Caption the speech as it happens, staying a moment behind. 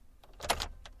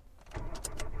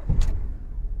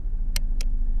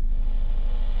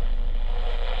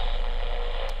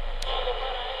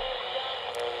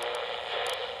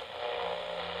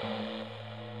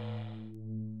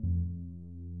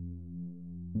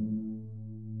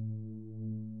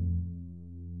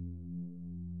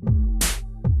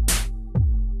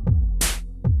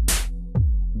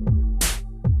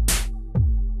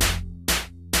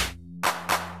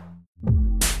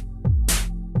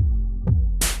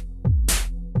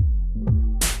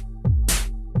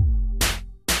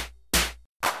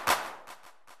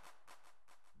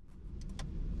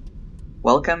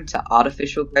Welcome to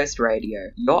Artificial Ghost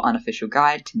Radio, your unofficial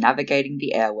guide to navigating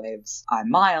the airwaves. I'm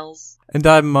Miles. And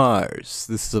I'm Mars.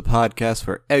 This is a podcast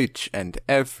where each and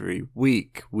every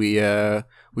week we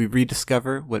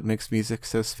rediscover what makes music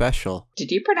so special.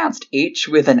 Did you pronounce each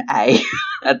with an A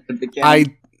at the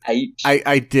beginning?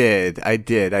 I did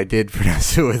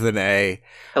pronounce it with an A.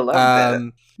 Hello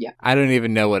there. Yeah. I don't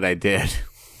even know what I did.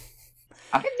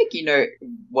 I don't think you know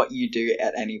what you do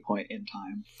at any point in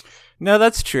time. No,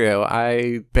 that's true.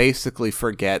 I basically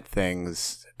forget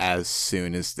things as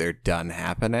soon as they're done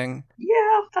happening.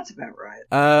 Yeah, that's about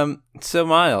right. So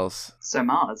Miles. So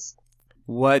Mars.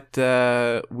 What,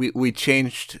 we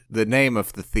changed the name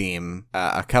of the theme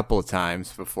a couple of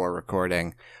times before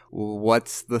recording.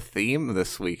 What's the theme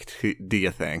this week, do you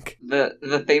think?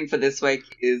 The theme for this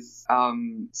week is,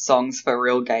 songs for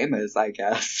real gamers, I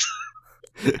guess.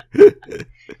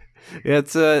 Yeah,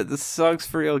 it's the songs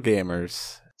for real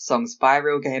gamers. Songs by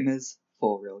real gamers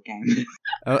for real gamers.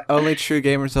 Only true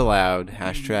gamers allowed.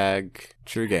 Hashtag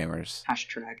true gamers.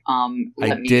 Hashtag.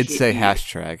 I did say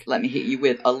hashtag. Let me hit you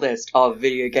with a list of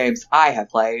video games I have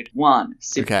played. 1.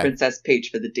 Super Princess Peach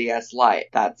for the DS Lite.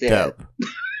 That's it. Dope.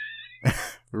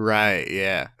 Right,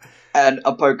 yeah. And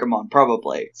a Pokemon,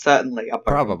 probably. Certainly a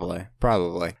Pokemon.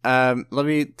 Probably. Let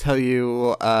me tell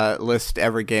you, list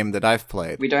every game that I've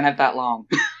played. We don't have that long.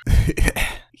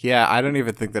 Yeah, I don't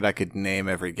even think that I could name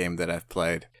every game that I've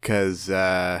played, because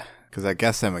I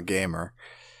guess I'm a gamer.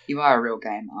 You are a real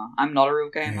gamer. I'm not a real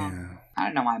gamer. Yeah. I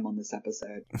don't know why I'm on this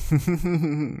episode.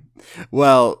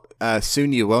 Well,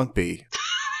 soon you won't be.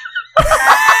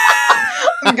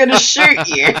 I'm gonna shoot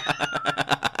you.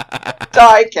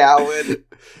 Die, coward.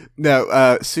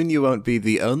 No, soon you won't be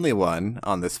the only one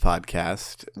on this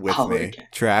podcast with me. Okay.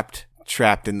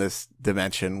 Trapped in this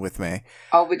dimension with me.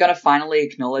 Oh, we're gonna finally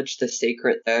acknowledge the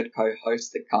secret third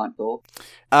co-host that can't talk.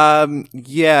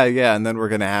 Yeah, and then we're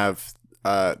gonna have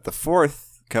the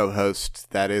fourth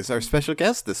co-host that is our special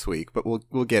guest this week, but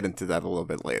we'll get into that a little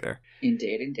bit later.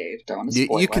 Indeed. Don't want to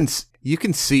spoil you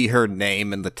can see her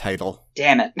name in the title.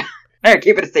 Damn it. No,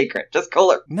 keep it a secret. Just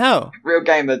call it No. Real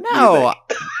Gamer No.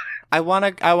 Music. I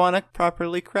wanna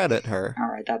properly credit her.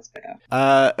 Alright, that's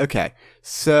fair. Okay.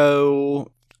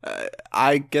 So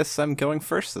I guess I'm going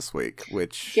first this week,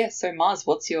 which... Yeah, so Mars,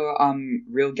 what's your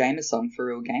real gamer song for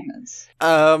real gamers?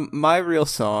 My real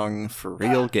song for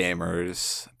real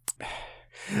gamers...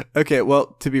 Okay,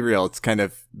 well, to be real, it's kind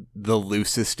of the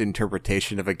loosest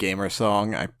interpretation of a gamer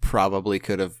song I probably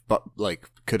could have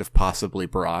possibly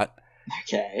brought.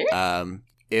 Okay.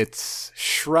 It's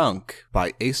Shrunk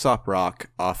by Aesop Rock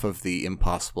off of the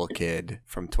Impossible Kid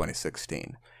from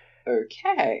 2016.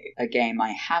 Okay. A game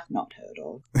I have not heard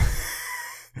of.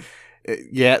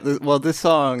 Yeah, well, this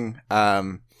song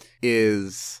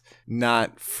is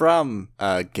not from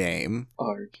a game.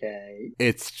 Okay.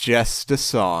 It's just a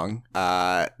song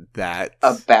that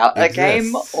about exists. A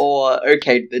game? Or,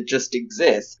 okay, that just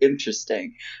exists.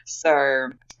 Interesting.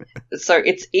 So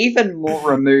it's even more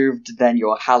removed than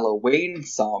your Halloween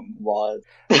song was.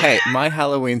 Hey, my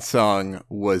Halloween song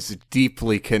was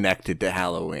deeply connected to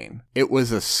Halloween. It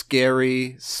was a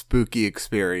scary, spooky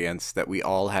experience that we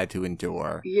all had to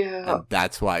endure. Yeah. And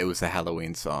that's why it was a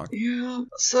Halloween song. Yeah.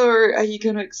 So, are you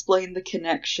going to explain the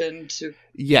connection to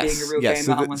being a real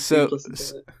gamer?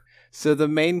 So the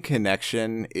main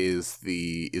connection is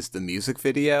the music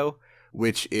video,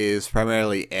 which is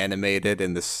primarily animated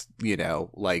in this,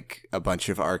 like a bunch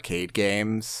of arcade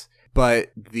games.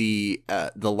 But the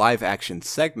live action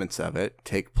segments of it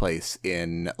take place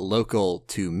in local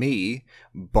to me,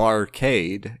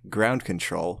 Barcade Ground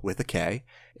Control with a K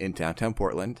in downtown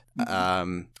Portland,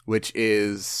 which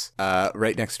is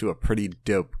right next to a pretty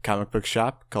dope comic book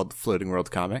shop called Floating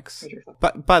World Comics.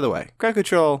 But by the way, Ground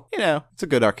Control, it's a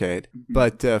good arcade.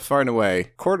 But far and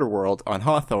away, Quarter World on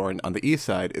Hawthorne on the east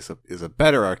side is a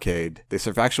better arcade. They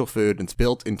serve actual food and it's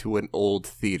built into an old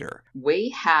theater. We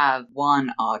have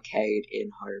one arcade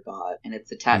in Hobart, and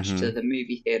it's attached to the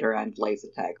movie theater and laser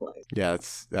tag light. Yeah,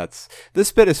 that's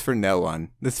this bit is for no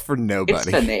one. This is for nobody. It's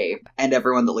for me and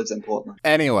everyone that lives in Portland.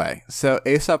 Anyway, so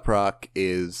Aesop Rock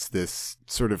is this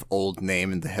sort of old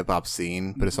name in the hip hop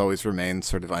scene, but it's always remained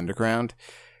sort of underground.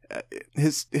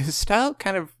 His style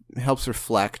kind of helps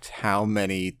reflect how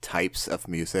many types of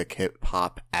music hip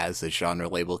hop as a genre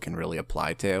label can really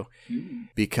apply to,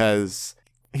 because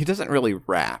he doesn't really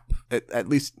rap, at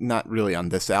least not really on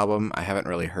this album. I haven't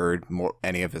really heard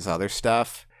any of his other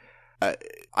stuff.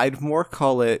 I'd more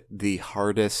call it the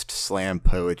hardest slam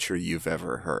poetry you've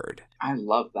ever heard. I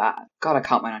love that. God, I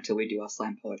can't wait until we do our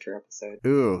slam poetry episode.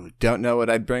 Ooh, don't know what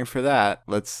I'd bring for that.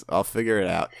 I'll figure it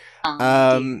out.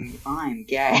 I'm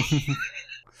gay.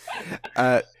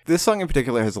 This song in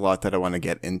particular has a lot that I want to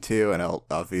get into, and I'll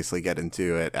obviously get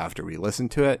into it after we listen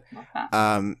to it.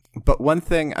 But one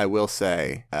thing I will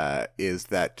say is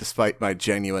that despite my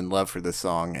genuine love for this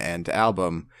song and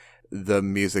album, the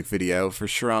music video for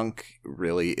Shrunk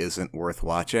really isn't worth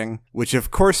watching, which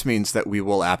of course means that we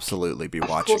will absolutely be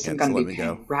watching it. Of course I'm going to be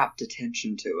paying rapt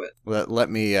attention to it. Let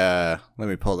me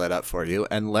pull that up for you,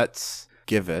 and let's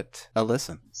give it a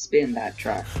listen. Spin that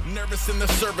track. Nervous in the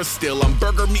service still. I'm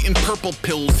burger meat and purple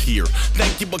pills here.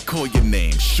 Thank you, but call your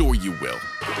name. Sure you will.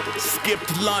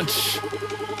 Skipped lunch.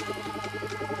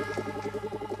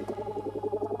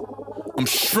 I'm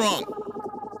shrunk.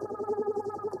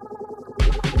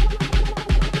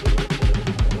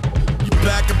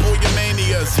 Back up all your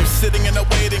manias. You're sitting in a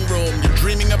waiting room. You're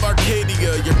dreaming of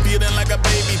Arcadia. You're feeling like a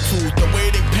baby tooth. The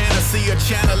waiting panacea.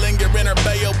 Channeling your inner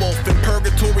Beowulf in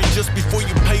purgatory just before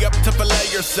you pay up to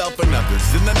fillet yourself and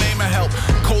others. In the name of help.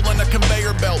 Cold on a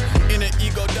conveyor belt. In an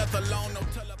ego death alone. No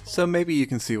telephone. So maybe you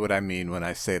can see what I mean when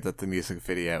I say that the music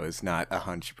video is not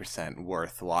 100%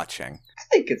 worth watching. I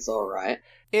think it's alright.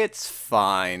 It's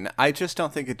fine. I just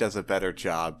don't think it does a better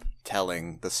job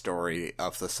telling the story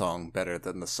of the song better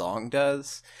than the song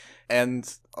does.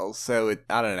 And also,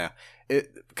 I don't know.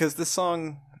 Because the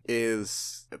song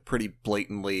is pretty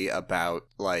blatantly about,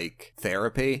 like,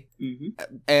 therapy. Mm-hmm.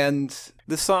 And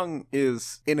the song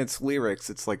is, in its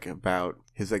lyrics, it's, like, about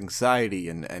his anxiety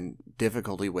and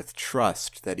difficulty with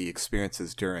trust that he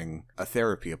experiences during a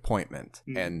therapy appointment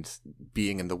and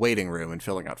being in the waiting room and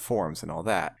filling out forms and all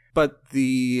that. But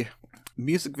the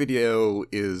music video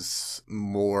is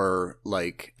more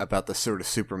like about the sort of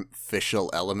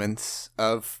superficial elements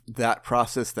of that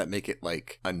process that make it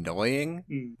like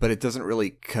annoying, but it doesn't really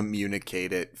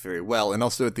communicate it very well. And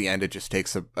also at the end, it just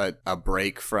takes a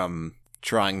break from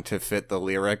trying to fit the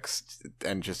lyrics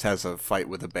and just has a fight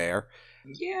with a bear.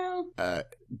 Yeah.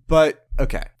 But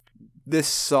okay. This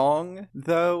song,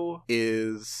 though,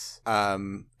 is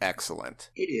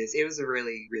excellent. It is. It was a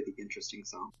really, really interesting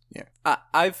song. Yeah,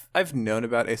 I've known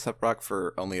about A$AP Rock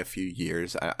for only a few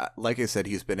years. Like I said,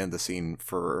 he's been in the scene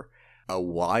for a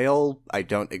while. I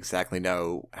don't exactly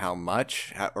know how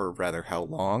much, or rather how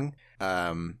long,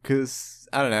 because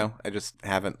I don't know. I just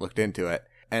haven't looked into it,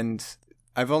 and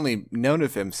I've only known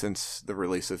of him since the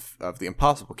release of The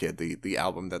Impossible Kid, the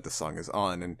album that the song is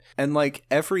on. And like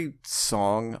every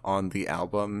song on the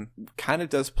album kind of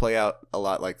does play out a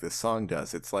lot like this song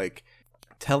does. It's like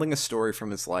telling a story from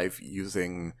his life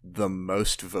using the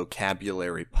most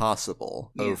vocabulary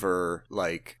possible over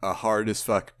like a hard as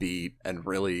fuck beat and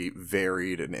really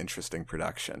varied and interesting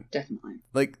production. Definitely.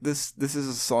 Like this is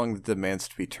a song that demands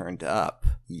to be turned up,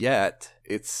 yet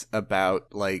it's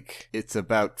about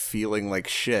feeling like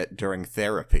shit during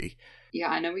therapy. Yeah,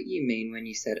 I know what you mean when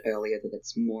you said earlier that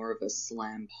it's more of a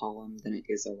slam poem than it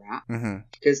is a rap.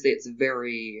 Because it's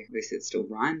very, obviously it still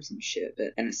rhymes and shit,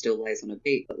 and it still lays on a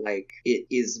beat, but like it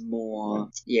is more,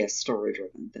 story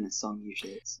driven than a song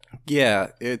usually is.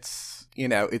 Yeah, it's,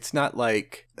 it's not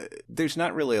like, there's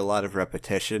not really a lot of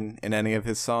repetition in any of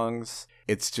his songs.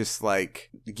 It's just like,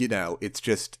 he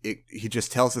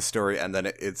just tells a story and then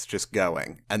it's just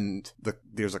going. And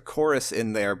there's a chorus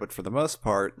in there, but for the most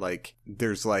part, like,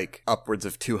 there's like upwards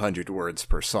of 200 words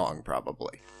per song,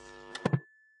 probably.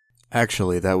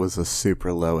 Actually, that was a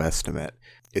super low estimate.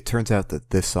 It turns out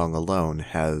that this song alone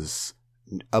has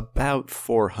about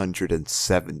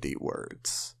 470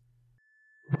 words.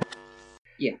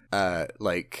 Yeah.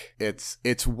 Like,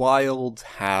 it's wild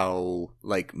how,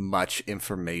 like, much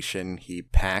information he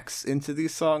packs into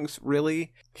these songs,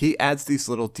 really. He adds these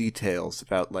little details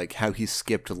about, like, how he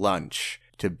skipped lunch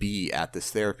to be at this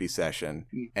therapy session,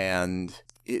 and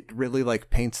it really,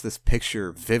 like, paints this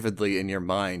picture vividly in your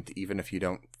mind, even if you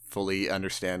don't fully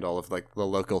understand all of, like, the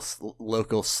local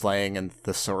slang and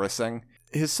thesaurussing.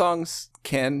 His songs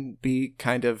can be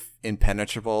kind of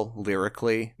impenetrable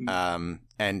lyrically,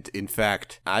 and in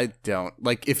fact, I don't,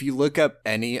 like, if you look up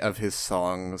any of his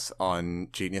songs on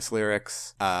Genius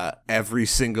Lyrics, every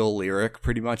single lyric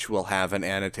pretty much will have an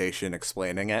annotation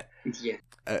explaining it. Yeah.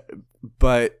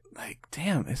 But, like,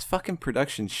 damn, his fucking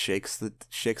production shakes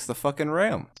the fucking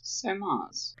room. So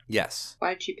Mars. Yes.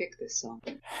 Why did you pick this song?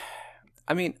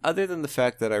 I mean, other than the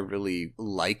fact that I really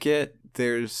like it,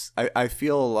 I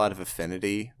feel a lot of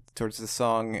affinity towards the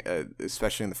song,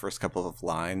 especially in the first couple of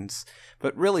lines,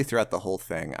 but really throughout the whole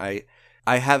thing. I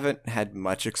haven't had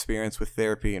much experience with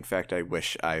therapy. In fact, I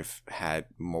wish I've had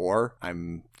more.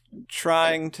 I'm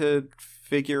trying to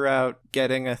figure out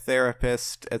getting a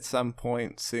therapist at some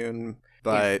point soon,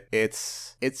 but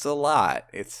it's a lot.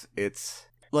 It's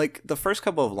Like, the first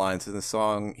couple of lines in the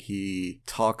song, he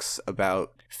talks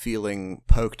about feeling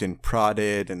poked and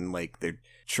prodded, and, like, they're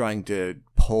trying to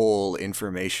pull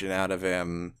information out of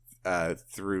him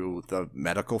through the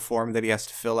medical form that he has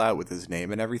to fill out with his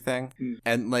name and everything.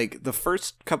 And, like, the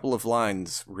first couple of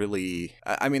lines really,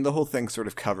 I mean, the whole thing sort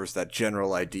of covers that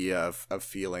general idea of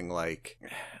feeling like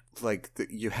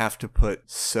you have to put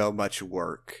so much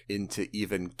work into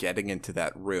even getting into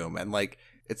that room. And, like,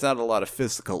 it's not a lot of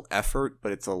physical effort,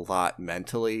 but it's a lot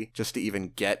mentally just to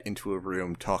even get into a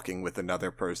room talking with another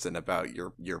person about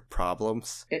your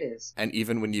problems. It is. And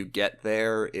even when you get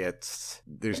there,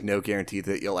 there's no guarantee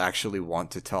that you'll actually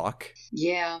want to talk.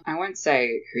 Yeah, I won't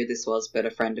say who this was, but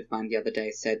a friend of mine the other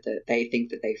day said that they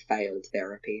think that they failed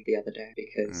therapy the other day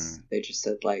because they just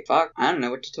said, like, fuck, I don't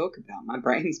know what to talk about. My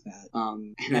brain's bad.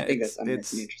 And yeah, I think that's an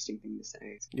interesting thing to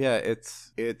say. Yeah,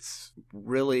 it's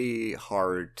really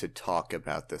hard to talk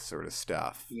about this sort of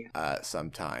stuff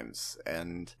sometimes.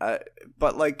 And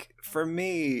but, like, for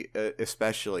me,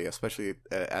 especially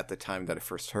at the time that I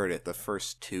first heard it, the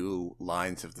first two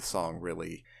lines of the song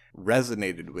really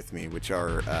resonated with me, which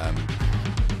are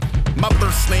my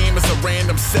first name is a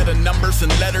random set of numbers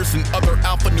and letters and other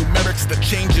alphanumerics that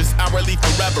changes hourly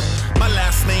forever. My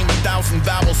last name, 1,000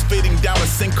 vowels fading down a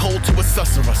sinkhole to a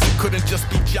susurrus. It couldn't just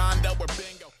be John Doe or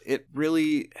Bingo. It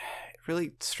really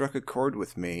struck a chord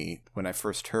with me when I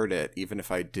first heard it, even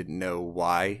if I didn't know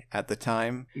why at the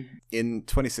time. In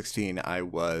 2016, I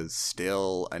was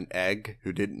still an egg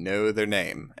who didn't know their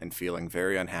name and feeling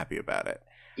very unhappy about it.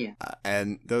 Yeah.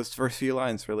 And those first few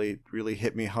lines really, really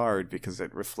hit me hard because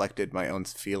it reflected my own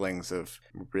feelings of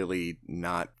really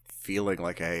not feeling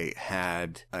like I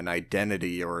had an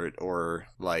identity or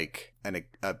like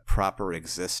a proper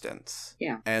existence.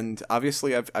 Yeah. And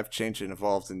obviously I've changed and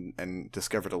evolved and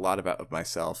discovered a lot about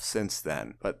myself since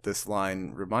then. But this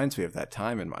line reminds me of that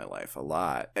time in my life a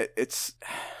lot. It's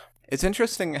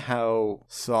interesting how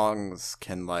songs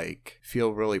can, like,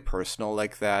 feel really personal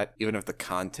like that, even if the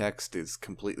context is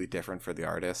completely different for the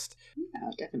artist. Yeah,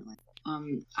 definitely.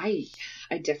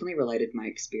 I definitely related my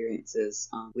experiences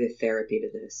with therapy to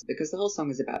this, because the whole song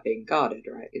is about being guarded,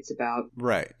 right? It's about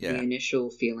the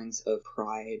initial feelings of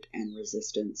pride and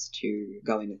resistance to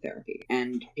going to therapy.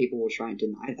 And people will try and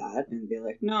deny that and be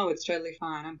like, no, it's totally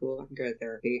fine, I'm cool, I can go to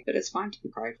therapy. But it's fine to be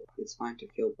prideful. It's fine to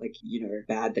feel like,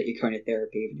 bad that you're going to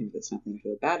therapy, even if it's nothing to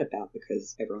feel bad about,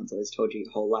 because everyone's always told you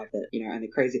your whole life that, only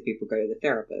crazy people go to the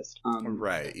therapist.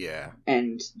 Right, yeah.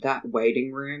 And that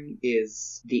waiting room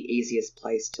is the easiest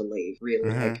place to leave, really.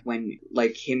 Like, when,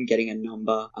 like, him getting a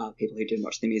number, people who didn't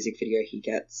watch the music video, he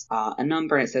gets a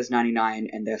number and it says 99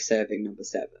 and they're serving number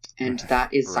 7. And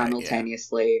that is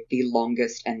simultaneously the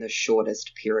longest and the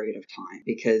shortest period of time,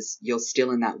 because you're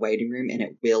still in that waiting room and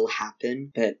it will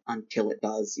happen, but until it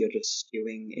does, you're just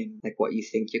stewing in, like, what you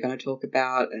think you're going to talk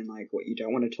about and, like, what you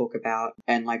don't want to talk about.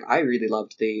 And, like, I really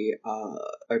loved the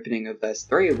opening of verse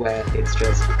 3 where it's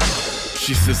just...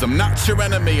 She says, I'm not your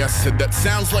enemy. I said, that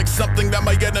sounds like something that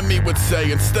my enemy would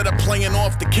say. Instead of playing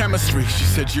off the chemistry, she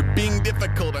said, you're being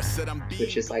difficult. I said, I'm being...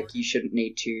 Which is like, you shouldn't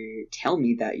need to tell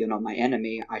me that you're not my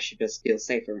enemy. I should just feel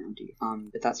safe around you.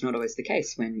 But that's not always the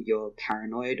case when you're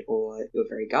paranoid or you're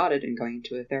very guarded and going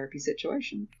into a therapy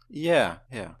situation. Yeah.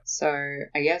 So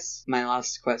I guess my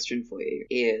last question for you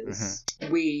is,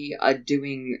 we are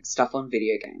doing stuff on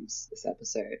video games this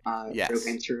episode. Yes. Real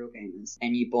Games for Real Gamers.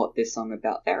 And you bought this song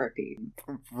about therapy.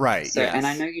 Right, so, yes. And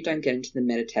I know you don't get into the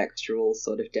metatextual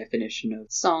sort of definition of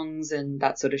songs and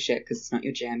that sort of shit because it's not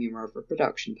your jam, you're more of a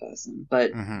production person.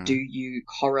 But do you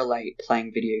correlate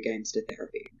playing video games to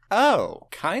therapy? Oh,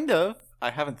 kind of. I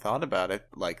haven't thought about it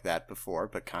like that before,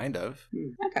 but kind of.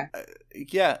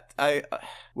 Okay.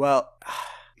 Well,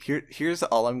 here's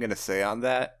all I'm going to say on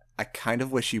that. I kind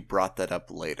of wish you brought that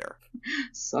up later.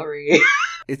 Sorry.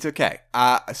 It's okay.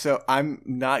 So I'm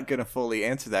not going to fully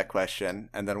answer that question,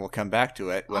 and then we'll come back to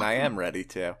it when I am ready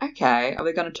to. Okay. Are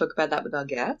we going to talk about that with our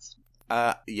guest?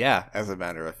 Yeah, as a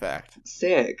matter of fact.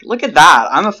 Sick. Look at that.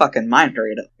 I'm a fucking mind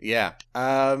reader. Yeah.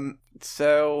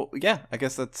 So, yeah, I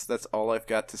guess that's all I've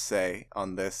got to say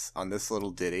on this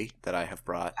little ditty that I have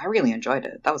brought. I really enjoyed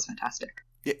it. That was fantastic.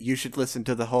 Yeah, you should listen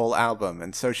to the whole album,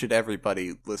 and so should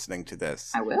everybody listening to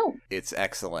this. I will. It's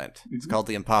excellent. It's called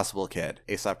The Impossible Kid,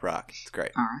 A$AP Rock. It's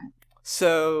great. All right.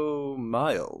 So,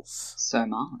 Miles.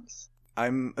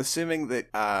 I'm assuming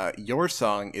that your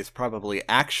song is probably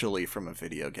actually from a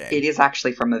video game. It is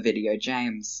actually from a video,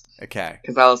 James. Okay.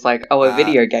 Because I was like, a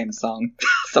video game song.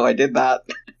 So I did that.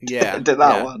 Yeah. Did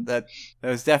that one. That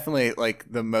was definitely,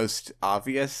 like, the most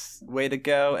obvious way to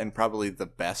go and probably the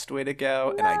best way to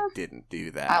go, and I didn't do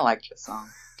that. I liked your song.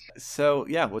 So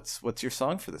yeah, what's your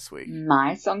song for this week?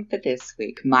 My song for this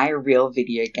week, my real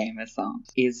video gamer song,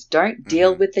 is Don't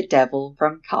Deal with the Devil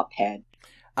from Cuphead.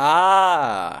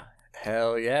 Ah,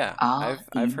 hell yeah.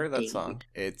 I've heard that song.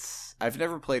 I've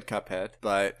never played Cuphead,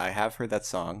 but I have heard that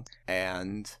song,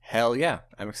 and hell yeah,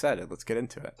 I'm excited. Let's get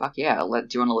into it. Fuck yeah. Do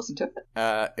you want to listen to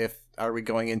it? Are we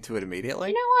going into it immediately?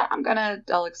 You know what?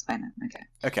 I'll explain it.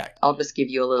 Okay. I'll just give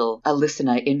you a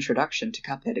listener introduction to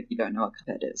Cuphead if you don't know what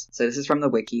Cuphead is. So this is from the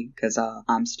wiki, because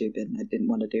I'm stupid and I didn't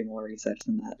want to do more research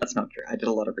than that. That's not true. I did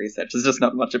a lot of research. There's just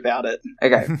not much about it.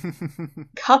 Okay.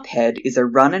 Cuphead is a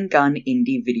run-and-gun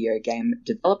indie video game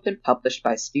developed and published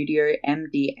by Studio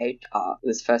MDHR. It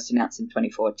was first announced in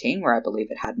 2014, where I believe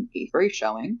it had an E3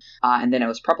 showing, and then it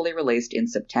was properly released in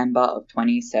September of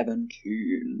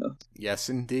 2017. Yes,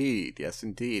 indeed.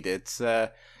 It's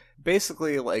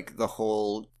basically like the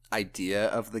whole idea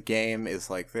of the game is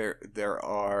like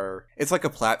it's like a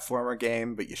platformer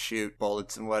game, but you shoot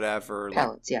bullets and whatever.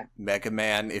 Pellets, like yeah. Mega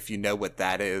Man, if you know what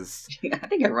that is. I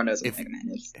think everyone knows what Mega Man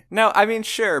is. No, I mean,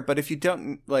 sure, but if you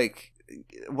don't, like,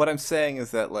 what I'm saying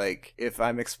is that, like, if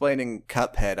I'm explaining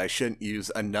Cuphead, I shouldn't use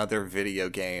another video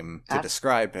game to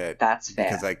describe it. That's fair.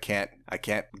 Because I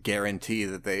can't guarantee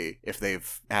that if they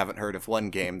haven't heard of one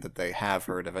game, that they have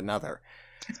heard of another.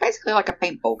 It's basically like a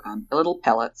paintball gun. The little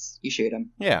pellets, you shoot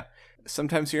them. Yeah.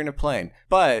 Sometimes you're in a plane.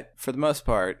 But for the most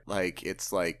part, like,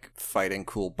 it's like fighting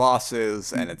cool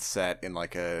bosses, and it's set in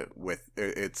like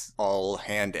it's all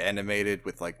hand animated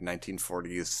with like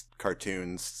 1940s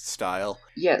cartoons style.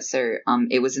 Yeah, so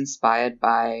it was inspired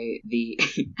by the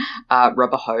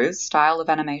rubber hose style of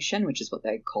animation, which is what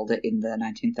they called it in the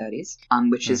 1930s,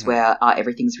 which is where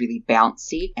everything's really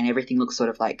bouncy and everything looks sort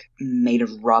of like made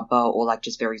of rubber or like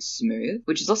just very smooth,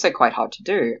 which is also quite hard to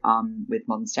do with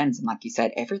modern standards. And like you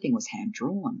said, everything was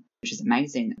hand-drawn, which is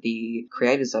amazing. The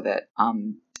creators of it,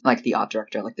 like the art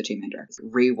director, like the two main directors,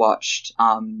 rewatched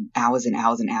hours and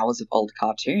hours and hours of old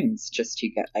cartoons just to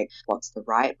get like, what's the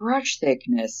right brush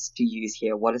thickness to use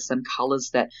here? What are some colors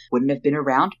that wouldn't have been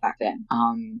around back then?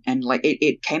 And like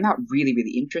it came out really,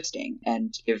 really interesting.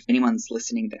 And if anyone's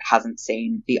listening that hasn't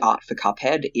seen the art for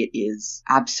Cuphead, it is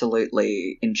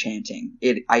absolutely enchanting.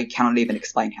 I cannot even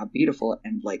explain how beautiful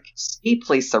and like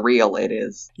deeply surreal it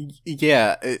is.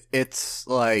 Yeah, it's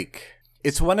like,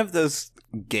 it's one of those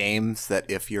games that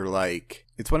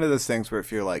it's one of those things where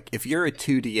if you're a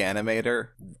 2D animator,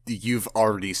 you've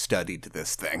already studied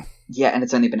this thing. Yeah, and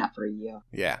it's only been out for a year.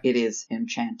 Yeah. It is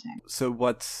enchanting. So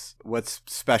what's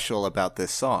special about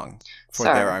this song? For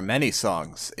there are many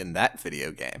songs in that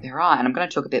video game. There are, and I'm going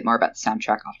to talk a bit more about the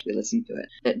soundtrack after we listen to it.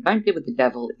 But Don't Deal with the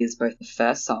Devil is both the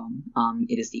first song,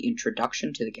 it is the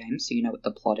introduction to the game, so you know what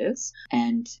the plot is,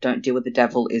 and Don't Deal with the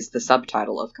Devil is the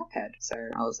subtitle of Cuphead. So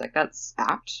I was like, that's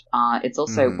apt. It's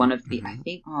also one of the, I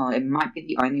think, it might be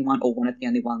the only one, or one of the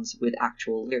only ones with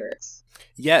actual lyrics.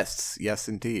 Yes,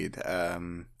 indeed.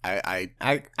 I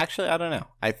actually, I don't know.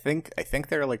 I think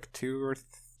there are like two or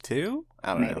two.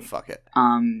 I don't know. Fuck it.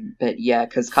 But yeah,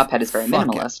 because Cuphead is very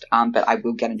minimalist. But I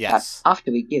will get into that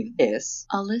after we give this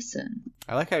a listen.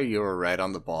 I like how you were right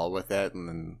on the ball with it, and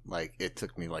then like it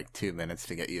took me like 2 minutes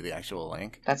to get you the actual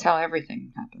link. That's how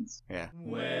everything happens. Yeah.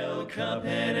 Well,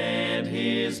 Cuphead and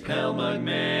his pal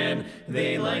Mugman,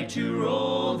 they like to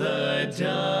roll the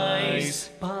dice.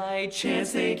 By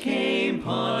chance they came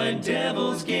upon a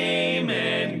devil's game,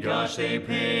 and gosh, they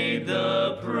paid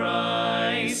the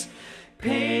price.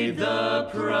 Paid the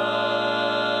price.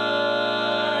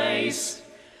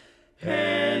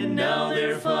 And now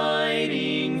they're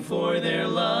fighting for their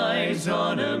lives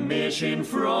on a mission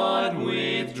fraught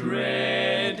with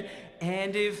dread.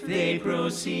 And if they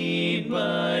proceed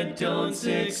but don't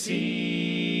succeed,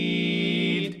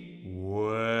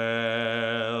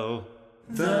 well,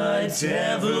 the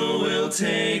devil will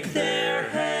take their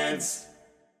heads.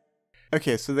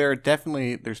 Okay, so there's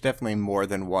definitely more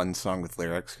than one song with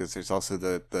lyrics, because there's also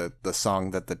the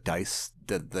song that the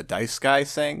dice guy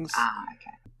sings. Ah,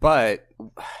 okay. But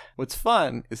what's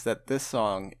fun is that this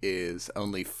song is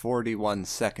only 41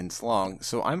 seconds long,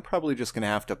 so I'm probably just gonna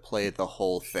have to play the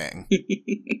whole thing.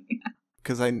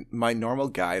 Because my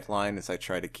normal guideline is I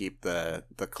try to keep the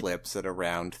clips at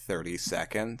around 30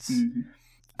 seconds. Mm-hmm.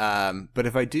 But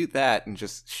if I do that and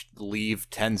just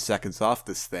leave 10 seconds off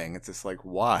this thing, it's just like,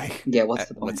 why? Yeah, what's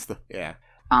the point?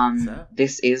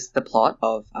 This is the plot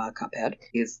of Cuphead,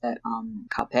 is that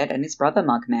Cuphead and his brother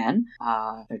Mugman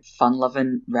are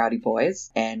fun-loving rowdy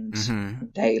boys, and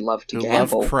they love to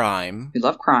gamble. Love crime. Who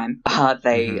love crime.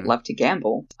 They love to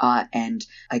gamble, and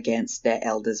against their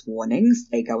elders' warnings,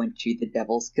 they go into the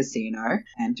Devil's Casino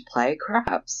and play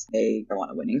craps. They go on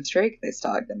a winning streak, they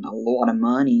start getting a lot of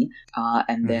money,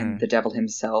 and then the devil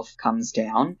himself comes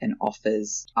down and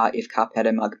offers, if Cuphead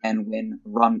and Mugman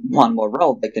run one more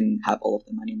roll, they can have all of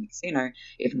the money in the casino.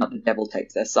 If not, the devil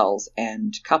takes their souls,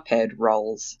 and Cuphead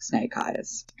rolls Snake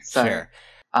Eyes. So, sure.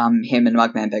 Him and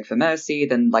Mugman beg for mercy.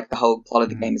 Then, like, the whole plot of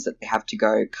the game is that they have to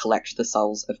go collect the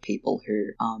souls of people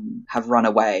who have run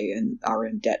away and are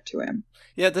in debt to him.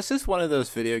 Yeah, this is one of those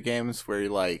video games where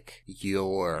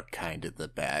you're kind of the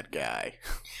bad guy.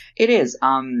 It is,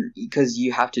 because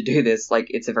you have to do this, like,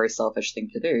 it's a very selfish thing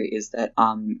to do, is that,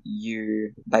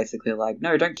 you basically like,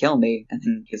 no, don't kill me, and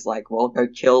then he's like, well, go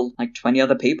kill, like, 20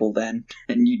 other people then,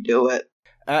 and you do it.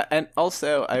 And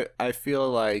also, I feel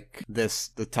like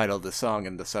the title of the song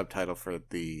and the subtitle for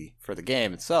the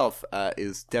game itself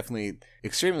is definitely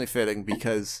extremely fitting,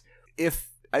 because if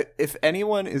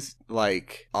anyone is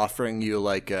like offering you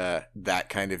like that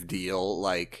kind of deal,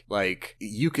 like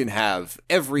you can have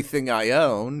everything I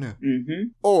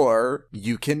own, or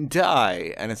you can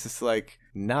die, and it's just like,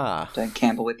 nah. Don't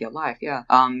gamble with your life, yeah.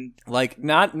 Like,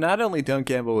 not only don't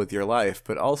gamble with your life,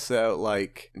 but also,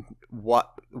 like,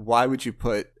 why would you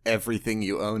put everything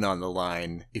you own on the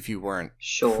line if you weren't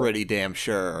pretty damn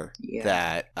sure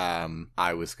that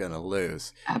I was gonna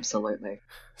lose? Absolutely.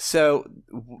 So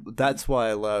that's why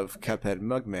I love Cuphead and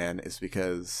Mugman, is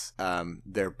because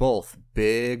they're both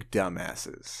big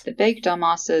dumbasses. They're big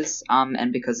dumbasses,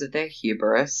 and because of their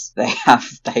hubris,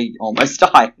 they almost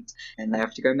died, and they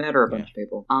have to go murder a bunch of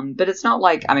people. But it's not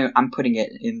like, I mean, I'm putting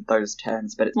it in those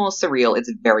terms, but it's more surreal.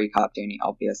 It's very cartoony,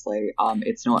 obviously.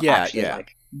 It's not actually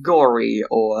like gory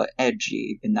or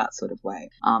edgy in that sort of way.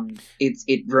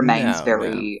 It remains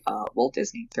very Walt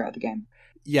Disney throughout the game.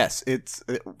 Yes, it's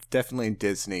definitely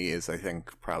Disney is, I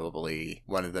think, probably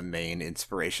one of the main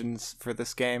inspirations for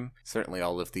this game. Certainly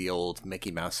all of the old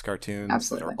Mickey Mouse cartoons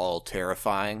that are all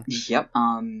terrifying. Yep.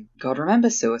 God,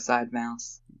 remember Suicide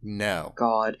Mouse? No.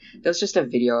 God. There was just a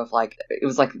video of, like, it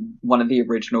was like one of the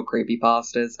original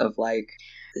creepypastas of, like,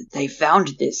 they found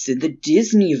this in the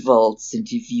Disney vaults, and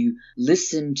if you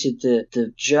listen to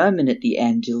the German at the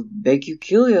end, it'll make you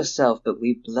kill yourself, but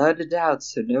we blurred it out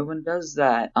so no one does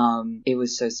that. It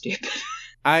was so stupid.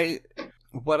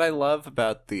 What I love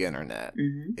about the internet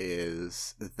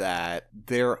is that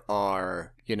there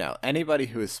are, anybody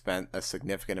who has spent a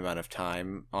significant amount of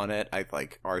time on it,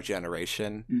 like our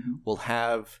generation, will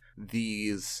have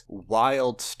these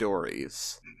wild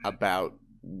stories about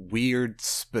weird,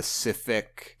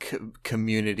 specific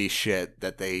community shit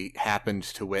that they happened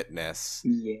to witness.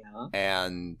 Yeah.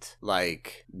 And,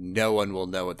 like, no one will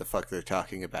know what the fuck they're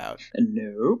talking about.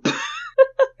 Nope.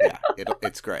 Yeah,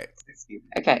 it's great.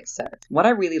 Okay, so what I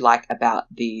really like about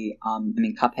the,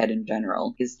 Cuphead in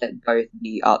general, is that both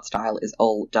the art style is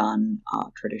all done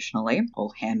traditionally,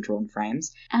 all hand-drawn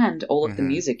frames, and all of the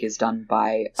music is done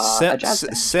by a jazz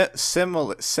band.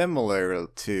 Similar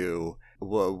to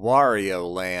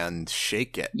Wario Land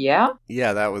Shake It. Yeah?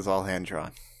 Yeah, that was all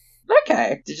hand-drawn.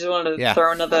 Okay. Did you want to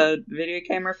throw another video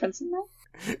game reference in there?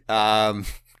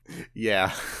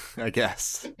 Yeah, I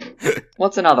guess.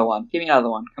 What's another one? Give me another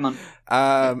one. Come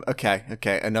on.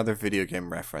 Okay. Another video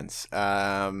game reference.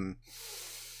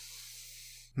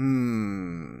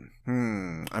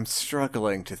 I'm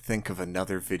struggling to think of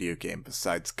another video game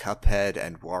besides Cuphead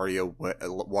and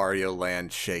Wario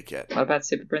Land Shake It. What about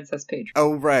Super Princess Peach?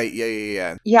 Oh, right.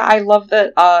 Yeah. Yeah, I love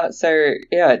that.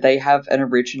 They have an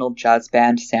original jazz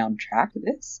band soundtrack to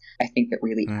this. I think it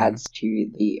really adds to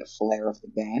the flair of the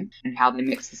game, and how they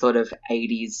mix the sort of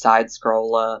 80s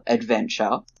side-scroller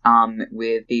adventure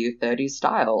with the 30s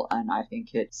style, and I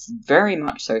think it's very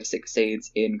much so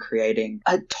succeeds in creating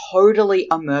a totally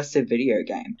immersive video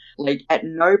game. Like, at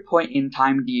no point in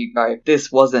time do you go,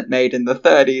 this wasn't made in the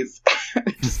 30s,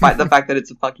 despite the fact that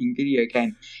it's a fucking video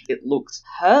game. It looks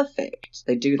perfect.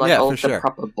 They do, like, all of the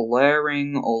proper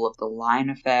blurring, all of the line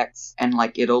effects, and,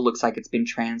 like, it all looks like it's been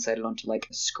translated onto, like,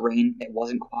 a screen that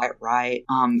wasn't quite right.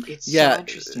 It's so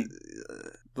interesting.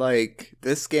 Like,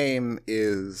 this game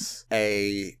is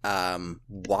a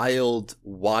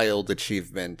wild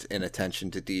achievement in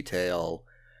attention to detail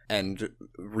and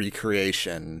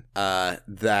recreation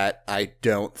that I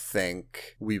don't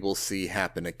think we will see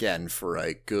happen again for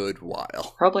a good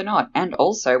while. Probably not. And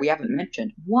also, we haven't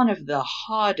mentioned one of the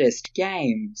hardest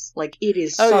games. Like, it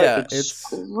is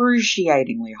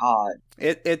excruciatingly hard.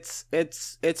 It's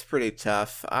pretty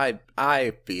tough.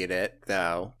 I beat it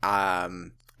though.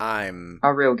 I'm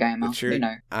a real gamer. You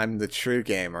know. I'm the true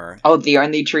gamer. Oh, the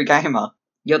only true gamer.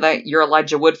 You're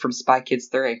Elijah Wood from Spy Kids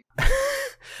 3.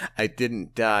 I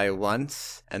didn't die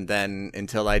once, and then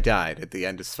until I died at the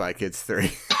end of Spy Kids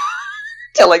 3.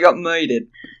 Till I got murdered.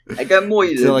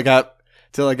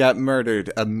 Till I got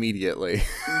murdered immediately.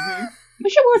 Mm-hmm. We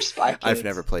should watch Spy Kids. I've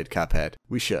never played Cuphead.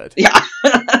 We should. Yeah.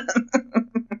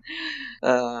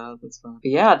 That's fun. But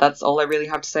yeah, that's all I really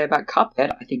have to say about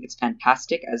Cuphead. I think it's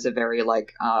fantastic as a very,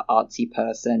 artsy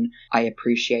person. I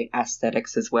appreciate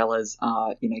aesthetics as well as,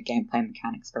 gameplay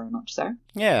mechanics very much so.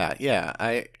 Yeah.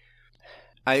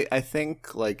 I think,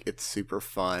 it's super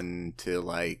fun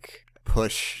to,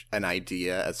 push an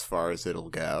idea as far as it'll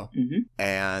go. Mm-hmm.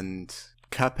 And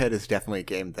Cuphead is definitely a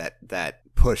game that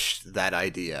pushed that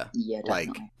idea,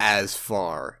 as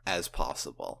far as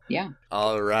possible. Yeah.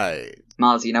 All right.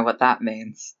 Miles, you know what that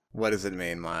means. What does it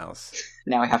mean, Miles?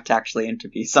 Now I have to actually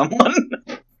interview someone.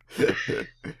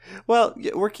 Well,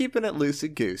 we're keeping it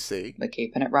loosey-goosey. We're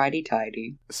keeping it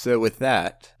righty-tighty. So with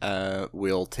that,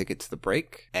 we'll take it to the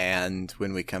break, and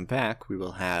when we come back, we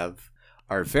will have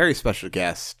our very special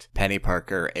guest, Penny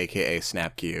Parker, aka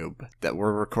Snapcube, that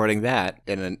we're recording that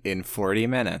in 40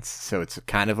 minutes, so it's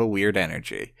kind of a weird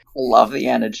energy. Love the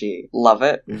energy. Love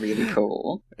it. Really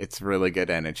cool. It's really good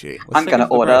energy. I'm gonna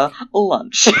order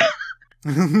lunch.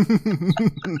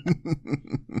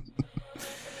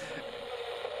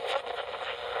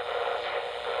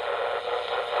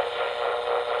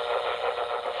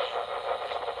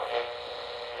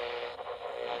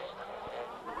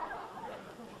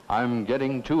 I'm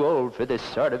getting too old for this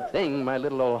sort of thing. My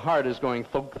little old heart is going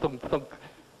thunk, thunk, thunk.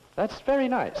 That's very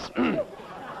nice.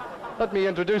 Let me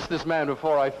introduce this man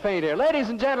before I faint here. Ladies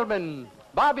and gentlemen,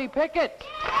 Bobby Pickett.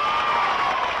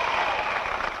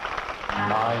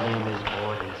 My name is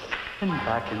Boris, and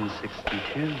back in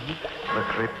 '62, the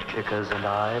Crypt Kickers and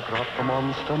I brought the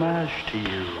Monster Mash to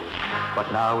you. But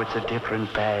now it's a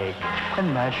different bag,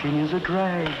 and mashing is a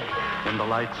drag. When the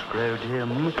lights grow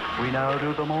dim, we now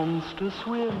do the Monster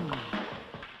Swim.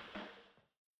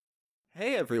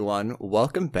 Hey everyone,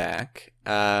 welcome back.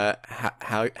 How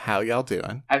y'all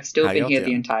doing? I've still been here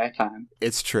the entire time.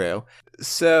 It's true.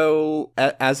 So,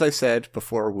 as I said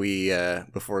before we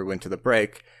went to the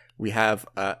break, we have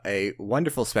a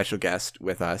wonderful special guest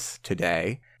with us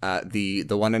today. The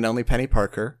one and only Penny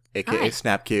Parker, aka Hi.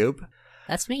 Snapcube.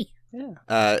 That's me. Yeah.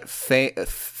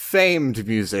 Famed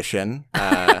musician.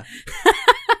 I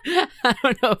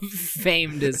don't know if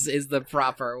famed is the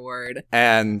proper word.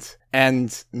 And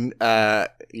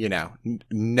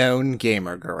known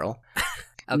gamer girl.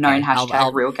 Okay, known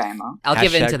hashtag real gamer. I'll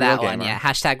give into that one. Yeah,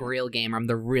 hashtag real gamer. I'm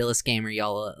the realest gamer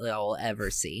y'all will ever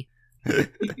see.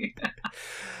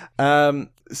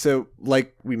 So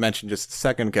like we mentioned just a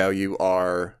second ago, you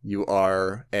are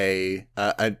a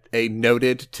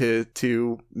noted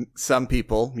to some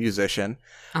people musician,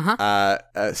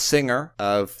 a singer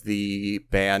of the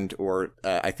band, or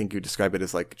I think you describe it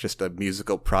as just a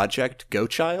musical project, Go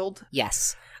Child.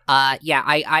 Yes.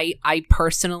 I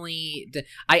personally,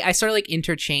 I sort of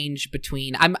interchange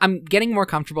between, I'm getting more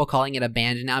comfortable calling it a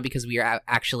band now because we are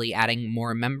actually adding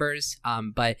more members.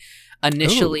 But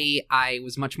initially Ooh. I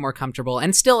was much more comfortable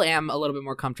and still am a little bit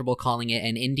more comfortable calling it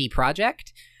an indie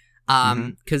project.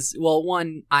 Cause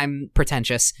one, I'm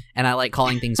pretentious and I like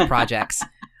calling things projects.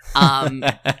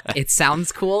 It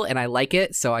sounds cool and I like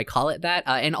it, so I call it that.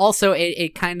 And also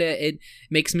it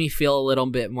makes me feel a little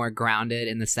bit more grounded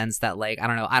in the sense that I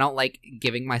don't know, I don't like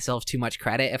giving myself too much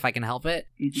credit if I can help it.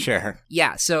 Sure.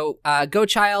 Yeah, so Go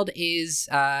Child is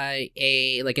an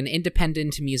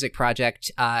independent music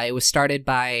project. It was started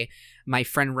by my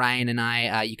friend Ryan and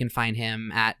I. You can find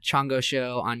him at Chongo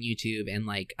Show on YouTube and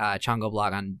Chongo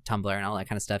Blog on Tumblr and all that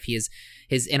kind of stuff. His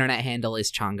internet handle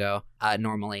is Chongo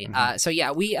normally. So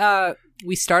yeah,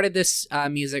 we started this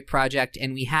music project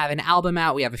and we have an album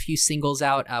out. We have a few singles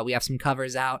out. We have some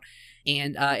covers out,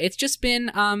 and it's just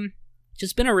been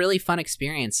a really fun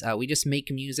experience. We just make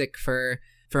music for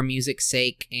music's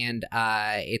sake, and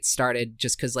it started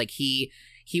just because he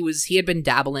had been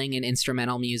dabbling in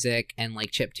instrumental music and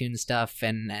chiptune stuff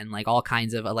and all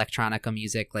kinds of electronica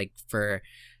music for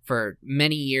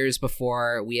many years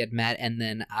before we had met. And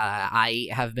then I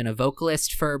have been a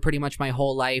vocalist for pretty much my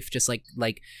whole life, just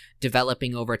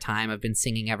developing over time. I've been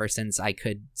singing ever since I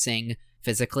could sing.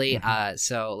 physically.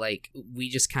 So like we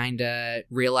just kind of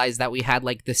realized that we had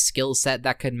like the skill set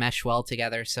that could mesh well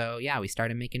together. So yeah, we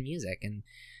started making music and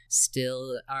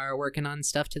still are working on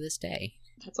stuff to this day.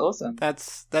 That's awesome.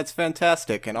 That's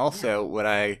fantastic. And also what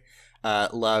I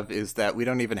love is that we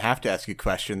don't even have to ask you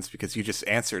questions because you just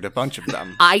answered a bunch of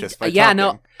them. Just by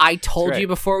talking. I told you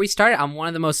before we started, I'm one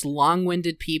of the most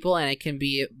long-winded people, and it can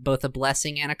be both a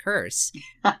blessing and a curse.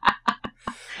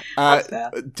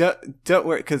 Don't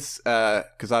worry, because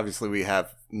obviously we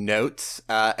have notes,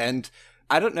 and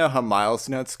I don't know how Miles'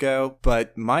 notes go,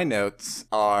 but my notes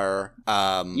are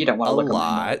you don't want to look a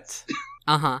lot.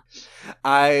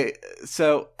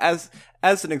 So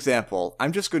as an example,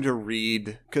 I'm just going to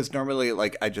read, because normally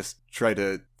like I just try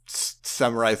to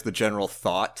summarize the general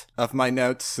thought of my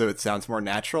notes so it sounds more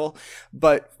natural.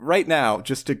 But right now,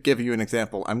 just to give you an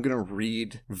example, I'm going to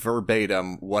read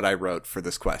verbatim what I wrote for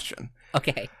this question.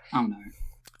 Okay. Oh no.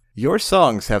 Your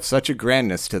songs have such a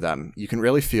grandness to them. You can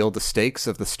really feel the stakes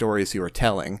of the stories you are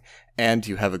telling, and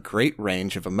you have a great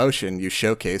range of emotion you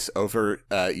showcase over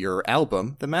your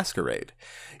album, The Masquerade.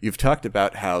 You've talked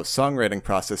about how songwriting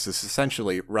process is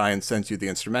essentially Ryan sends you the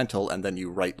instrumental and then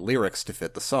you write lyrics to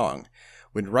fit the song.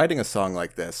 When writing a song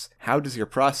like this, how does your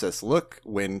process look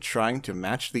when trying to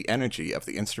match the energy of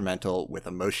the instrumental with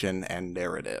emotion and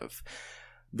narrative?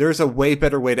 There's a way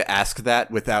better way to ask that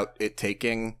without it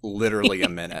taking literally a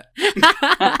minute.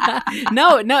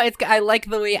 No, I like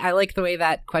the way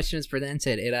that question is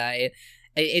presented.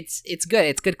 It's good.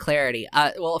 It's good clarity.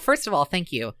 Well, first of all,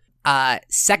 thank you.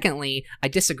 Secondly, I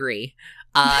disagree.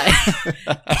 And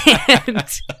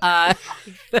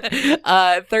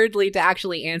thirdly, to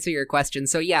actually answer your question.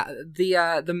 So yeah,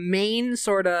 the main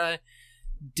sort of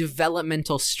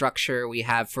developmental structure we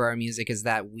have for our music is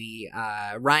that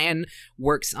Ryan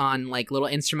works on like little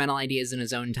instrumental ideas in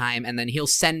his own time, and then he'll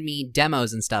send me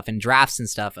demos and stuff and drafts and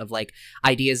stuff of like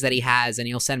ideas that he has, and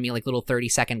he'll send me like little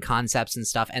 30-second concepts and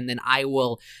stuff, and then I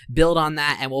will build on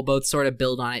that, and we'll both sort of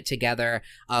build on it together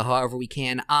however we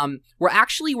can.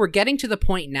 We're getting to the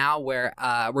point now where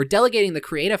we're delegating the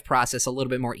creative process a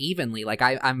little bit more evenly. Like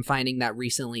I'm finding that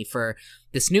recently for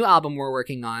this new album we're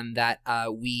working on that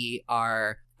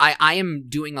I am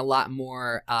doing a lot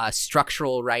more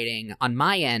structural writing on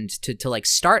my end to like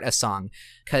start a song,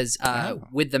 because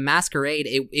with The Masquerade,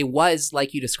 it was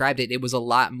like you described it. It was a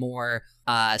lot more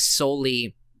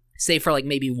solely, say for like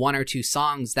maybe one or two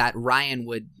songs that Ryan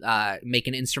would make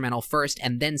an instrumental first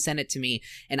and then send it to me,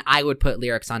 and I would put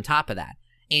lyrics on top of that.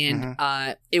 And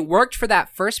it worked for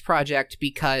that first project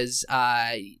because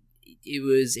it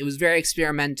was very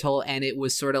experimental, and it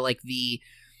was sort of like the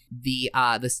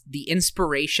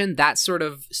inspiration, that's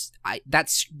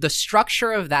the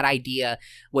structure of that idea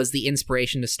was the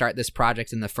inspiration to start this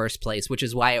project in the first place, which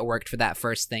is why it worked for that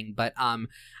first thing. But I'm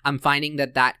finding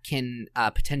that can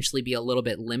potentially be a little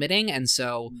bit limiting, and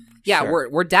so yeah, sure.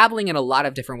 we're dabbling in a lot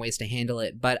of different ways to handle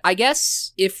it. But I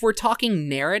guess if we're talking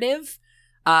narrative,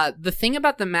 the thing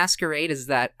about The Masquerade is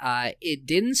that it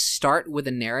didn't start with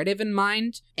a narrative in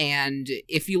mind, and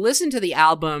if you listen to the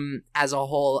album as a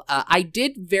whole, I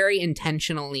did very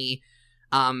intentionally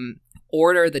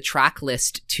order the track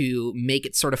list to make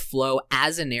it sort of flow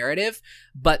as a narrative,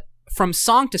 but from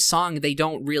song to song, they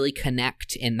don't really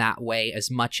connect in that way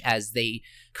as much as they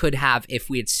could have if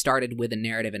we had started with a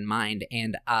narrative in mind.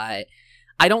 And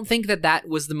I don't think that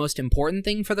was the most important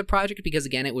thing for the project because,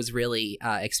 again, it was really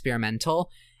experimental.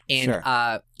 And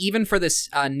sure. Even for this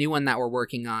new one that we're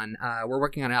working on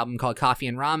an album called Coffee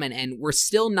and Ramen, and we're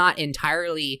still not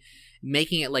entirely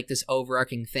making it like this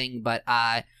overarching thing, but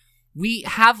we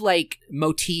have like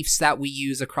motifs that we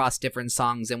use across different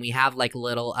songs, and we have like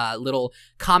little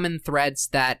common threads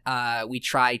that we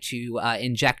try to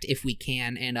inject if we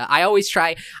can. And I always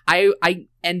try. I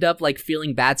end up like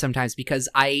feeling bad sometimes because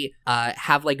I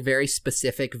have like very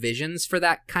specific visions for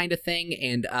that kind of thing,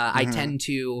 and I tend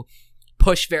to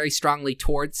push very strongly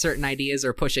towards certain ideas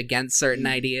or push against certain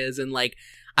ideas, and like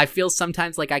I feel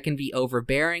sometimes like I can be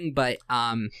overbearing, but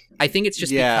I think it's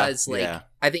just because like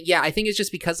I think it's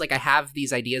just because like I have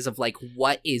these ideas of like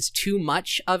what is too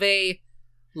much of a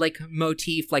like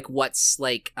motif, like what's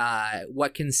like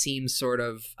what can seem sort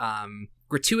of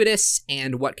gratuitous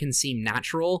and what can seem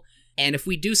natural. And if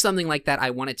we do something like that,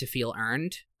 I want it to feel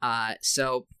earned.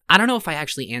 So I don't know if I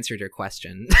actually answered your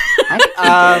question.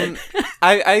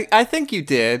 I think you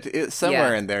did.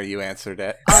 Somewhere in there you answered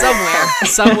it.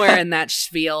 Somewhere in that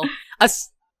spiel.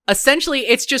 Essentially,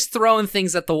 it's just throwing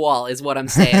things at the wall is what I'm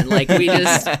saying. Like,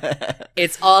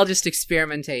 it's all just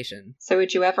experimentation. So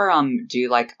would you ever do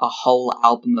like a whole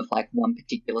album of like one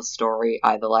particular story,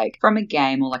 either like from a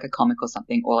game or like a comic or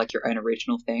something, or like your own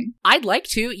original thing? I'd like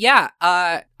to, yeah.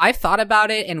 I've thought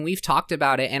about it and we've talked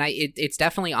about it, and it's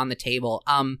definitely on the table.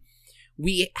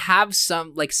 We have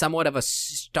somewhat of a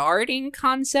starting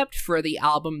concept for the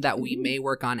album that we may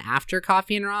work on after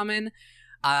Coffee and Ramen.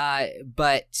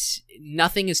 But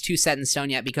nothing is too set in stone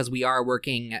yet because we are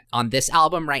working on this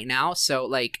album right now. So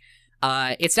like,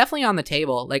 it's definitely on the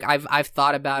table. Like I've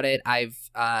thought about it.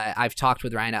 I've talked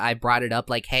with Ryan. I brought it up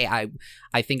like, hey,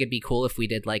 I think it'd be cool if we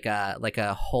did like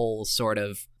a whole sort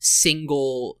of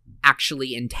single,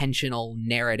 actually intentional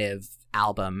narrative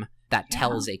album that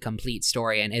tells a complete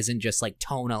story and isn't just like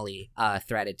tonally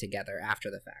threaded together after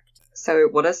the fact. So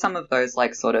what are some of those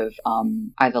like sort of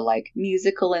either like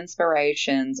musical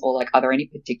inspirations, or like are there any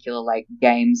particular like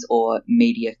games or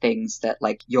media things that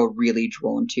like you're really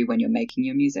drawn to when you're making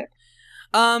your music?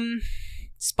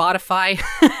 Spotify.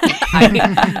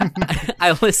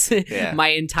 I listen my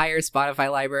entire Spotify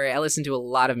library. I listen to a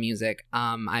lot of music.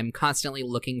 I'm constantly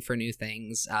looking for new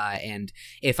things, and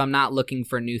if I'm not looking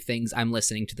for new things, I'm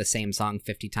listening to the same song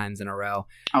 50 times in a row.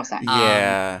 Oh, sorry.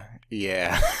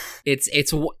 Yeah.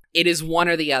 It is one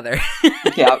or the other.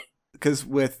 Yeah. Because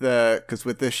with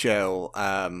this show,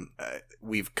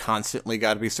 we've constantly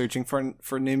got to be searching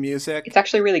for new music. It's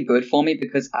actually really good for me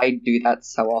because I do that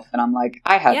so often. I'm like,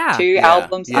 I have 2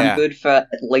 albums. I'm good for at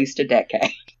least a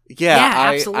decade.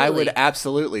 I would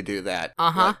absolutely do that.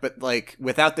 But like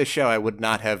without this show, I would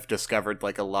not have discovered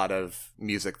like a lot of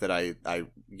music that I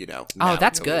Oh,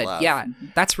 that's good. love. Yeah,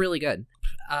 that's really good.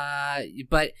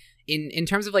 But in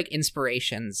terms of like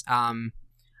inspirations,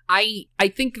 I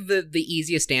think the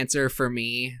easiest answer for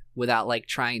me, without like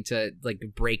trying to like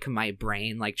break my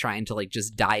brain, like trying to like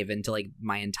just dive into like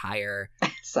my entire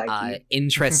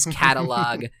interest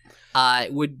catalog,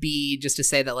 would be just to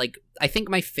say that like I think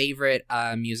my favorite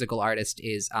musical artist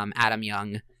is Adam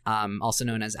Young, also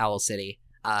known as Owl City.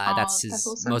 That's his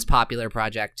awesome. most popular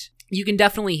project. You can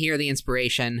definitely hear the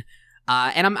inspiration.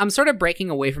 And I'm sort of breaking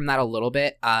away from that a little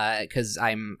bit because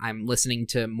I'm listening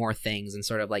to more things and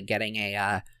sort of like getting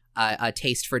a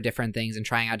taste for different things and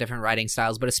trying out different writing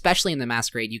styles. But especially in The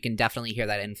Masquerade, you can definitely hear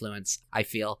that influence, I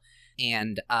feel.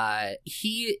 And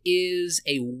he is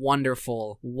a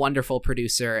wonderful, wonderful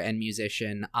producer and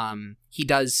musician. He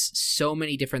does so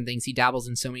many different things. He dabbles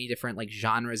in so many different like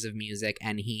genres of music,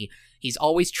 and he's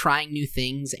always trying new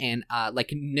things. And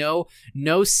like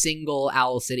no single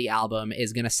Owl City album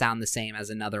is gonna sound the same as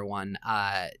another one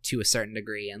to a certain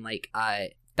degree. And like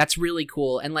that's really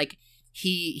cool. And like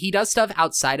he does stuff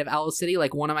outside of Owl City.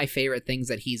 Like one of my favorite things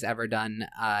that he's ever done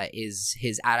is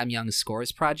his Adam Young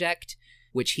Scores project,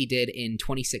 which he did in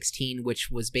 2016,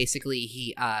 which was basically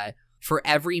he for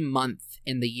every month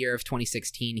in the year of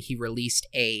 2016, he released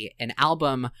an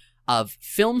album of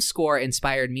film score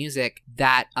inspired music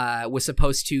that was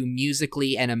supposed to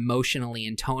musically and emotionally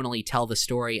and tonally tell the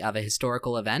story of a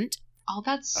historical event. Oh,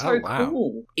 that's so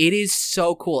cool. It is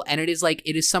so cool. And it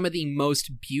is some of the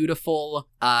most beautiful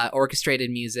orchestrated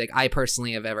music I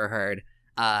personally have ever heard.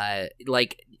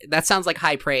 Like that sounds like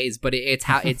high praise, but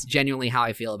it's genuinely how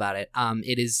I feel about it.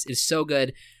 It is so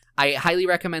good. I highly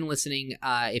recommend listening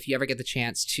if you ever get the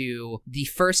chance to the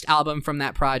first album from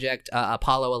that project,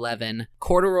 Apollo 11.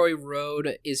 Corduroy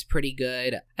Road is pretty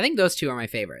good. I think those two are my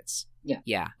favorites.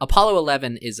 Yeah. Apollo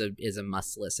 11 is a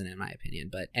must listen in my opinion.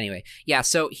 But anyway, yeah.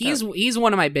 So he's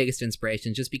one of my biggest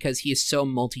inspirations, just because he is so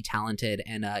multi-talented,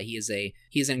 and he's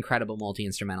an incredible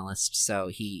multi-instrumentalist. So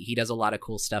he does a lot of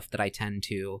cool stuff that I tend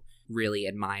to really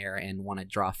admire and want to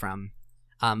draw from.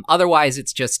 Otherwise,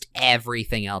 it's just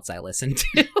everything else I listen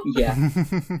to. Yeah.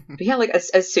 But yeah, like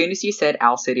as soon as you said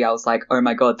Owl City, I was like, oh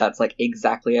my god, that's like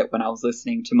exactly it. When I was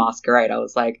listening to Masquerade, I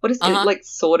was like, what is it? Like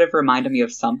sort of reminded me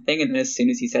of something. And then as soon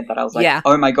as you said that, I was like,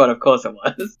 oh my god, of course it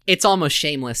was. It's almost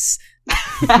shameless.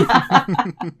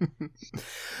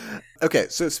 Okay,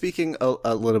 so speaking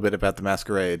a little bit about The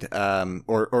Masquerade,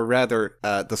 or rather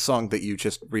the song that you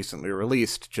just recently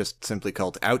released, just simply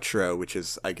called Outro, which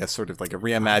is, I guess, sort of like a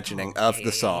reimagining of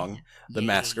the song The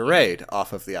Masquerade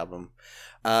off of the album.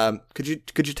 Could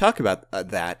you talk about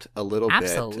that a little bit?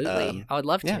 Absolutely. I would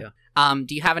love to.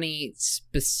 Do you have any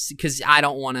because I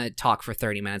don't want to talk for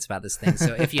 30 minutes about this thing,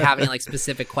 so if you have any like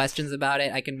specific questions about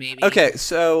it, I can maybe... Okay,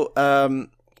 so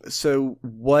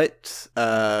what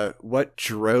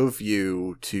drove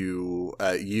you to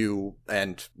you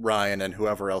and Ryan and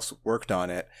whoever else worked on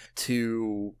it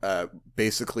to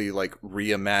basically like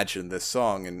reimagine this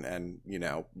song and you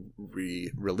know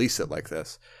re-release it like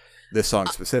this? This song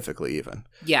specifically, even.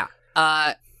 Yeah.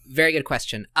 Very good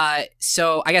question.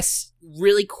 So I guess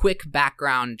really quick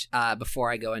background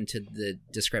before I go into the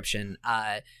description.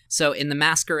 So in The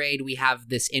Masquerade, we have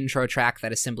this intro track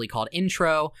that is simply called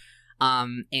Intro.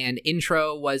 And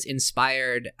Intro was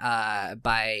inspired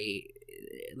by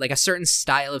like a certain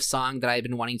style of song that I've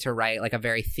been wanting to write, like a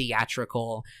very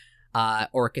theatrical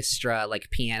orchestra, like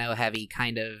piano heavy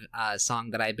kind of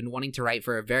song that I've been wanting to write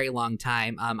for a very long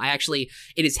time. It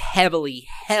is heavily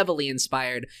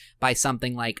inspired by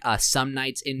something like Some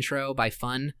Nights Intro by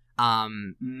Fun,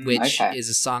 which is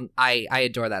a song I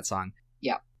adore that song.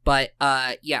 Yeah. But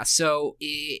so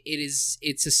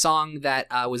it's a song that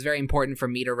was very important for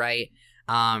me to write.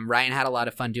 Ryan had a lot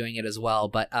of fun doing it as well,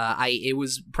 but it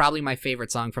was probably my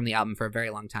favorite song from the album for a very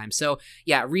long time. So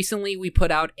yeah, recently we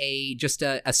put out a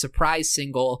surprise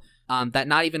single that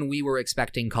not even we were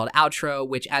expecting, called Outro,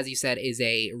 which, as you said, is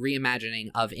a reimagining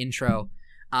of Intro.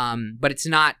 But it's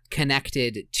not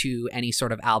connected to any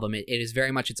sort of album. It is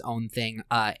very much its own thing,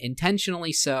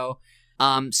 intentionally so.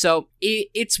 So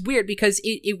it's weird because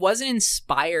it wasn't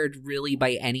inspired really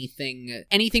by anything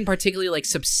particularly like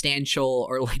substantial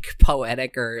or like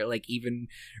poetic or like even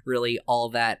really all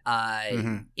that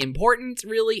important.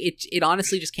 Really, it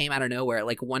honestly just came out of nowhere.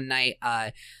 Like one night,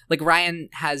 like Ryan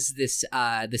has this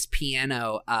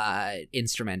piano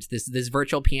instrument, this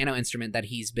virtual piano instrument that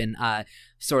he's been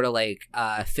sort of like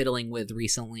fiddling with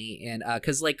recently, and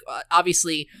because like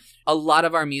obviously a lot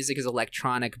of our music is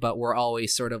electronic, but we're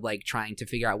always sort of like trying to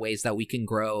figure out ways that we can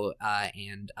grow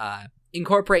and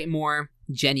incorporate more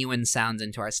genuine sounds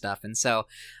into our stuff. And so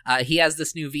he has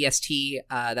this new VST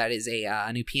that is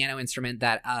a new piano instrument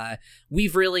that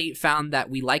we've really found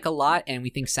that we like a lot and we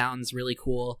think sounds really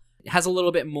cool. It has a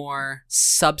little bit more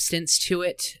substance to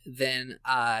it than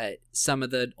some of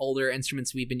the older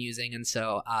instruments we've been using, and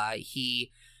so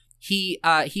he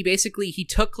basically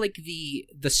took like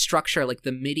the structure, like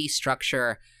the MIDI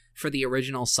structure for the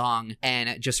original song,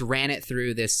 and just ran it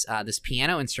through this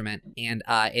piano instrument, and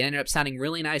it ended up sounding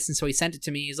really nice. And so he sent it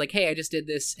to me. He's like, "Hey, I just did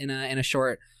this in a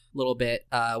short little bit.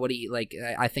 What do you like?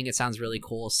 I think it sounds really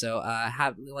cool. So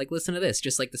have like listen to this,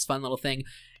 just like this fun little thing."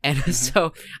 And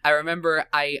so I remember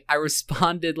I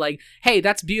responded like, "Hey,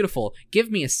 that's beautiful.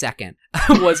 Give me a second,"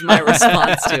 was my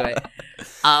response to it.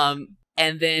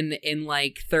 And then in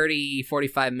like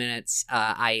 30-45 minutes,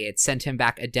 I had sent him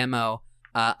back a demo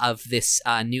of this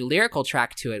new lyrical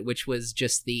track to it, which was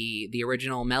just the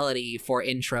original melody for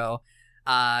Intro,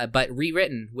 but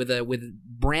rewritten with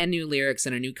brand new lyrics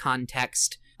and a new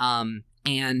context.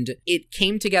 And it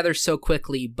came together so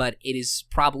quickly, but it is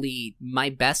probably my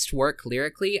best work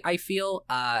lyrically, I feel.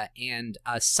 And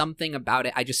something about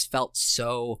it, I just felt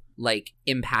so like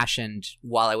impassioned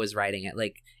while I was writing it.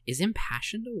 Like, is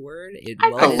impassioned a word?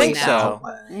 I think so.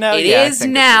 No, it is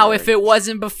now if it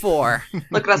wasn't before.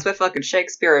 Look at us, we're fucking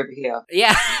Shakespeare over here.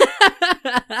 Yeah.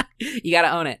 You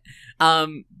gotta own it.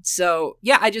 So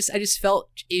yeah, I just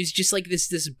felt it was just like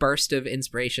this burst of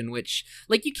inspiration, which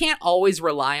like you can't always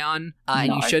rely on,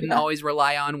 and you shouldn't always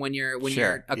rely on when you're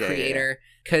a creator,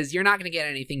 because you're not going to get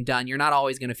anything done. You're not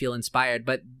always going to feel inspired.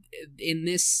 But in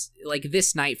this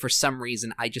night, for some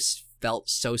reason, I just felt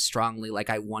so strongly like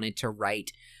I wanted to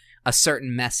write a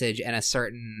certain message and a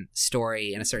certain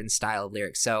story and a certain style of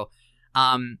lyrics. So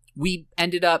we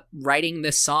ended up writing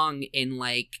this song in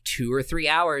like 2 or 3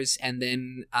 hours, and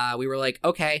then we were like,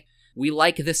 okay, we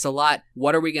like this a lot.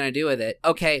 What are we gonna do with it?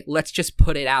 Okay, let's just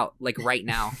put it out like right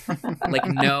now. Like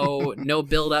no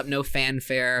build up, no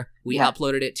fanfare. We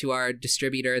uploaded it to our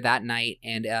distributor that night,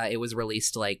 and it was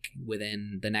released like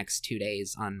within the next 2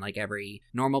 days on like every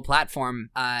normal platform.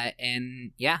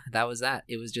 And yeah, that was that.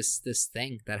 It was just this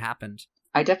thing that happened.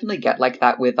 I definitely get like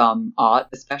that with art,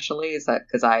 especially, is that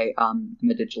because I am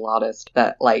a digital artist,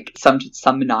 that like some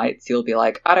nights you'll be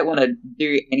like, I don't want to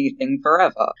do anything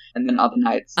forever, and then other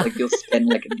nights like you'll spend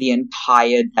like the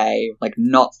entire day like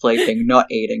not sleeping,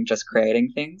 not eating, just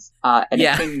creating things, and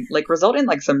it can like result in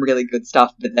like some really good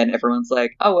stuff. But then everyone's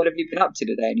like, oh, what have you been up to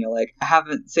today? And you're like, I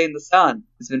haven't seen the sun.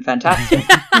 It's been fantastic.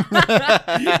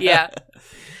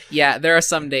 Yeah, there are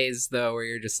some days, though, where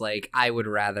you're just like, I would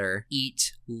rather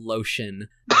eat lotion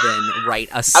than write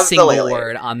a single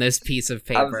word on this piece of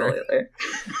paper. Absolutely.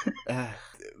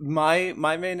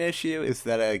 My main issue is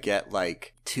that I get,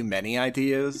 like, too many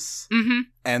ideas. Mm-hmm.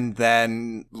 And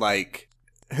then, like,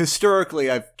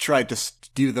 historically, I've tried to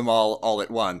do them all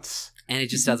at once. And it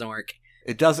just doesn't work.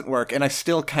 It doesn't work, and I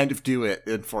still kind of do it,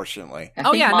 unfortunately. I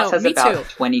think Mars has about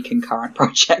 20 concurrent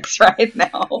projects right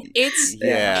now.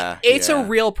 It's a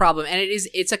real problem, and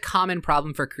it's a common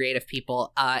problem for creative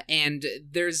people. And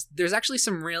there's actually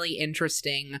some really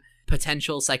interesting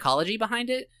potential psychology behind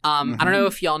it. I don't know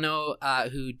if y'all know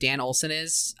who Dan Olson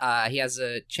is. He has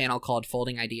a channel called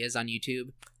Folding Ideas on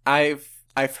YouTube. I've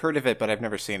heard of it, but I've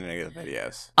never seen any of the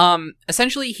videos.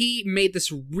 Essentially, he made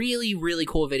this really, really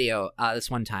cool video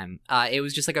this one time. It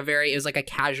was just like a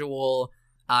casual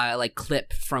like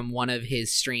clip from one of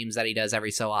his streams that he does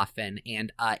every so often,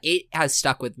 and it has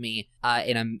stuck with me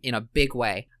in a big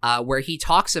way. Where he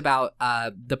talks about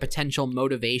the potential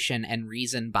motivation and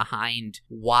reason behind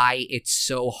why it's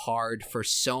so hard for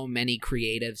so many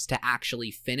creatives to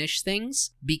actually finish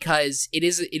things, because it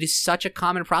is such a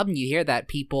common problem. You hear that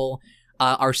people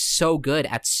are so good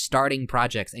at starting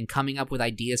projects and coming up with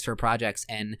ideas for projects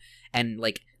and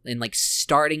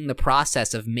starting the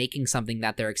process of making something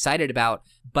that they're excited about,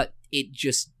 but it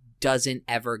just doesn't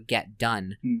ever get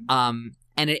done. And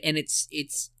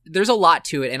it's there's a lot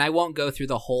to it, and I won't go through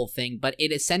the whole thing, but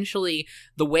it essentially,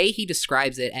 the way he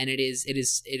describes it, and it is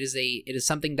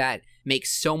something that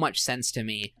makes so much sense to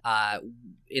me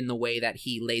in the way that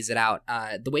he lays it out.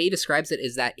 The way he describes it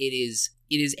is that it is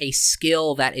a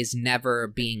skill that is never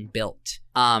being built.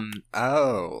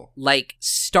 Like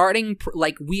starting,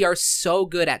 like we are so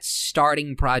good at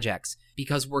starting projects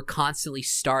because we're constantly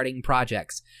starting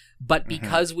projects. But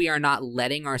because we are not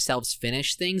letting ourselves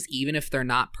finish things, even if they're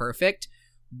not perfect,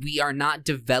 we are not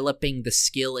developing the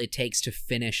skill it takes to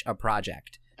finish a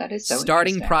project. That is so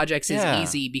starting projects is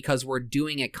easy because we're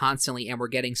doing it constantly and we're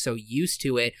getting so used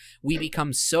to it. We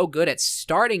become so good at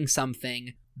starting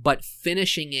something, but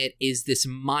finishing it is this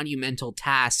monumental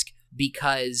task,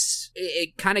 because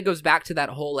it kind of goes back to that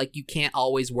whole, like, you can't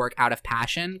always work out of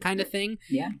passion kind of thing.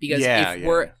 Yeah. Because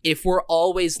if we're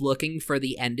always looking for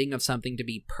the ending of something to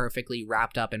be perfectly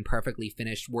wrapped up and perfectly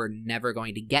finished, we're never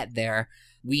going to get there.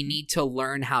 We need to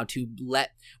learn how to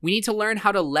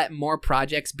let more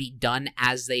projects be done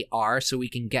as they are, so we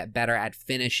can get better at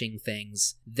finishing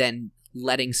things than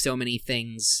letting so many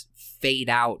things fade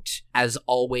out as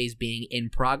always being in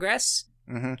progress.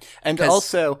 And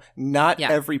also, not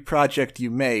every project you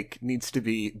make needs to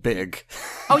be big.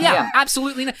 Oh yeah,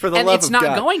 absolutely not. For the and love it's of not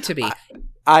God. going to be.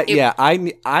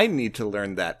 I need to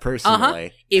learn that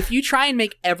personally. If you try and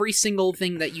make every single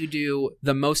thing that you do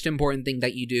the most important thing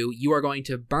that you do, you are going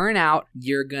to burn out.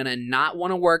 You're going to not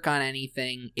want to work on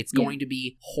anything. It's going to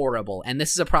be horrible. And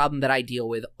this is a problem that I deal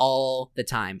with all the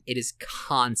time. It is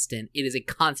constant. It is a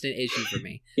constant issue for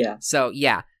me. So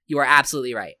yeah, you are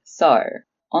absolutely right. So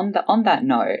on that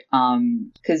note,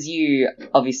 because you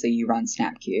run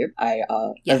Snapcube,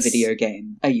 a video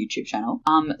game, a YouTube channel.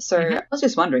 So I was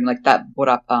just wondering, like, that brought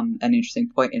up an interesting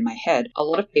point in my head. A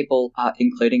lot of people,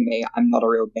 including me, I'm not a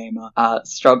real gamer,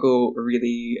 struggle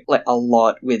really, like, a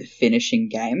lot with finishing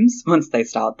games once they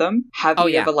start them. Have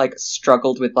you ever, like,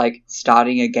 struggled with, like,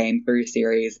 starting a game through a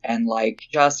series and, like,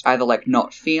 just either, like,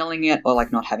 not feeling it or,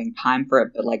 like, not having time for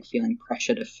it, but, like, feling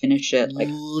pressure to finish it? Like,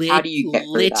 how do you get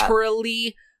through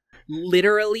that?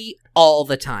 Literally all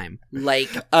the time. Like,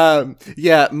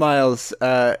 Miles,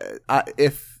 when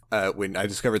I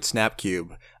discovered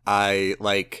Snapcube, I,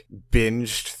 like,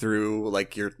 binged through,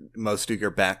 like, most of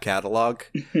your back catalog.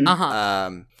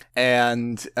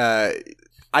 And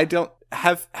I don't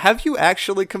have you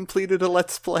actually completed a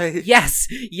Let's Play? Yes,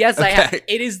 I have.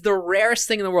 It is the rarest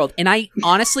thing in the world, and I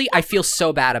honestly feel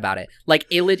so bad about it. Like,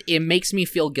 it makes me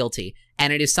feel guilty,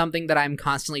 and it is something that I'm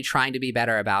constantly trying to be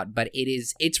better about. But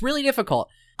it's really difficult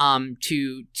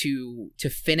to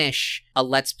finish a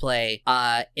Let's Play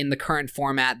in the current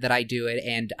format that I do it,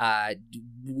 and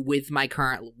with my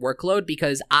current workload,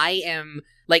 because I am,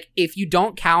 like, if you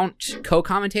don't count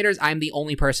co-commentators, I'm the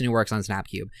only person who works on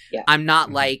Snapcube. I'm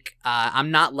not like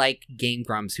Game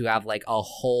Grumps, who have, like, a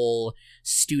whole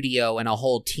studio and a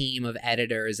whole team of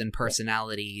editors and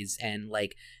personalities and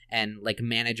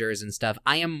managers and stuff.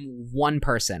 I am one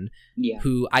person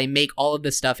who I make all of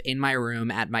this stuff in my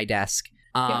room at my desk.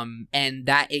 And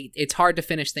that it's hard to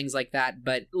finish things like that,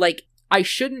 but, like, I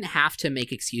shouldn't have to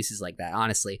make excuses like that,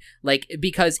 honestly, like,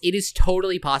 because it is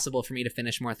totally possible for me to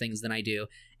finish more things than I do,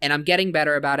 and I'm getting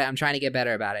better about it. I'm trying to get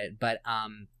better about it, but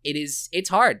it's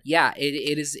hard.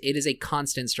 It is a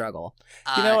constant struggle.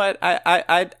 You know what?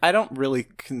 I don't really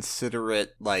consider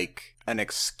it, like, an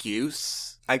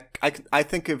excuse. I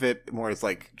think of it more as,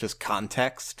 like, just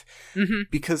context,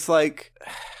 because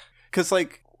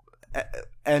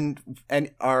and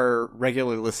our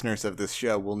regular listeners of this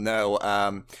show will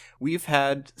know we've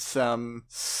had some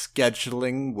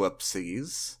scheduling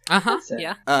whoopsies.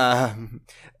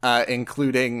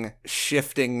 Including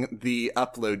shifting the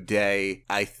upload day,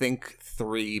 I think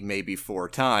 3, maybe 4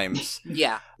 times.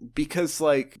 Yeah. Because,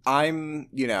 like, I'm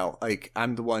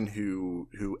the one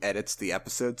who edits the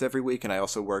episodes every week, and I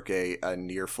also work a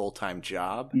near full-time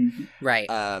job. Mm-hmm. Right.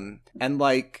 And,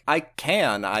 like, I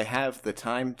have the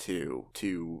time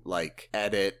to like,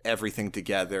 edit everything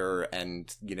together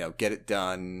and, get it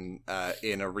done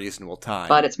in a reasonable time.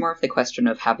 But it's more of the question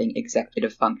of having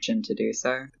executive function to do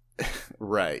so.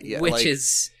 Right, yeah. Which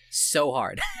is so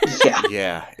hard. Yeah.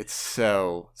 Yeah, it's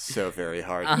so very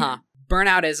hard.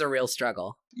 Burnout is a real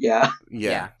struggle. Yeah.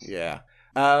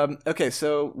 Okay,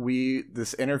 so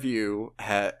this interview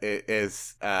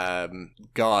is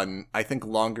gone, I think,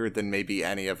 longer than maybe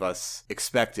any of us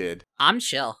expected. I'm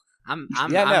chill. I'm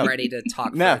ready to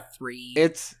talk for 3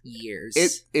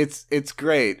 years. It's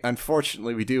great.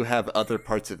 Unfortunately, we do have other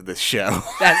parts of this show.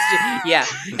 Yeah.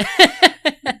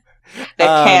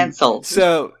 They're canceled.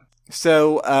 So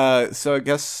I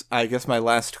guess my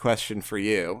last question for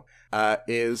you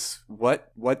is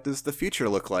what does the future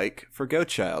look like for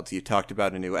Goatchild? You talked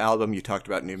about a new album. You talked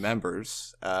about new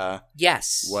members.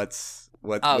 Yes. What's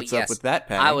up with that,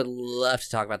 Penny? I would love to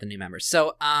talk about the new members.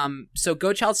 So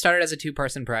Goatchild started as a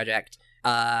 2-person project.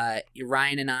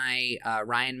 Ryan and I,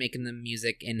 Ryan making the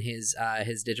music in his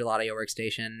digital audio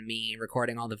workstation, me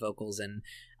recording all the vocals and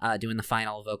doing the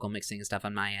final vocal mixing and stuff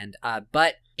on my end.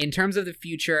 But in terms of the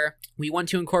future, we want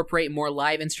to incorporate more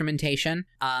live instrumentation,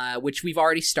 which we've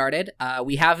already started.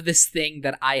 We have this thing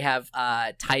that I have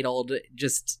titled,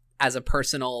 just as a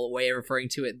personal way of referring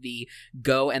to it, the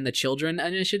Go and the Children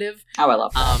initiative. Oh, I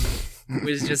love that. It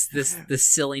was just this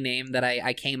silly name that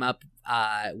I came up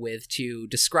with to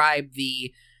describe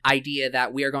the idea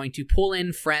that we are going to pull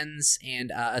in friends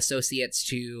and associates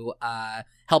to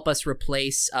help us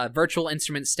replace virtual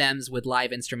instrument stems with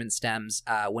live instrument stems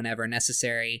whenever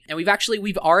necessary. And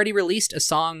we've already released a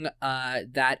song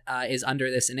that is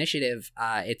under this initiative.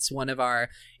 It's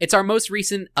our most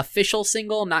recent official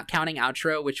single, not counting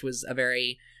Outro, which was a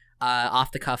very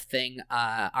off-the-cuff thing.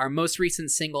 Our most recent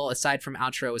single, aside from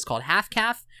Outro, is called Half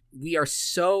Calf. We are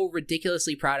so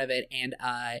ridiculously proud of it, and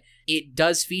it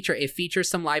features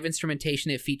some live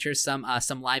instrumentation. It features some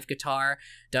live guitar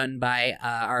done by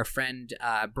our friend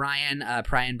Brian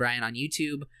on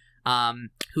YouTube,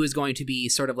 who is going to be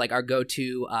sort of like our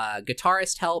go-to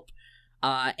guitarist help.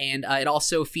 And it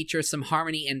also features some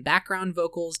harmony and background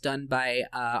vocals done by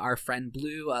our friend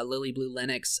Blue, Lily Blue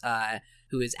Lennox,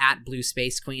 who is at Blue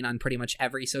Space Queen on pretty much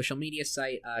every social media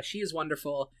site. She is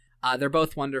wonderful. They're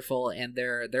both wonderful, and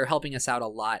they're helping us out a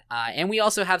lot. And we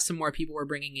also have some more people we're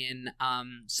bringing in.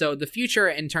 So the future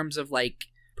in terms of like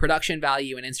production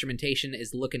value and instrumentation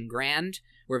is looking grand.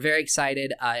 We're very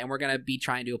excited, and we're going to be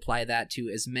trying to apply that to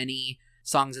as many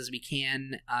songs as we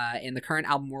can in the current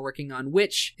album we're working on,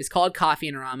 which is called Coffee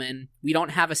and Ramen. We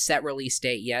don't have a set release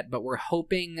date yet, but we're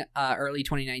hoping early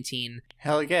 2019.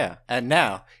 Hell yeah. And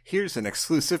now, here's an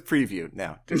exclusive preview.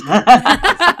 Now,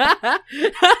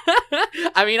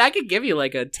 I mean, I could give you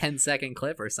like a 10-second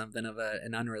clip or something of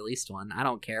an unreleased one. I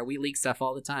don't care. We leak stuff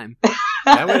all the time.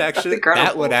 That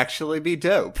would actually be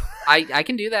dope. I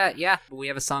can do that, yeah. We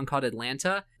have a song called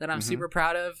Atlanta that I'm super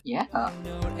proud of. Yeah.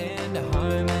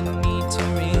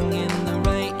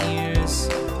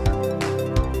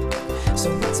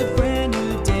 So it's a brand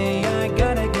new day, I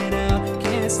gotta get out.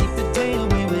 Can't sleep the day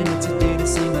away when it's a day to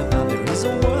sing about. There is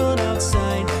a world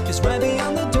outside, just right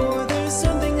beyond the door. There's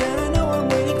something that I know I'm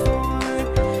waiting for.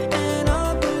 An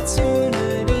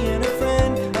opportunity and a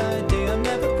friend. A day I've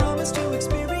never promised to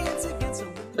experience again. So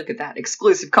look at that,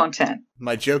 exclusive content.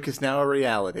 My joke is now a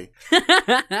reality.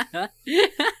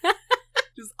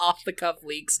 Just off the cuff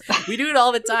leaks. We do it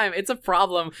all the time. It's a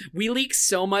problem. We leak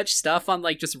so much stuff on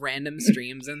like just random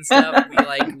streams and stuff.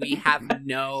 We have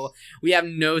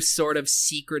no sort of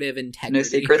secretive integrity. No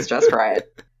secrets, just right.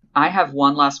 I have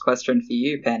one last question for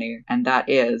you, Penny, and that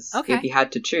is, okay, if you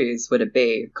had to choose, would it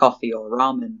be coffee or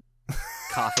ramen?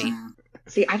 Coffee.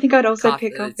 See, I think I'd also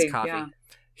pick coffee. It's coffee.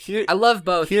 Yeah. I love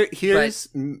both. Here's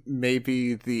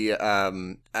maybe the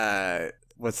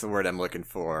what's the word I'm looking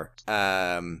for?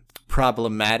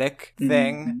 Problematic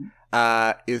thing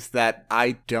is that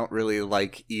I don't really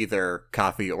like either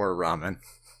coffee or ramen.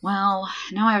 Well,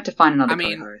 now I have to find another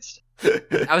co-host.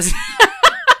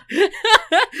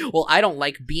 Well, I don't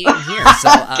like being here, so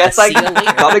guess see you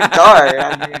later. Gotta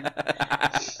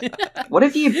go. What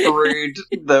if you brewed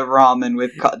the ramen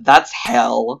with that's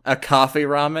hell. A coffee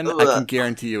ramen? Ugh. I can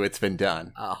guarantee you it's been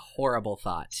done. A horrible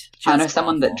thought. I know Just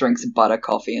someone awful. that drinks butter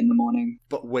coffee in the morning.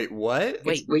 But wait, what?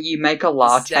 Wait, Where you make a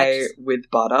latte That's- with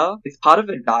butter. It's part of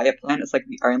a diet plan. It's like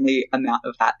the only amount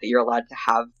of fat that you're allowed to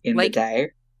have in the Like,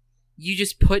 day. you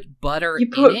just put butter You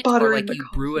put in it, butter or in like the you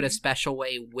brew it a coffee. special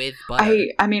way with butter?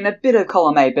 I mean, a bit of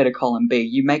column A, bit of column B.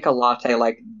 You make a latte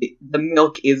like the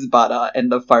milk is butter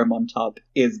and the foam on top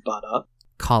is butter.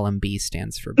 Column B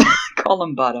stands for butter.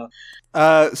 Column butter.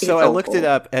 So It's I looked awful. it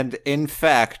up, and in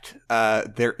fact,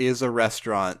 there is a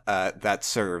restaurant that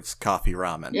serves coffee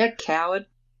ramen. Yeah, coward.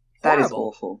 That is Horrible.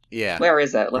 awful. Yeah, Where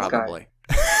is it? Let's probably.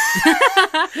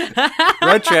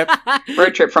 Road trip. go.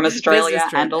 Road trip from Australia Business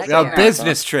trip. and also Yeah, Oh, America.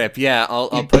 business trip. Yeah, I'll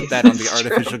put that on the Business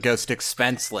trip. artificial ghost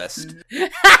expense list.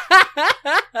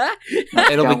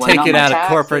 Let's It'll go. be Why taken not out my of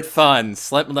corporate taxes?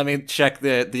 funds. Let me check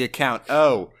the account.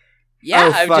 Oh, Yeah,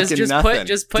 Oh, fucking just nothing.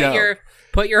 put Dope.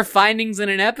 put your findings in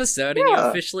an episode, and you Yeah.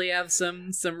 officially have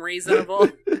some reasonable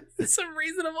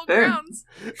Boom. grounds.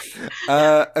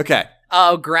 okay.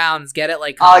 Oh, grounds, get it?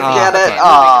 Like I Oh, get okay, it. moving on.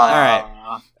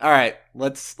 Aw. All right.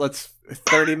 Let's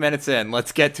 30 minutes in.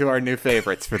 Let's get to our new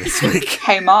favorites for this week.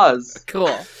 Hey Mars,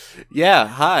 Cool. Yeah.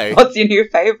 Hi. what's your new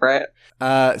favorite?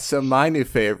 So my new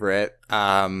favorite,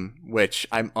 which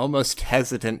I'm almost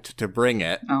hesitant to bring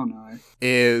it, Oh no.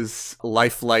 is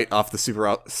Life Light off the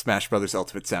Super Smash Bros.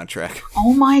 Ultimate soundtrack.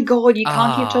 Oh my god, you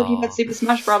can't keep talking Oh. about Super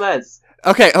Smash Brothers.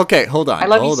 Okay, hold on. I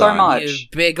love you hold so on. much. You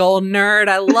big old nerd,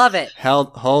 I love it.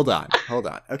 Hold on.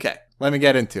 Okay, let me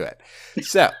get into it.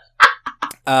 So,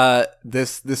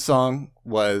 this song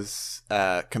was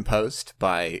composed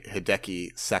by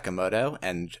Hideki Sakamoto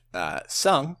and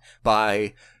sung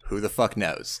by who the fuck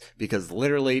knows, because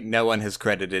literally no one has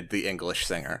credited the English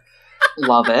singer.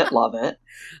 Love it, love it.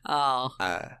 Oh,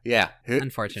 Yeah,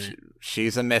 unfortunate.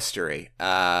 She's a mystery,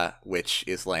 which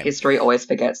is lame. History always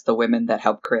forgets the women that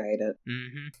helped create it.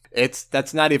 Mm-hmm.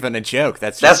 That's not even a joke.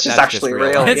 That's just actually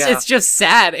real. It's, Yeah. it's just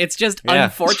sad. It's just Yeah.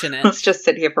 unfortunate. Let's just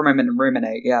sit here for a moment and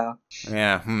ruminate, yeah.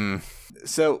 Yeah.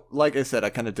 So, like I said, I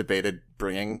kind of debated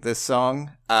bringing this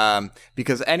song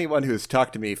because anyone who's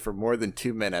talked to me for more than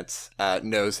 2 minutes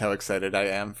knows how excited I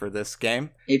am for this game.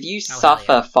 If you hell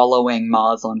suffer yeah. following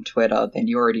Mars on Twitter, then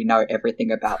you already know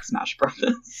everything about Smash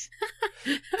Brothers.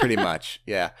 Pretty much,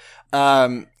 yeah.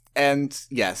 And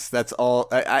yes, that's all.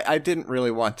 I didn't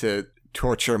really want to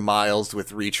torture Miles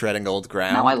with retreading old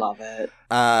ground. Now I love it.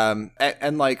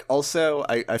 And like, also,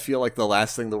 I feel like the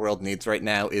last thing the world needs right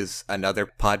now is another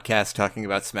podcast talking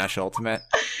about Smash Ultimate.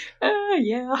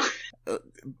 Yeah.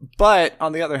 But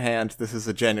on the other hand, this is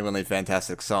a genuinely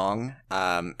fantastic song.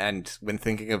 And when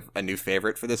thinking of a new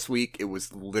favorite for this week, it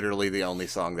was literally the only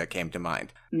song that came to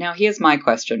mind. Now here's my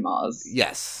question, Mars.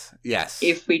 Yes.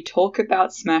 If we talk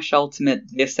about Smash Ultimate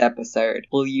this episode,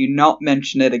 will you not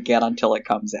mention it again until it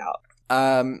comes out?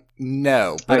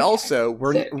 No, but Okay, also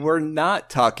sick. we're not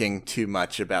talking too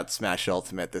much about Smash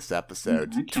Ultimate this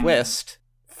episode. Okay. Twist,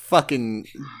 fucking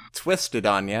twisted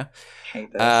on ya.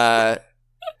 Hate this.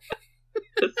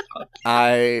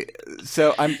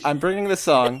 I'm bringing the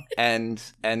song, and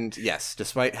yes,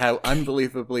 despite how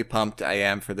unbelievably pumped I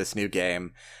am for this new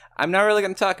game, I'm not really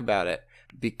going to talk about it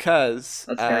because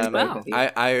That's very brave wow. of you.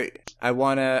 I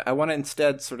wanna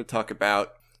instead sort of talk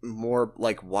about more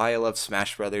like why I love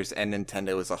Smash Brothers and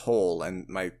Nintendo as a whole, and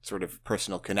my sort of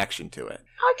personal connection to it.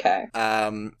 Okay.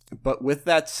 But with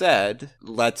that said,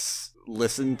 let's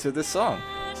listen to this song.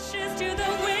 Ashes to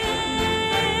the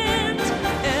wind.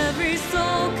 Every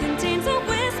soul contains a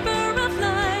whisper of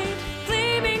light,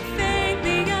 gleaming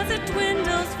faintly as it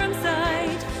dwindles from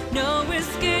sight. No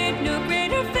escape, no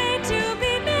greater fate to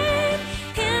be made.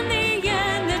 In the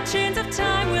end, the chains of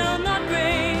time will not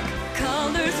break.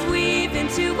 Colors weave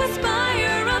into a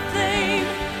spire of flame.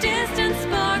 Distant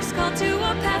sparks call to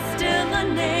a past still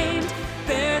unnamed.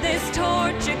 Bear this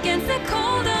torch against the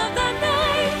cold of the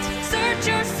night. Search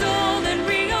your soul and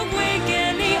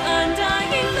reawaken the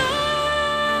undying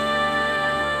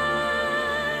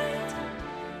light.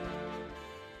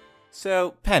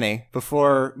 So, Penny,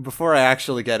 before I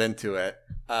actually get into it,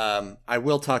 I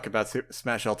will talk about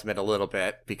Smash Ultimate a little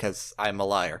bit because I'm a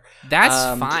liar.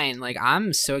 That's fine. Like,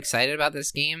 I'm so excited about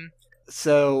this game.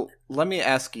 So, let me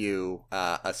ask you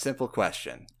a simple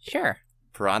question. Sure.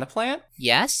 Piranha Plant?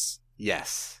 Yes?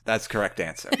 Yes, that's correct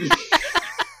answer.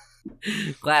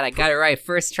 Glad I got it right.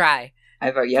 First try. I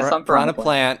vote yes on Piranha Piranha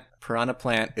Plant. Piranha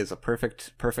Plant is a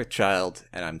perfect child,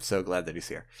 and I'm so glad that he's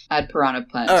here. Add Piranha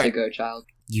Plant All to right. Go Child.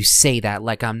 You say that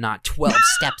like I'm not 12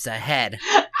 steps ahead.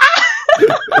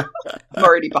 I'm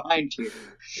already behind you.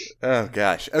 Oh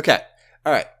gosh. Okay.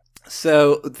 All right.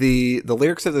 So the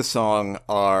lyrics of the song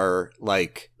are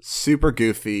like super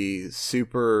goofy,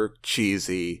 super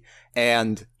cheesy,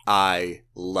 and I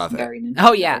love it. Very Nintendo.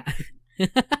 Oh yeah.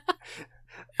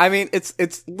 I mean,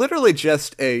 it's literally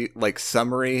just a like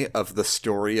summary of the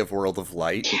story of World of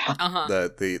Light, Uh-huh.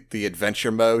 the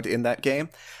adventure mode in that game.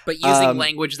 But using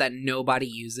language that nobody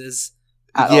uses.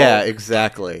 Yeah,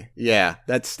 exactly. Yeah,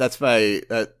 that's my.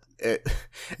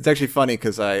 It's actually funny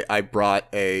because I brought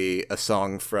a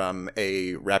song from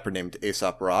a rapper named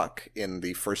Aesop Rock in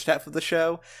the first half of the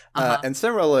show, and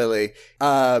similarly,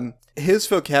 his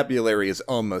vocabulary is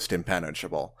almost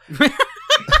impenetrable.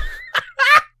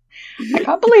 I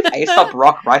can't believe Aesop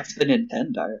Rock writes for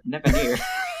Nintendo. Never knew.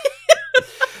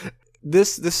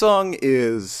 This song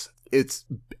it's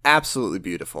absolutely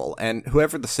beautiful, and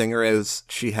whoever the singer is,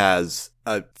 she has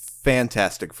a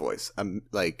fantastic voice.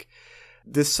 Like,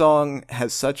 this song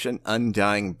has such an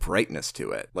undying brightness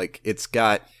to it. Like, it's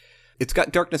got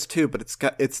darkness too, but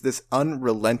it's this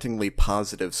unrelentingly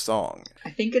positive song.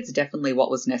 I think it's definitely what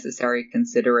was necessary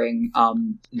considering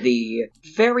the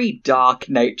very dark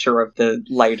nature of the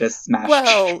latest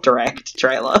Smash Direct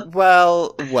trailer.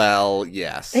 Well,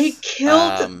 yes. They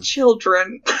killed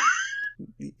children.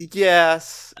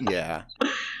 Yes, yeah.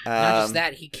 Not just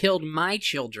that, he killed my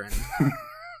children.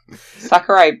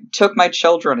 Sakurai took my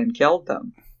children and killed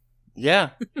them. Yeah.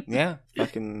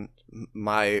 Fucking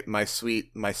my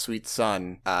sweet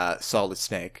son, Solid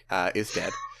Snake, is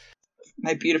dead.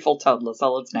 My beautiful toddler,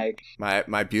 Solid Snake.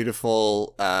 My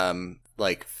beautiful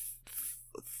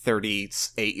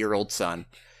 38-year-old son.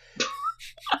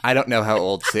 I don't know how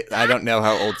old Snake I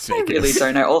really is.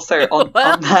 don't know. Also, on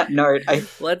that note,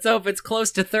 let's hope it's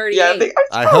close to 38. Yeah, it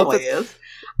probably is.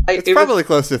 It's probably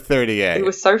close to 38. It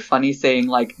was so funny seeing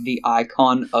like the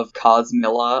icon of Cars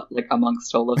Miller like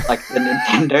amongst all of like the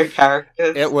Nintendo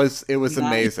characters. It was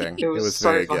amazing. It was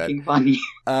so very fucking good. funny.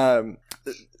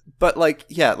 But like,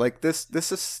 yeah, like this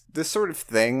sort of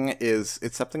thing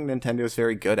it's something Nintendo is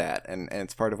very good at, and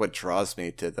it's part of what draws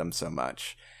me to them so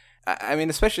much. I mean,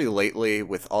 especially lately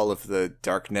with all of the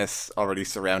darkness already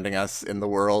surrounding us in the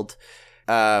world.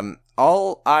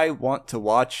 All I want to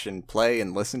watch and play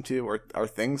and listen to are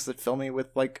things that fill me with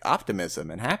like optimism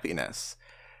and happiness.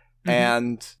 Mm-hmm.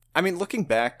 And I mean, looking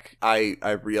back, I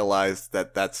realized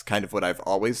that that's kind of what I've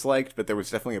always liked, but there was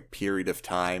definitely a period of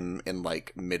time in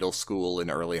like middle school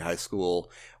and early high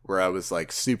school where I was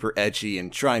like super edgy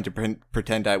and trying to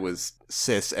pretend I was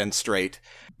cis and straight.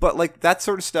 But like that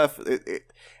sort of stuff,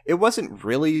 it wasn't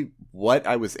really what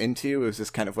I was into. It was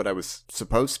just kind of what I was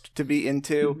supposed to be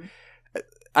into. Mm-hmm.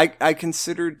 I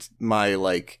considered my,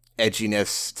 like,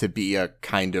 edginess to be a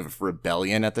kind of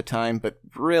rebellion at the time, but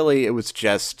really it was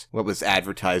just what was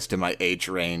advertised to my age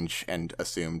range and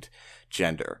assumed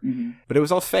gender. Mm-hmm. But it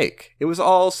was all fake. It was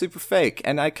all super fake,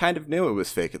 and I kind of knew it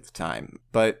was fake at the time.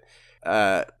 But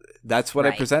that's what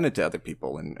I presented to other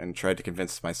people and tried to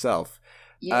convince myself.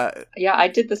 Yeah, I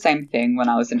did the same thing when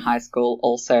I was in high school.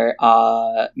 Also,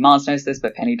 Mars knows this,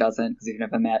 but Penny doesn't because we've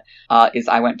never met. Is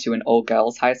I went to an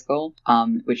all-girls high school,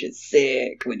 which is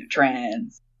sick when you're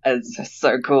trans. It's just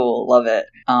so cool, love it.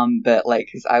 But like,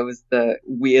 cause I was the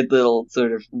weird little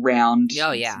sort of round,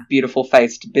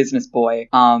 beautiful-faced business boy,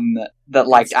 that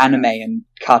liked anime and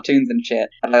cartoons and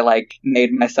shit. And I like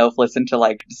made myself listen to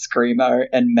like screamo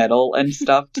and metal and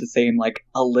stuff to seem like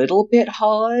a little bit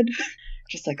hard.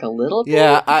 Just like a little bit.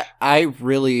 Yeah, I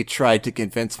really tried to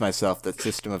convince myself that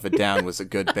System of a Down was a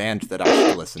good band that I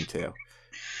should listen to.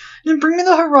 And Bring Me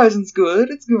the Horizon's good.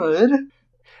 It's good.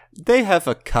 They have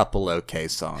a couple okay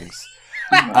songs.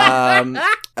 But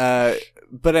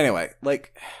anyway,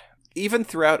 like, even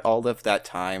throughout all of that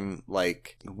time,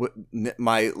 like,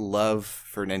 my love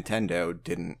for Nintendo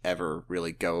didn't ever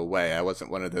really go away. I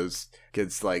wasn't one of those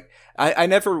kids, like, I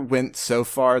never went so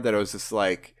far that I was just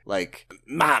like,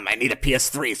 Mom, I need a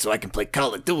PS3 so I can play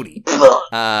Call of Duty.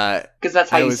 Because that's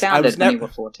how you sounded when you were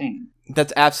 14.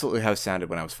 That's absolutely how I sounded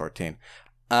when I was 14.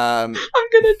 I'm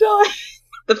gonna die.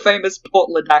 The famous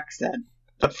Portland accent.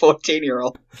 The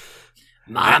 14-year-old.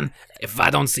 Mom, if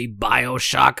I don't see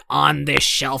BioShock on this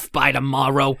shelf by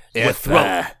tomorrow, if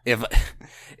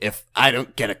I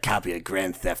don't get a copy of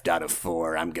Grand Theft Auto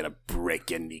 4, I'm gonna break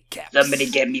your kneecaps. Somebody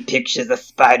get me pictures of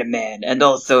Spider-Man, and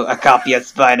also a copy of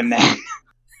Spider-Man.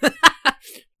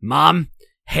 Mom,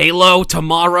 Halo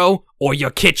tomorrow, or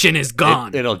your kitchen is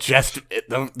gone. The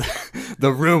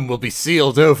room will be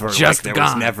sealed over just like there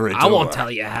was never a door. I won't tell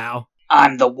you how.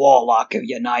 I'm the warlock of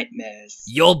your nightmares.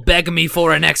 You'll beg me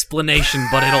for an explanation,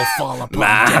 but it'll fall upon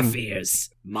deaf ears.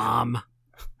 Mom.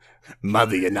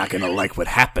 Mother, you're not gonna like what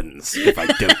happens if I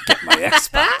don't get my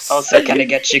Xbox. Also, can I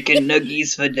get chicken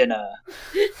nuggies for dinner?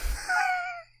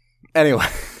 Anyway.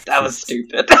 That was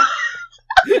stupid.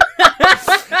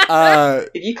 If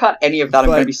you cut any of that, I'm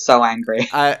going to be so angry.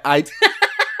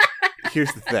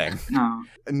 Here's the thing. No.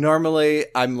 Normally,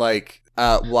 I'm like,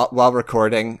 while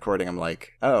recording, I'm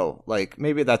like, oh, like,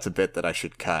 maybe that's a bit that I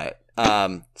should cut.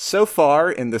 So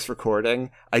far in this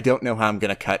recording, I don't know how I'm going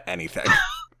to cut anything.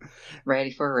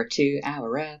 Ready for a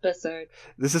 2-hour episode.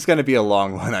 This is going to be a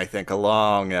long one, I think. A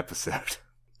long episode.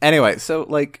 Anyway, so,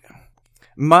 like,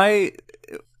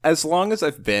 as long as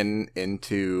I've been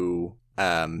into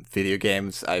video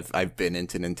games, I've been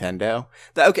into Nintendo.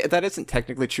 That isn't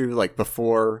technically true. Like,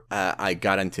 before I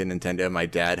got into Nintendo, my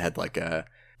dad had like a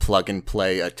plug and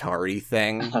play Atari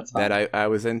thing that I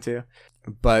was into.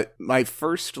 But my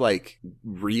first like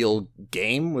real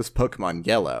game was Pokemon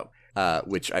Yellow,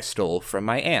 which I stole from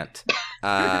my aunt.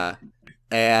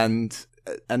 And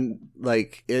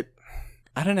like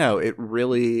I don't know, it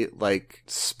really like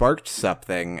sparked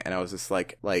something, and I was just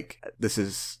like this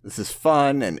is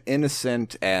fun and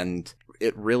innocent, and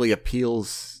it really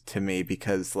appeals to me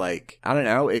because like I don't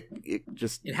know, it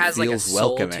has feels like a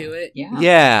soul welcoming to it.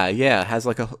 Yeah, it has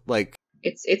like a like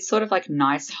it's sort of like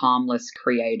nice, harmless,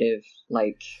 creative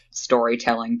like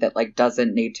storytelling that like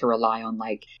doesn't need to rely on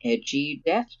like edgy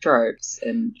death tropes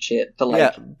and shit to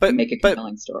like make a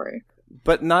compelling story.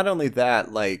 But not only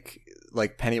that, like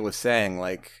Penny was saying,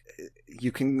 like,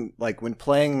 you can, like, when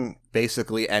playing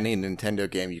basically any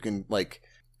Nintendo game, you can, like,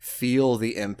 feel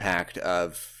the impact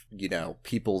of, you know,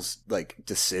 people's, like,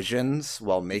 decisions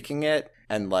while making it,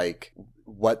 and, like,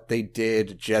 what they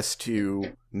did just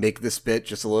to make this bit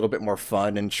just a little bit more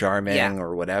fun and charming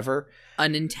or whatever. A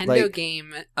Nintendo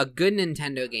game, a good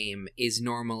Nintendo game is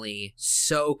normally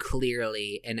so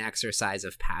clearly an exercise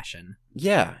of passion.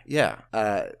 Yeah.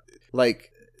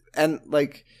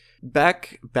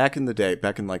 Back in the day,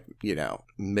 back in like, you know,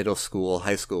 middle school,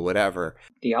 high school, whatever.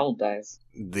 The old days.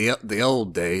 The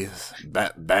old days.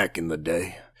 Back in the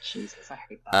day. Jesus, I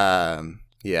hate that.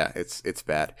 Yeah, it's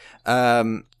bad.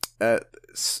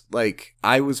 Like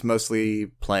I was mostly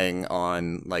playing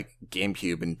on like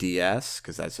GameCube and DS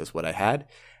because that's just what I had.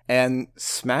 And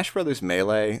Smash Brothers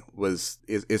Melee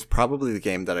is probably the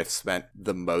game that I've spent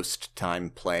the most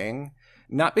time playing.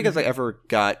 Not because I ever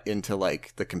got into,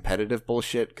 like, the competitive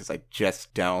bullshit, because I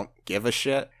just don't give a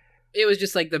shit. It was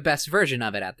just, like, the best version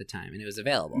of it at the time, and it was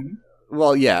available. Mm-hmm.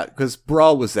 Well, yeah, because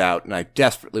Brawl was out, and I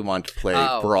desperately wanted to play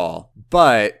Brawl.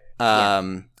 But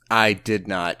I did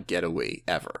not get a Wii,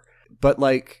 ever. But,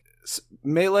 like,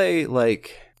 Melee,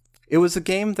 like, it was a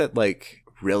game that, like,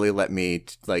 really let me,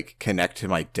 like, connect to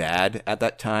my dad at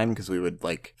that time, because we would,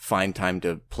 like, find time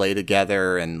to play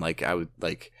together, and, like, I would,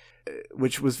 like...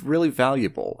 which was really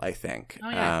valuable, I think. Oh,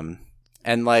 yeah.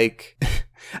 And like,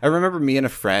 I remember me and a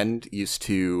friend used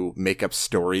to make up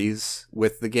stories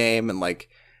with the game and like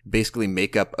basically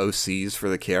make up OCs for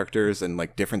the characters, and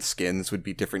like different skins would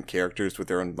be different characters with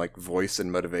their own like voice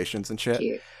and motivations and shit.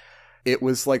 Cute. It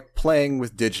was like playing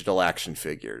with digital action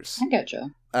figures. I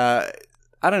getcha.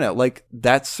 I don't know, like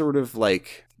that's sort of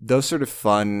like those sort of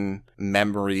fun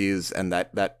memories and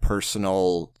that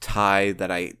personal tie that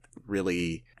I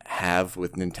really have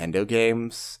with Nintendo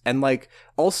games. And like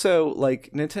also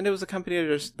like Nintendo is a company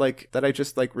that I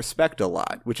just like respect a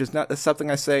lot, which is not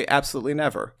something I say absolutely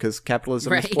never, because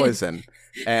capitalism is poison.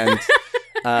 And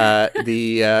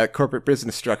the corporate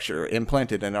business structure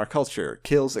implanted in our culture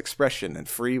kills expression and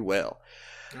free will.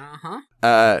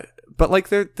 But like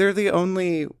they're the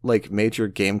only like major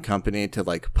game company to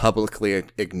like publicly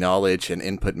acknowledge and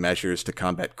input measures to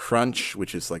combat crunch,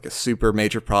 which is like a super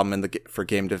major problem for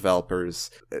game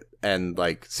developers. And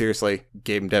like seriously,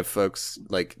 game dev folks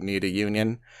like need a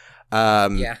union.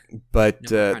 But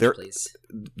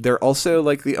they're also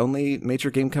like the only major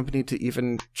game company to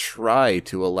even try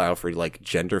to allow for like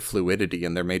gender fluidity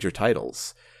in their major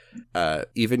titles.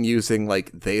 Even using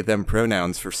like they them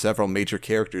pronouns for several major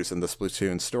characters in the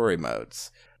Splatoon story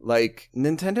modes. Like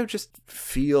Nintendo just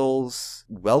feels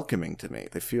welcoming to me.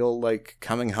 They feel like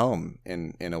coming home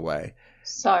in a way.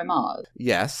 So, Mars.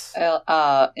 Yes.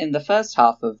 In the first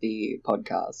half of the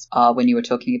podcast, when you were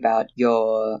talking about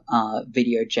your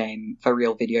video game for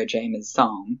real video gamers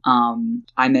song,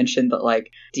 I mentioned that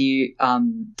like, do you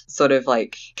sort of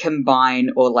like combine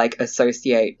or like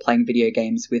associate playing video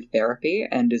games with therapy?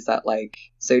 And is that like,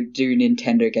 so do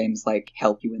Nintendo games like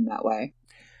help you in that way?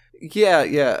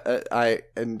 Yeah. I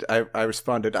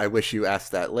responded, I wish you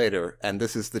asked that later, and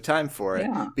this is the time for it,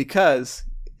 because.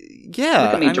 Yeah,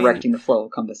 look at me directing the flow of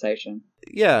conversation.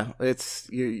 Yeah, it's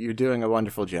you're doing a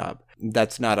wonderful job.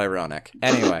 That's not ironic.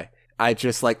 Anyway, I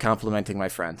just like complimenting my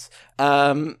friends.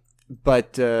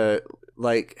 But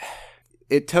like,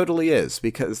 It totally is,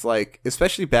 because, like,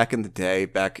 especially back in the day,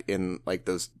 back in, like,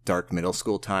 those dark middle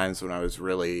school times when I was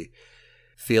really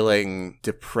feeling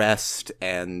depressed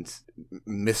and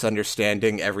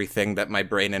misunderstanding everything that my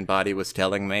brain and body was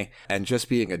telling me, and just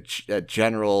being a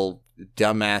general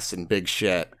dumbass and big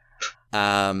shit.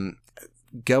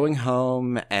 Going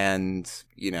home and,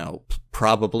 you know,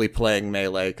 probably playing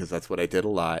Melee, because that's what I did a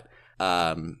lot.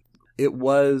 It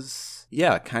was,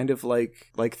 yeah, kind of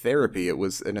like therapy. It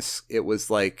was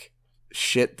like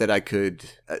shit that I could,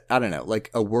 I don't know, like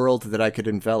a world that I could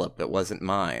envelop that wasn't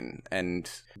mine. And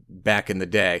back in the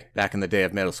day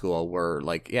of middle school were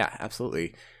like, yeah,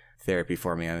 absolutely therapy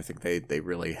for me. And I think they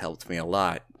really helped me a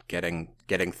lot getting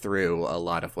through a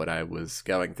lot of what I was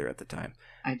going through at the time.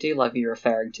 I do love you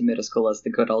referring to middle school as the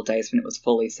good old days when it was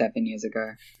fully 7 years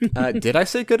ago. Did I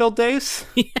say good old days?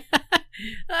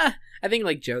 I think,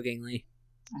 like, jokingly.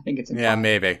 I think it's yeah,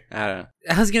 maybe. I don't know.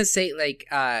 I was gonna say, like,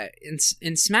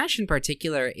 in Smash in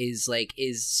particular is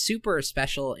super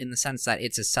special in the sense that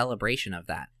it's a celebration of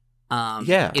that.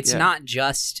 It's not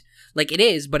just like, it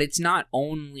is, but it's not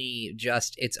only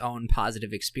just its own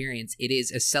positive experience. It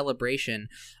is a celebration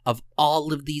of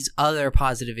all of these other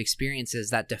positive experiences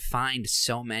that defined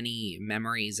so many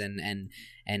memories and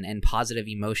positive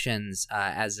emotions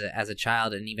as a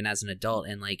child and even as an adult.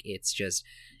 And, like,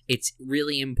 it's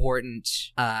really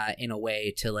important in a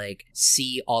way to, like,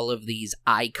 see all of these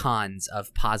icons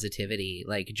of positivity,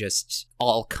 like, just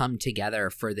all come together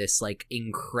for this, like,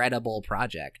 incredible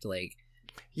project. Like,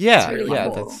 yeah, really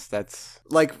cool. That's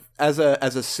like, as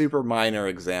a super minor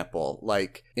example,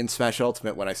 like in Smash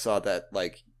Ultimate, when I saw that,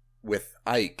 like, with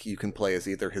Ike, you can play as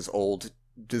either his old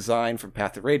design from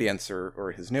Path of Radiance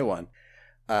or his new one,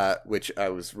 which I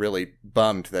was really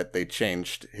bummed that they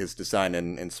changed his design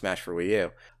in Smash for Wii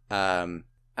U. I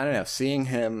don't know, seeing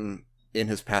him in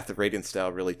his Path of Radiance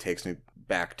style really takes me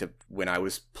back to when I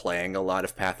was playing a lot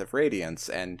of Path of Radiance,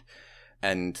 and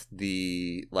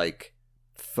the, like,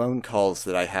 phone calls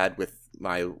that I had with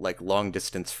my, like, long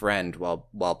distance friend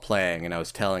while playing, and I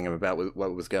was telling him about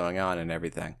what was going on and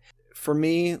everything. For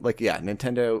me, like, yeah,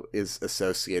 Nintendo is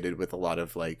associated with a lot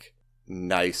of, like,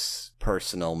 nice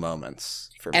personal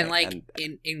moments for me. And, like,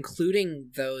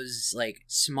 including those, like,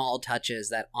 small touches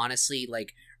that honestly,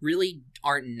 like, really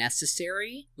aren't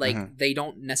necessary. Like, they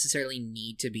don't necessarily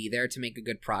need to be there to make a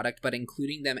good product, but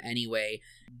including them anyway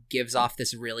gives off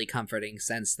this really comforting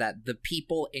sense that the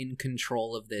people in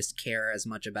control of this care as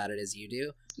much about it as you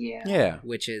do. Yeah.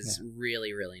 Which is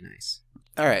really, really nice.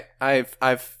 All right.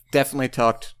 I've definitely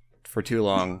talked for too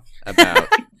long about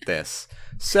this.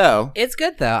 So it's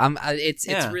good though. It's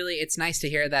really, it's nice to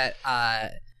hear that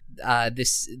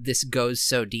this goes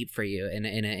so deep for you in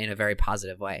a very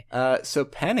positive way. So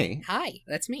Penny, hi,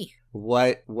 that's me.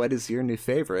 What is your new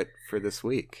favorite for this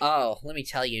week? Oh, let me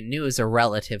tell you, new is a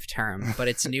relative term, but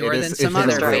it's newer than some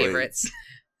other favorites.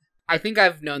 I think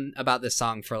I've known about this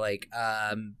song for like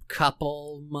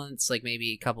couple months, like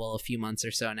maybe a few months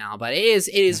or so now, but it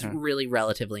is really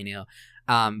relatively new.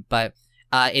 But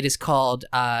it is called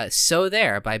So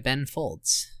There by Ben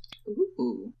Folds.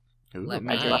 Ooh. Let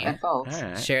me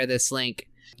share this link.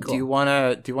 Cool. Do you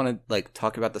want to like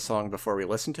talk about the song before we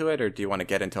listen to it, or do you want to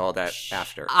get into all that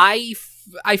after? I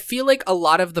feel like a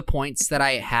lot of the points that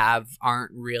I have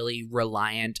aren't really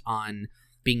reliant on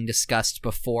being discussed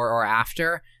before or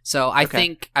after. So I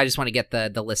think I just want to get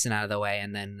the listen out of the way,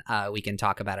 and then we can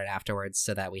talk about it afterwards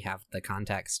so that we have the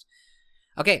context.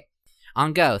 Okay,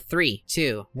 on go. 3,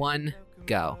 2, 1,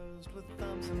 go.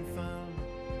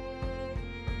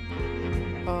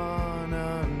 On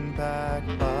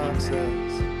unpacked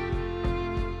boxes.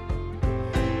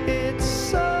 It's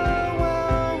so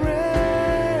well written,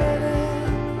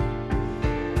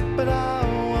 but I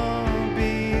won't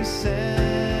be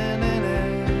sending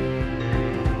it,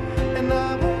 and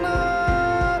I will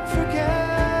not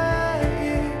forget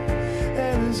you.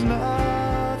 There's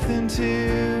nothing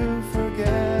to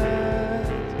forget.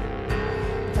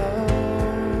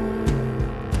 Oh,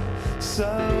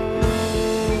 so.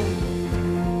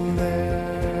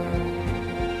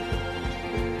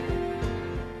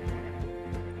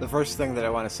 The first thing that I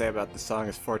want to say about the song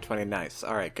is 420 nice.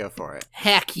 All right, go for it.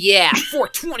 Heck yeah,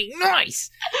 420 nice.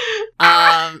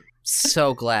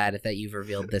 So glad that you've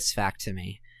revealed this fact to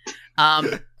me.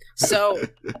 So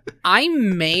I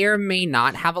may or may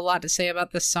not have a lot to say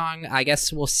about this song. I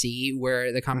guess we'll see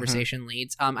where the conversation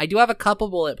leads. I do have a couple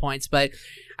bullet points, but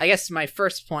I guess my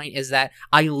first point is that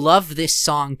I love this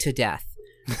song to death.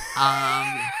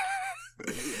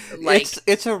 Like,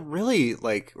 it's a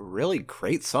really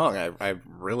great song. I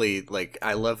really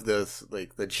I love this,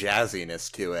 like, the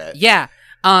jazziness to it. Yeah.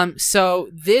 So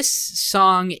this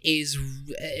song is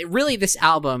really this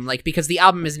album, like, because the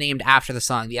album is named after the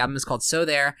song. The album is called So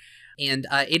There, and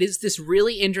it is this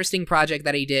really interesting project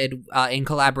that he did in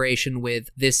collaboration with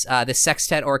this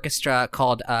sextet orchestra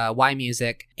called Y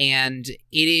Music, and it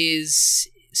is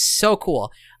so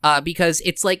cool because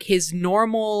it's like his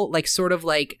normal, like, sort of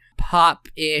like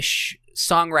pop-ish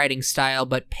songwriting style,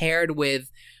 but paired with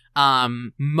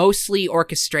mostly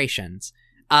orchestrations,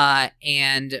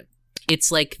 and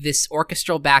it's like this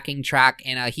orchestral backing track,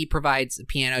 and he provides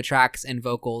piano tracks and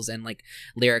vocals and like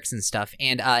lyrics and stuff,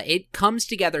 and it comes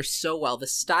together so well. The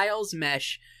styles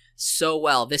mesh so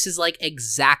well. This is like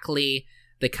exactly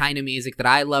the kind of music that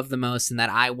I love the most and that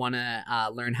I want to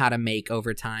learn how to make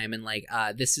over time, and like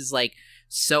this is like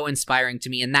so inspiring to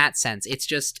me in that sense. It's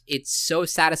so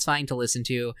satisfying to listen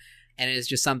to, and it is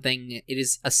just something, it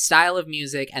is a style of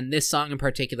music, and this song in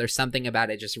particular, something about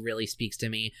it just really speaks to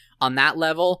me on that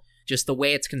level. Just the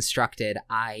way it's constructed,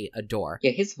 I adore.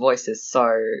 Yeah, his voice is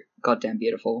so goddamn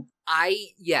beautiful.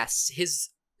 His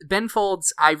Ben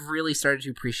Folds, I've really started to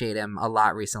appreciate him a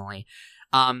lot recently.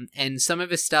 And some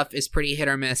of his stuff is pretty hit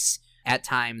or miss at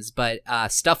times, but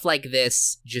stuff like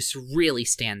this just really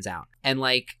stands out. And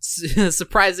like,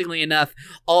 surprisingly enough,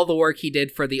 all the work he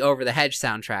did for the Over the Hedge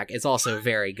soundtrack is also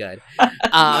very good.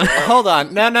 Hold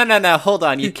on. No, hold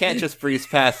on. You can't just breeze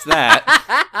past that.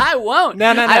 I won't.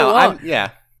 No. I won't.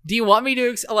 Yeah. Do you want me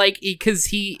to,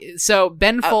 because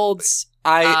Ben Folds...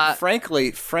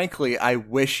 frankly, I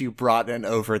wish you brought an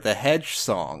Over the Hedge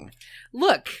song.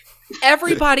 Look,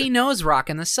 everybody knows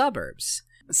Rock in the Suburbs.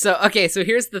 So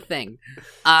here's the thing.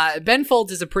 Ben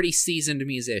Folds is a pretty seasoned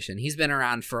musician. He's been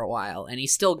around for a while, and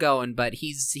he's still going, but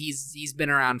he's been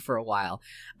around for a while.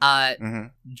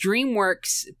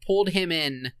 DreamWorks pulled him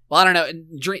in. Well, I don't know,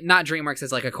 not DreamWorks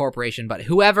as like a corporation, but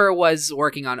whoever was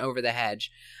working on Over the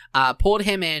Hedge pulled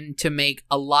him in to make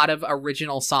a lot of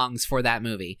original songs for that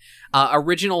movie.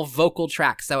 Original vocal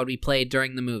tracks that would be played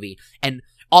during the movie. And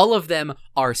all of them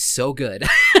are so good.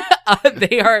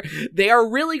 They are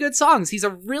really good songs. He's a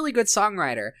really good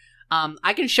songwriter.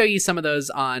 I can show you some of those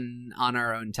on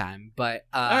our own time, but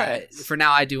right. For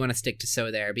now I do want to stick to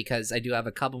So There because I do have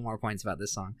a couple more points about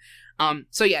this song.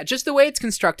 So yeah, just the way it's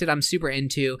constructed, I'm super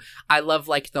into. I love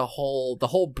like the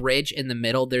whole bridge in the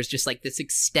middle. There's just like this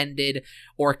extended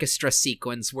orchestra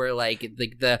sequence where like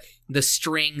the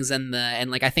strings and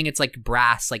like I think it's like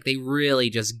brass, like they really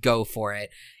just go for it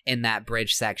in that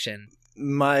bridge section.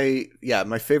 My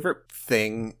favorite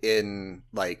thing in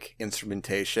like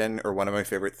instrumentation, or one of my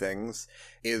favorite things,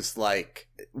 is like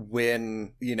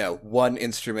when, you know, one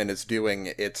instrument is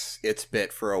doing its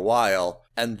bit for a while,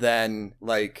 and then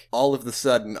like all of the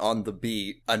sudden on the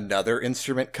beat another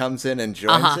instrument comes in and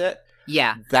joins it.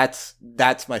 Yeah. That's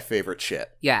my favorite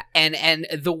shit. Yeah, and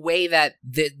the way that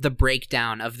the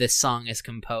breakdown of this song is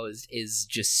composed is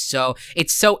just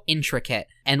it's so intricate,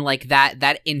 and like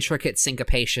that intricate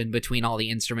syncopation between all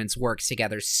the instruments works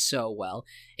together so well.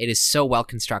 It is so well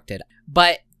constructed.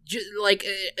 But like,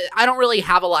 I don't really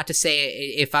have a lot to say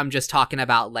if I'm just talking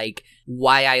about like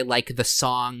why I like the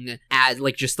song as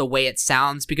like just the way it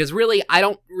sounds, because really I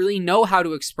don't really know how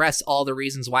to express all the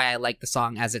reasons why I like the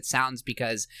song as it sounds,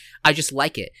 because I just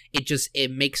like it.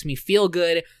 It makes me feel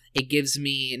good. It gives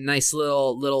me nice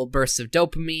little bursts of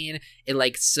dopamine. It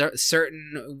like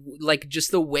certain, like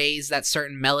just the ways that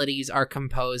certain melodies are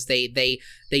composed, they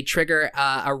trigger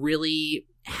a really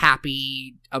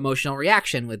happy emotional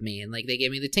reaction with me, and like they gave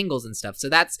me the tingles and stuff. So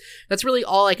that's really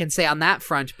all I can say on that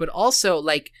front. But also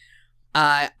like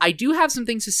I do have some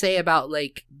things to say about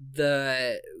like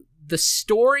the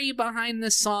story behind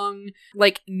this song.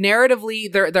 Like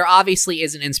narratively, there obviously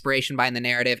is an inspiration behind the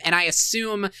narrative, and I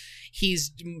assume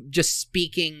he's just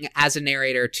speaking as a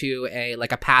narrator to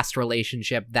a past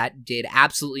relationship that did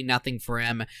absolutely nothing for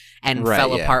him and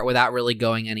fell apart without really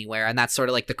going anywhere. And that's sort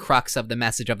of like the crux of the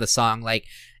message of the song. Like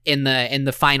in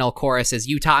the final chorus is,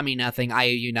 "You taught me nothing, I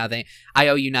owe you nothing. I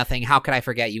owe you nothing. How could I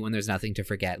forget you when there's nothing to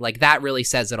forget?" Like that really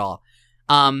says it all.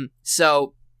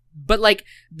 But like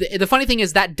the funny thing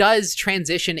is that does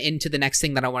transition into the next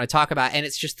thing that I want to talk about, and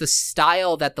it's just the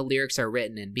style that the lyrics are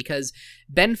written in, because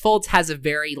Ben Folds has a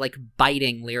very like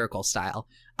biting lyrical style.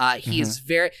 He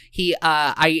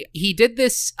did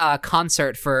this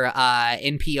concert for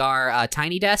NPR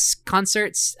Tiny Desk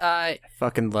concerts. I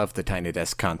fucking love the Tiny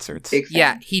Desk concerts.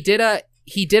 Yeah, he did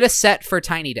a set for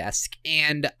Tiny Desk,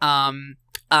 and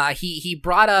he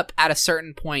brought up at a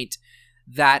certain point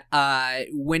that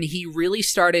when he really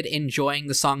started enjoying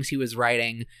the songs he was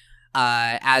writing,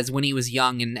 as when he was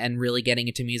young and really getting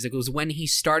into music, was when he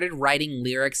started writing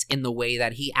lyrics in the way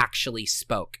that he actually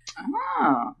spoke.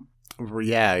 Oh.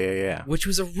 Yeah. Which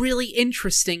was a really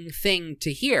interesting thing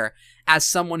to hear as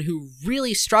someone who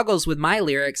really struggles with my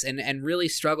lyrics and really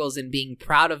struggles in being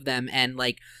proud of them and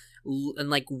like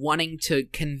wanting to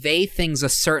convey things a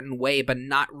certain way, but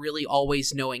not really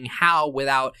always knowing how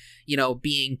without, you know,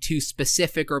 being too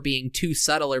specific or being too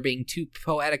subtle or being too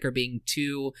poetic or being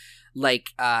too like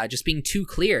just being too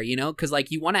clear, you know, because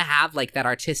like you want to have like that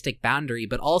artistic boundary,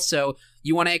 but also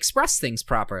you want to express things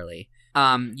properly.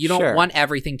 You don't want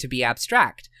everything to be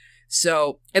abstract.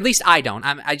 So at least I don't.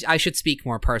 I should speak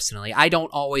more personally. I don't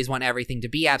always want everything to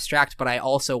be abstract, but I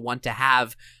also want to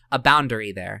have a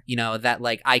boundary there, you know, that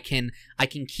like I can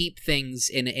keep things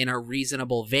in a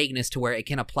reasonable vagueness to where it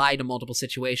can apply to multiple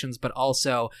situations, but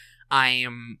also I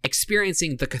am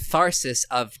experiencing the catharsis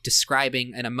of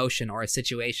describing an emotion or a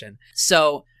situation.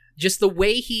 So just the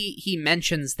way he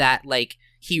mentions that, like,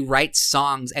 he writes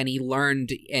songs and he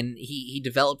learned and he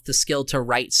developed the skill to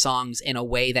write songs in a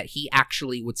way that he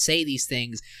actually would say these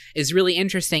things is really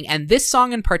interesting. And this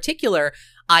song in particular,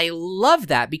 I love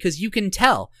that because you can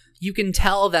tell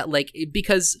that, like,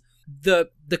 because the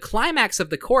climax of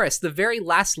the chorus, the very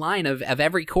last line of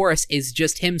every chorus is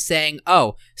just him saying,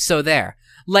 "Oh, so there."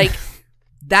 Like,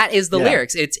 that is the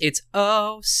lyrics. It's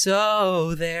 "Oh,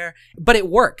 so there." But it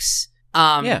works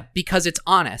because it's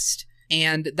honest.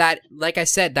 And that, like I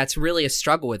said, that's really a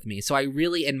struggle with me. So I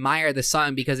really admire the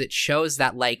song because it shows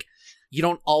that, like, you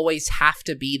don't always have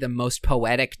to be the most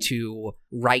poetic to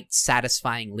write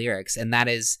satisfying lyrics. And that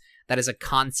is a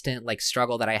constant, like,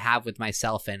 struggle that I have with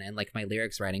myself and like my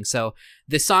lyrics writing. So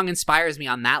this song inspires me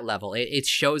on that level. It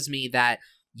shows me that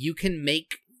you can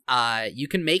make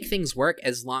things work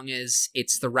as long as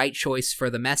it's the right choice for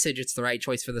the message, it's the right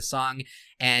choice for the song,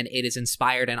 and it is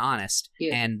inspired and honest.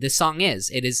 Yeah. And this song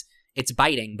it's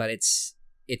biting, but it's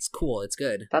cool, it's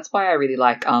good. That's why I really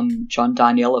like John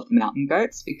Darnielle of the Mountain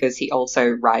Goats, because he also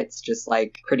writes just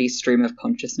like pretty stream of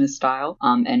consciousness style.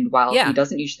 And while he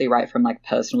doesn't usually write from like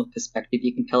personal perspective,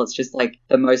 you can tell it's just like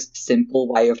the most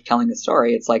simple way of telling a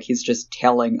story. It's like he's just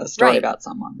telling a story about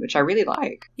someone, which I really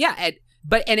like. Yeah,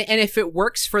 but if it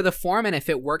works for the form and if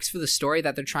it works for the story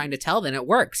that they're trying to tell, then it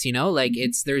works, you know? Like,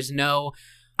 there's no...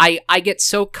 I get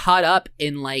so caught up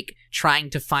in, like,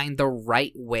 trying to find the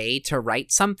right way to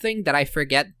write something that I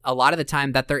forget a lot of the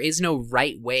time that there is no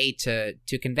right way to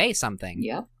convey something.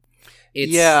 Yeah.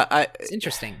 It's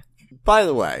interesting. By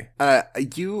the way,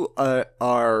 you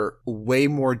are way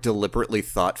more deliberately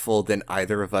thoughtful than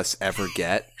either of us ever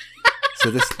get. So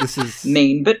this is...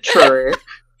 mean but true.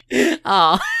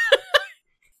 Oh.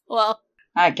 Well.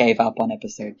 I gave up on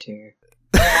episode 2.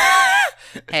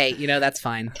 Hey, you know, that's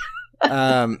fine.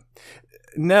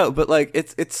 No, but like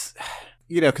it's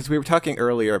you know, because we were talking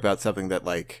earlier about something that,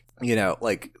 like, you know,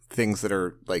 like things that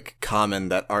are like common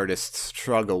that artists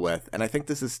struggle with, and I think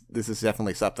this is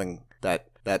definitely something that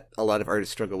a lot of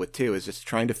artists struggle with too, is just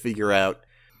trying to figure out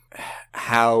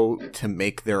how to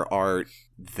make their art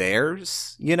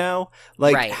theirs, you know,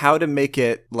 like how to make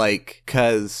it, like,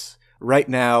 because right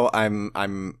now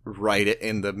I'm right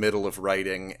in the middle of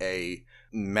writing a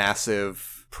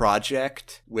massive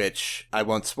project, which I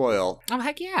won't spoil. Oh,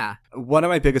 heck yeah. One of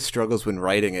my biggest struggles when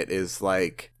writing it is,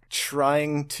 like,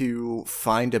 trying to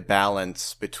find a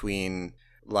balance between,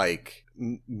 like,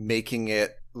 making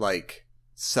it, like,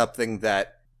 something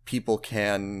that people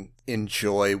can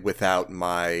enjoy without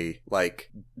my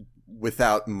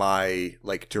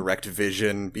direct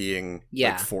vision being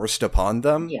like forced upon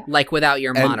them. Yeah. Like without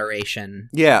your moderation.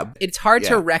 Yeah. It's hard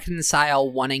to reconcile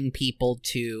wanting people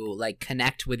to like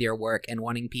connect with your work and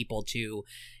wanting people to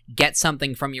get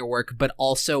something from your work, but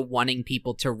also wanting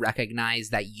people to recognize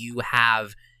that you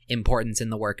have importance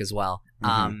in the work as well.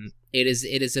 Mm-hmm. It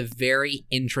is a very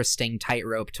interesting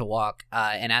tightrope to walk.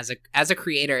 And as a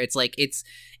creator, it's like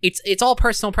it's all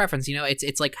personal preference, you know.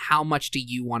 It's like, how much do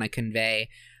you want to convey?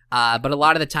 But a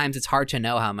lot of the times it's hard to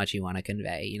know how much you want to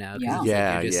convey, you know,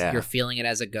 because you're feeling it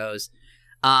as it goes.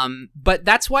 But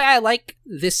that's why I like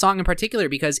this song in particular,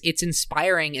 because it's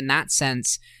inspiring in that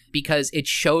sense, because it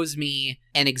shows me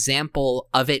an example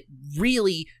of it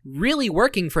really, really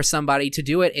working for somebody to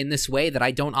do it in this way that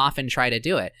I don't often try to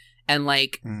do it. And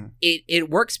like, it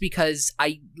works because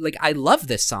I love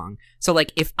this song. So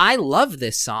like, if I love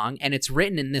this song and it's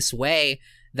written in this way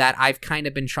that I've kind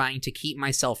of been trying to keep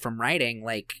myself from writing,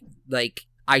 like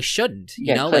I shouldn't,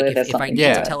 you know, like if I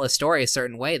need to tell a story a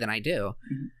certain way, then I do.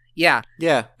 Mm-hmm. Yeah.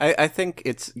 Yeah. I think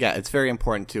it's very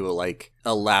important to like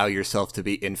allow yourself to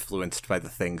be influenced by the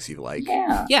things you like.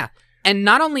 Yeah. Yeah. And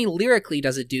not only lyrically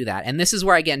does it do that, and this is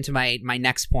where I get into my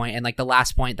next point and like the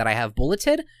last point that I have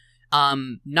bulleted.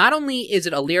 Not only is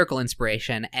it a lyrical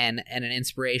inspiration and an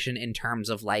inspiration in terms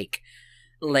of like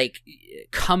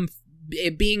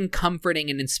it being comforting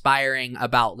and inspiring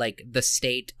about like the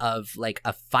state of like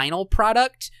a final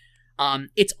product.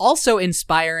 It's also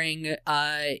inspiring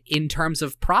in terms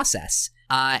of process.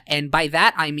 And by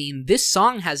that, I mean, this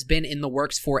song has been in the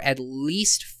works for at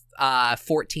least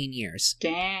 14 years.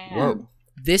 Damn. Whoa.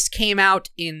 This came out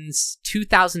in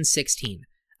 2016.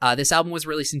 This album was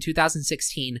released in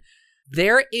 2016.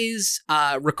 There is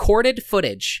recorded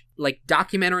footage, like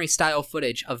documentary-style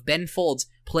footage, of Ben Folds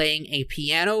playing a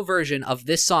piano version of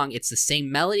this song. It's the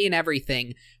same melody and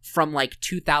everything from like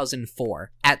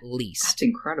 2004, at least. That's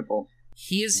incredible.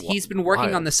 He's been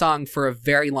working on the song for a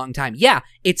very long time. Yeah,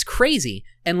 it's crazy.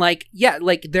 And like, yeah,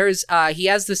 like there's he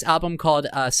has this album called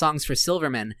Songs for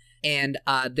Silverman, and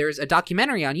there's a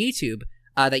documentary on YouTube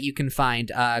that you can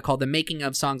find called The Making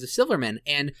of Songs of Silverman.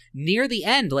 And near the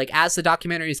end, like as the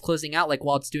documentary is closing out, like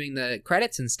while it's doing the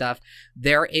credits and stuff,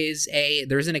 there's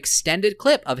an extended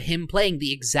clip of him playing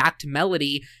the exact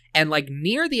melody and like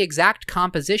near the exact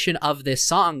composition of this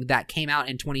song that came out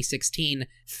in 2016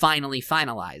 finally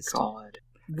finalized. God.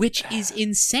 Which is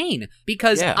insane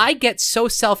because Yeah. I get so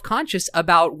self-conscious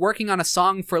about working on a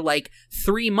song for like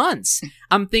 3 months.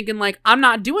 I'm thinking like, I'm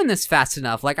not doing this fast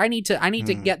enough. Like I need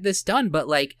to get this done. But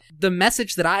like the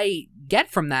message that I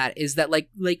get from that is that like,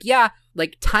 yeah,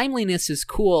 like timeliness is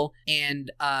cool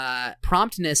and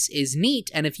promptness is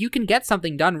neat. And if you can get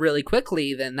something done really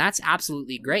quickly, then that's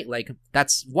absolutely great. Like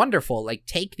that's wonderful. Like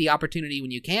take the opportunity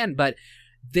when you can, but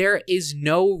there is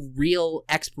no real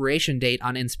expiration date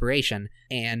on inspiration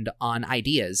and on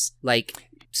ideas. Like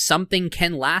something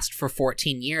can last for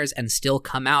 14 years and still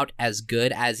come out as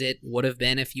good as it would have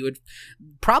been if you had,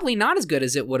 probably not as good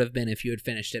as it would have been if you had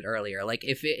finished it earlier. Like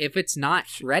if it's not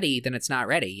ready, then it's not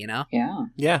ready, you know? Yeah.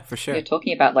 Yeah, for sure. You're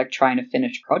talking about like trying to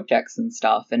finish projects and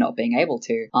stuff and not being able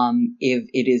to. If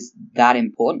it is that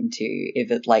important to you, if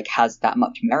it like has that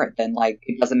much merit, then like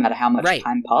it doesn't matter how much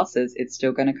time passes, it's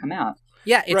still going to come out.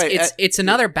 Yeah, it's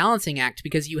another balancing act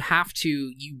because you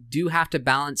do have to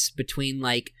balance between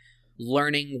like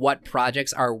learning what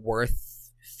projects are worth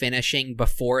finishing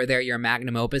before they're your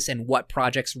magnum opus and what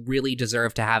projects really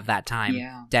deserve to have that time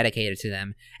dedicated to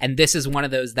them. And this is one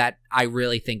of those that I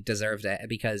really think deserved it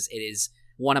because it is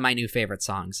one of my new favorite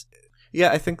songs.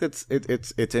 Yeah, I think it's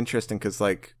interesting because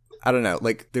like I don't know,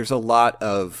 like there's a lot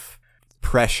of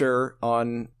pressure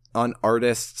on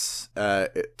artists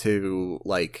to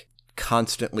like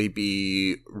constantly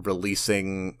be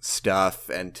releasing stuff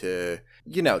and to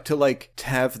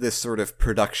have this sort of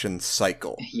production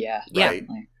cycle. Yeah, right?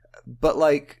 Definitely. But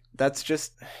like that's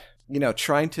just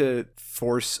trying to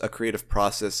force a creative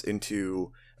process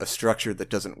into a structure that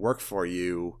doesn't work for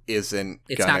you it's not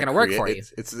going to work for you.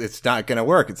 It's not going to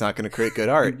work. It's not going to create good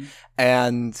art.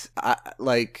 And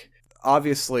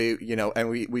obviously, and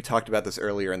we talked about this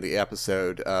earlier in the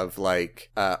episode of like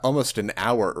almost an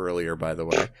hour earlier, by the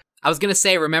way. I was going to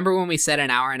say, remember when we said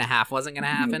an hour and a half wasn't going to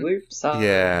happen? Whoops.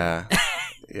 Yeah.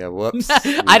 Yeah, whoops.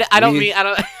 I don't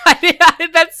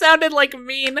that sounded like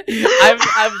mean.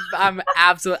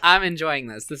 I'm enjoying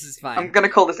this. This is fine. I'm going to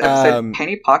call this episode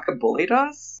Penny Parker Bullied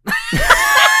Us.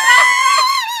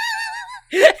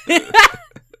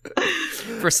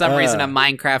 For some reason, a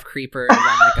Minecraft creeper is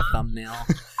on like a thumbnail.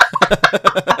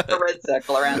 A red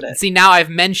circle around it. See, now I've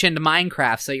mentioned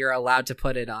Minecraft, so you're allowed to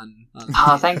put it on.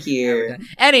 Oh, thank you.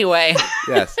 Anyway.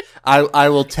 Yes. I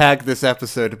will tag this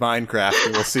episode Minecraft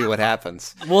and we'll see what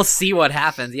happens. We'll see what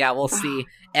happens. Yeah, we'll see.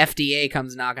 FDA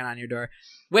comes knocking on your door.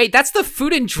 Wait, that's the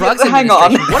Food and Drugs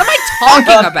Administration. What am I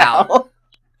talking about?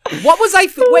 What was I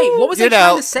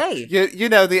trying to say? You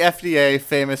know the FDA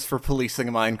famous for policing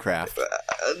Minecraft.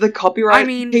 The copyright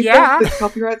people, the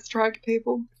copyright strike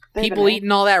people. People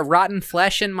eating all that rotten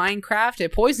flesh in Minecraft,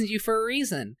 it poisons you for a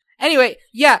reason. Anyway,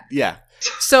 yeah. Yeah.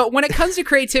 So when it comes to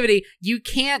creativity, you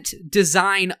can't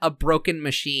design a broken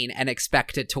machine and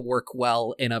expect it to work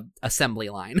well in an assembly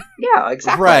line. Yeah,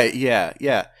 exactly. Right,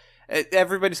 yeah.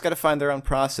 Everybody's got to find their own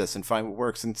process and find what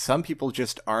works, and some people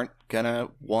just aren't gonna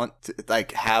want to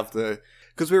like have the.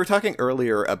 Because we were talking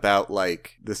earlier about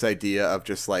like this idea of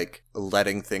just like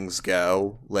letting things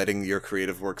go, letting your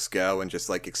creative works go, and just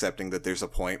like accepting that there's a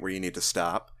point where you need to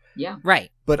stop. Yeah,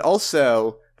 right. But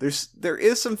also, there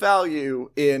is some value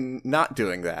in not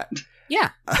doing that.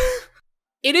 Yeah,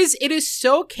 it is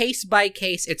so case by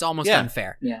case. It's almost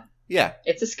unfair. Yeah.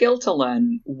 It's a skill to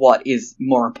learn what is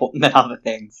more important than other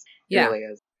things. Yeah, it really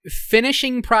is.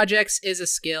 Finishing projects is a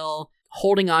skill.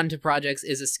 Holding on to projects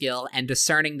is a skill, and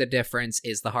discerning the difference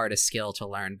is the hardest skill to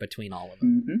learn between all of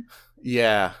them. Mm-hmm.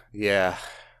 Yeah.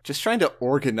 Just trying to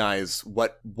organize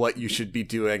what you should be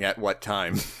doing at what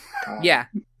time. Yeah.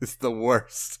 It's the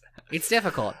worst. It's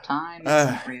difficult. Time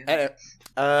isn't real.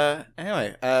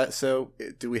 Anyway, so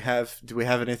do we have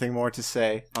anything more to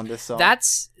say on this song?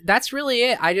 That's really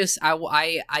it.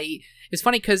 It's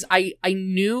funny because I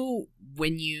knew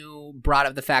when you brought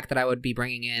up the fact that I would be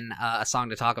bringing in a song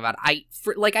to talk about, I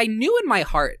knew in my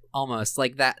heart almost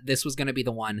like that this was going to be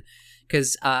the one,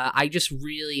 because I've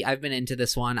been into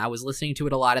this one. I was listening to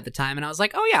it a lot at the time, and I was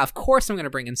like, oh yeah, of course I'm going to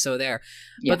bring in So There.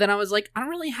 Yeah. But then I was like, I don't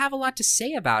really have a lot to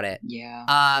say about it.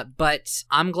 Yeah. But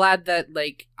I'm glad that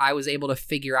like I was able to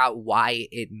figure out why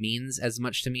it means as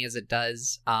much to me as it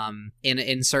does.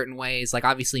 In certain ways, like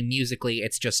obviously musically,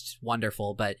 it's just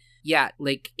wonderful, but yeah,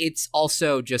 like it's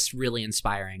also just really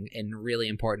inspiring in really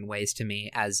important ways to me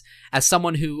as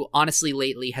someone who honestly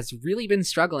lately has really been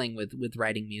struggling with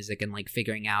writing music and like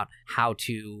figuring out how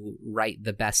to write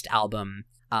the best album.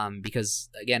 Because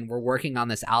again, we're working on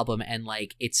this album and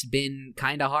like it's been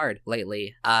kind of hard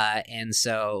lately. And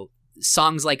so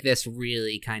songs like this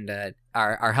really kind of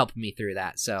are helping me through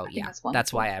that. So yeah,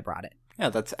 that's why I brought it. Yeah,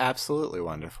 that's absolutely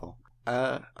wonderful.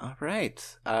 All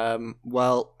right.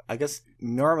 Well, I guess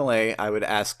normally I would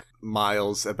ask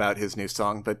Miles about his new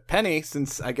song, but Penny,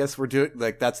 since I guess we're doing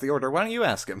like that's the order, why don't you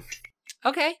ask him?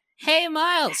 Okay. Hey,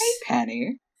 Miles. Hey,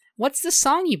 Penny. What's the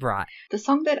song you brought? The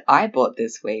song that I bought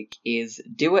this week is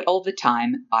Do It All the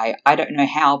Time by I Don't Know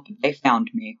How, But They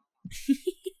Found Me.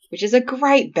 Which is a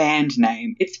great band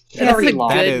name. It's very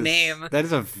long. Good name. That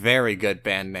is a very good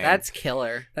band name. That's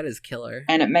killer. That is killer.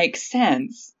 And it makes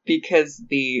sense because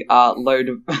the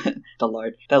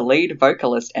lead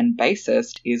vocalist and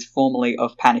bassist is formerly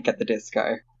of Panic at the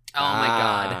Disco. Oh my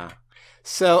god.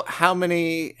 So how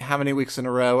many weeks in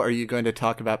a row are you going to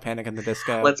talk about Panic at the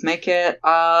Disco? Let's make it,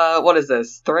 what is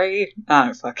this, 3? I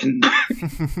don't fucking know.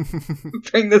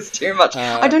 Bring this too much.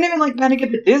 I don't even like Panic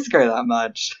at the Disco that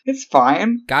much. It's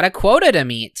fine. Got a quota to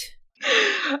meet.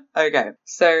 Okay,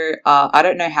 so I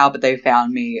Don't Know How, But They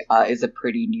Found Me is a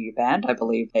pretty new band. I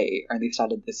believe they only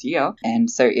started this year. And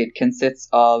so it consists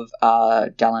of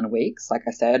Dallin Weeks, like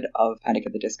I said, of Panic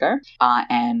at the Disco.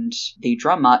 And the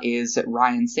drummer is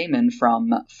Ryan Seaman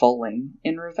from Falling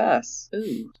in Reverse.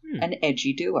 Ooh, an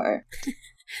edgy duo.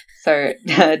 So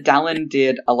Dallin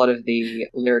did a lot of the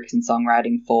lyrics and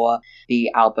songwriting for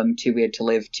the album Too Weird to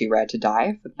Live, Too Rare to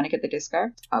Die for Panic at the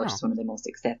Disco, which is one of the more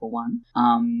successful ones.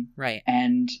 Right.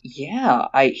 And yeah,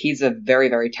 he's a very,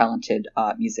 very talented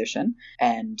musician.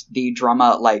 And the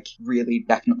drummer, like, really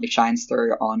definitely shines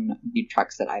through on the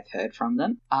tracks that I've heard from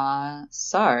them.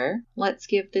 So let's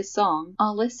give this song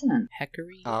a listen.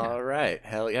 Heckery. All right.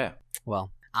 Hell yeah.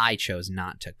 Well, I chose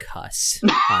not to cuss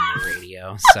on the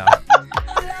radio, so...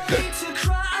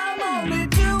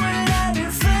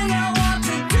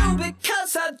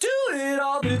 I do it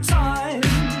all the time.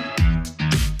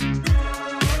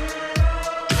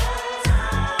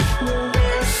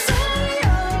 We're so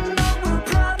young, but we're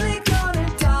probably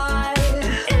gonna die.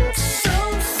 It's so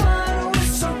fun, we're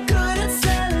so good at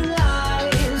telling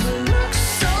lies. We look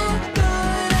so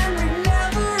good and we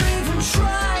never even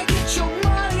try. Get your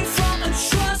money from a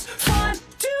trust fund.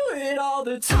 Do it all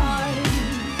the time.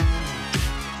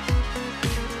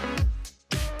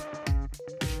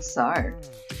 So...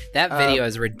 That video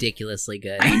is ridiculously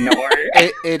good. I know.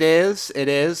 It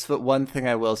is, but one thing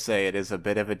I will say, it is a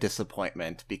bit of a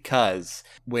disappointment because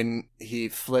when he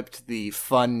flipped the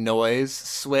fun noise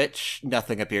switch,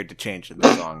 nothing appeared to change in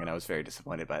the song, and I was very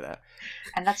disappointed by that.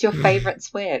 And that's your favorite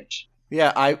switch.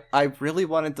 Yeah, I really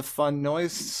wanted the fun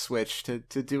noise switch to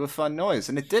do a fun noise,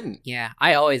 and it didn't. Yeah,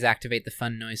 I always activate the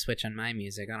fun noise switch on my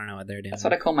music. I don't know what they're doing. That's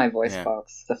what I call my voice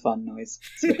box, the fun noise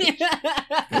switch.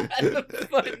 The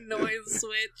fun noise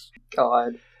switch.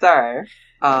 God. So,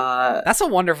 that's a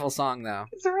wonderful song, though.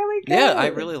 It's really good. Yeah, I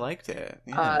really liked it.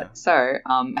 Yeah.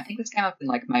 I think this came up in,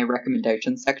 like, my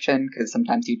recommendation section, because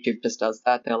sometimes YouTube just does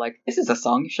that. They're like, this is a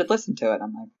song, you should listen to it.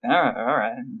 I'm like, all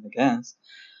right, I guess.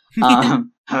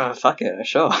 Fuck it,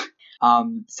 sure.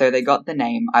 So they got the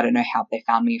name I Don't Know How They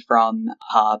Found Me from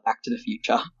Back to the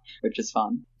Future, which is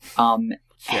fun.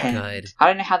 Good. I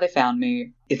don't know how they found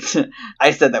me.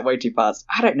 I said that way too fast.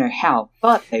 I don't know how,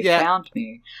 but they found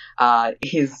me.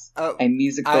 Is a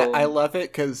musical. I love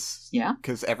it because yeah,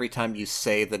 because every time you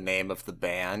say the name of the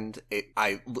band,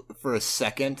 for a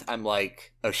second I'm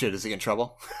like, oh shit, is he in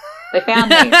trouble? They found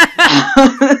me.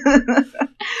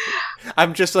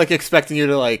 I'm just like expecting you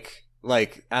to like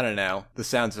I don't know, the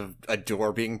sounds of a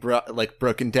door being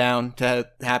broken down to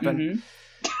happen.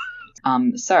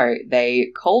 Mm-hmm. So they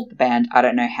called the band I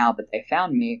Don't Know How, But They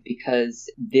Found Me because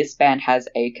this band has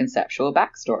a conceptual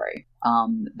backstory.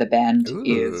 The band Ooh.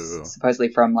 is supposedly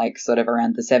from like sort of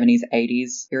around the 70s,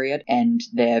 80s period, and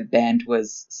their band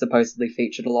was supposedly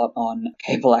featured a lot on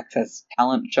cable access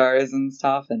talent shows and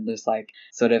stuff, and just like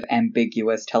sort of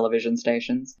ambiguous television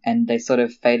stations. And they sort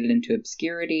of faded into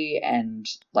obscurity, and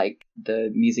like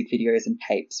the music videos and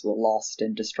tapes were lost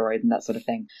and destroyed and that sort of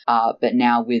thing. But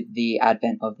now with the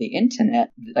advent of the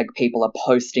internet, like people are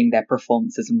posting their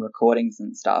performances and recordings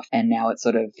and stuff, and now it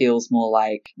sort of feels more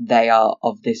like they are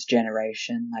of this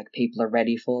generation, like people are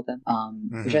ready for them,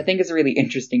 which I think is a really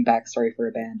interesting backstory for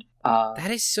a band.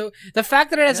 That is so. The fact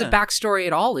that it has a backstory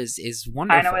at all is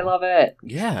wonderful. I know, I love it.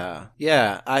 Yeah.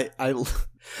 I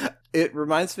it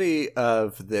reminds me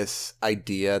of this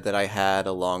idea that I had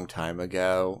a long time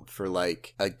ago for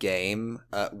like a game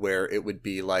where it would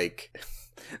be like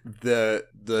the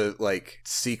like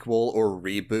sequel or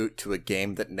reboot to a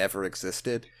game that never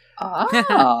existed.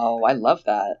 Oh, I love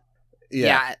that.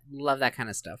 Yeah, I love that kind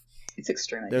of stuff. It's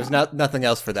extremely There's fun. nothing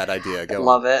else for that idea. Go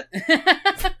Love on.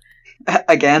 it.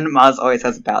 Again, Mars always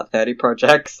has about 30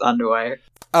 projects underway.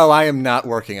 Oh, I am not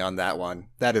working on that one.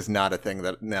 That is not a thing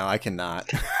that... No, I cannot.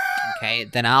 Okay,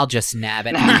 then I'll just nab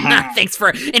it. Thanks for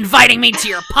inviting me to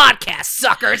your podcast,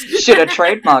 suckers! Should have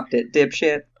trademarked it,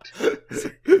 dipshit.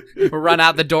 Run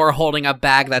out the door holding a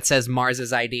bag that says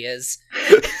Mars's Ideas.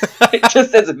 It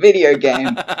just says a video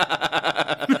game.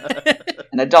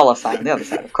 And a dollar sign on the other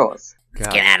side, of course.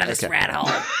 God. Get out of this Okay. rat hole.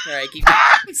 Alright, keep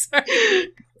I'm sorry.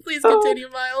 Please continue,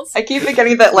 Miles. I keep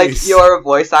forgetting that, like, Please. you're a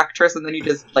voice actress and then you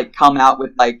just, like, come out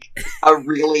with, like, a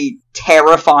really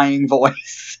terrifying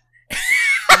voice.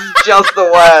 Just the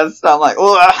worst. I'm like,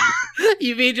 ugh.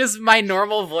 You mean just my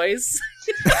normal voice?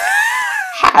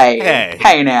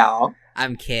 Hey now.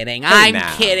 I'm kidding. Hey I'm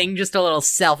now. kidding. Just a little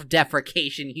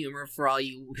self-deprecation humor for all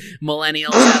you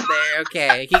millennials out there.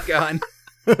 Okay, keep going.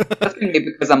 That's me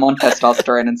because I'm on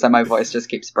testosterone and so my voice just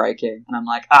keeps breaking. And I'm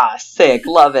like, sick,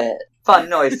 love it. Fun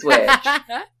noise switch.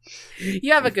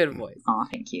 You have a good voice. Oh,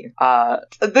 thank you.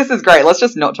 This is great. Let's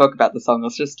just not talk about the song.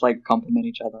 Let's just, like, compliment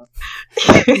each other.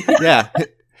 Yeah.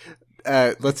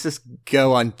 Let's just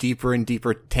go on deeper and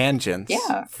deeper tangents.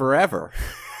 Yeah. Forever.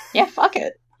 Yeah, fuck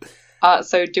it.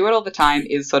 So Do It All the Time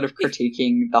is sort of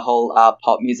critiquing the whole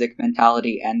pop music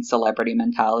mentality and celebrity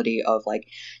mentality of, like,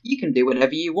 you can do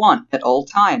whatever you want at all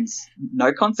times.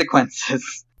 No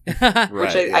consequences. Which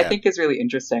I think is really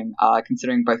interesting,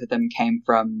 considering both of them came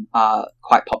from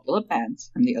quite popular bands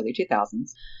from the early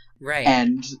 2000s. Right.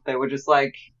 And they were just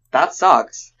like, that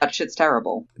sucks. That shit's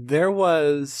terrible. There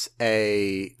was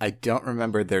I don't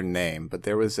remember their name, but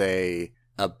there was a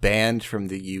band from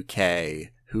the UK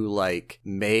who, like,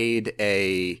 made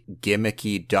a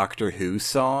gimmicky Doctor Who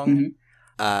song,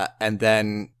 and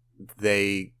then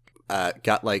they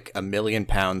got, like, £1 million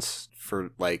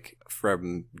for, like,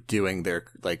 from doing their,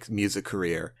 like, music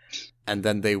career, and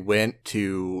then they went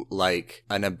to, like,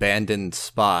 an abandoned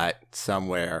spot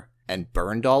somewhere and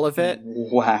burned all of it.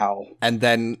 Wow. And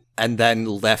then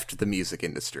left the music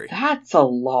industry. That's a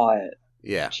lot.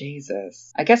 Yeah.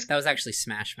 Jesus. I guess That was actually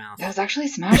Smash Mouth. that was actually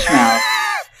Smash Mouth.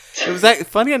 It was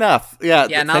funny enough. Yeah.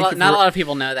 Yeah, not a lot of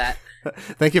people know that.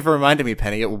 Thank you for reminding me,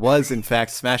 Penny. It was, in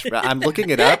fact, Smash Mouth. I'm looking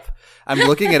it up. I'm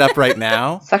looking it up right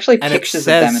now. It's actually And it pictures of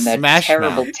says them and their Smash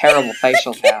terrible, Mouth. terrible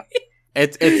facial hair.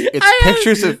 It's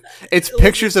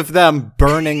pictures of them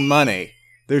burning money.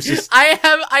 There's just I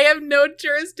have no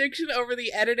jurisdiction over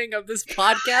the editing of this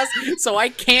podcast, so I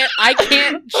can't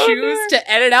choose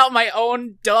to edit out my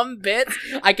own dumb bits.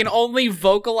 I can only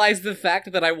vocalize the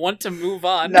fact that I want to move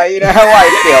on. No, you know how I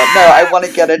feel. No, I want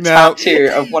to get a tattoo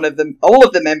of all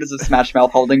of the members of Smash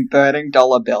Mouth holding burning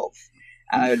dollar bills.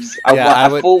 And I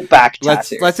want a full back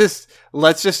tattoo.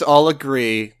 let's just all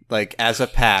agree, like, as a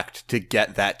pact, to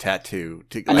get that tattoo.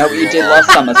 I know what you did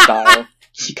last summer, style.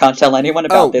 You can't tell anyone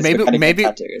about this. We're gonna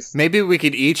get tattoos. Maybe we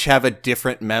could each have a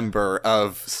different member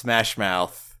of Smash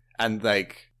Mouth, and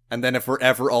then if we're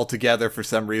ever all together for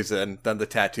some reason, then the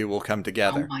tattoo will come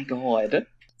together. Oh my god.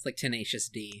 It's like Tenacious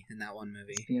D in that one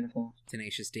movie. Beautiful.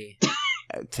 Tenacious D.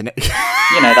 You know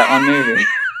that one movie.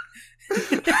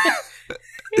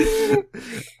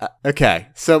 Okay,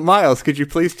 so Miles, could you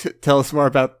please tell us more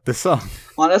about the song?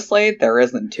 Honestly, there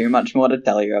isn't too much more to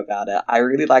tell you about it. I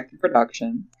really like the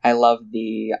production. I love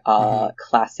the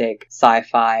classic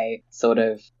sci-fi sort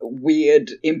of weird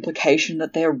implication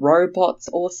that they're robots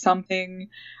or something.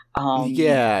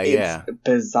 It's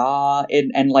bizarre,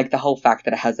 and like the whole fact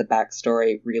that it has a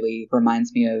backstory really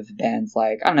reminds me of bands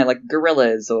like, I don't know, like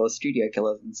Gorillaz or Studio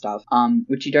Killers and stuff,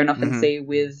 which you don't often see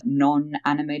with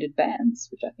non-animated bands,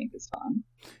 which I think is fun.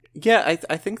 Yeah,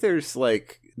 I think there's,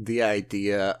 like, the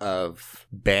idea of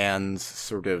bands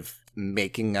sort of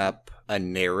making up a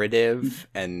narrative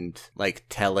and like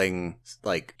telling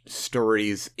like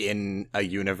stories in a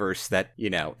universe that, you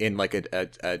know, in like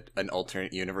an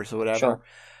alternate universe or whatever, Sure.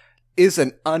 is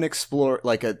an unexplored,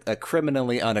 like a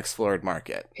criminally unexplored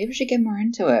market. People should get more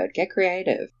into it. Get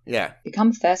creative. Yeah.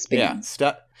 Become thespians.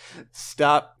 Yeah.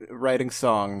 Stop writing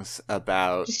songs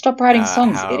about Just stop writing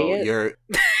songs, how idiot. You're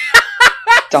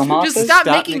Dumbasses. Just stop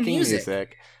making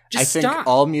music. I think stop.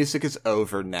 all music is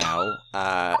over now.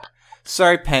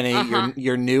 Sorry, Penny,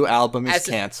 your new album is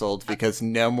canceled because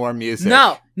no more music.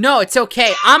 No, it's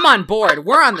okay. I'm on board.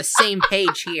 We're on the same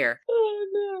page here.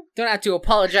 Don't have to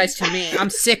apologize to me. I'm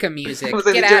sick of music. I was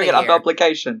Get out doing it of under here.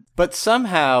 obligation. But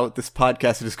somehow this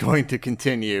podcast is going to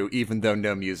continue even though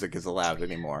no music is allowed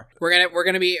anymore.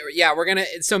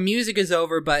 So music is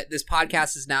over, but this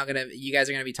podcast is now you guys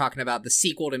are gonna be talking about the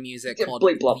sequel to music Yeah, called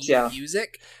Bleep Blops, yeah.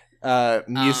 Music.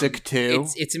 Music 2.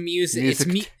 It's music.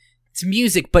 Music It's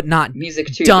music, but not Music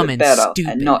 2 dumb but and better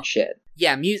stupid. and not shit.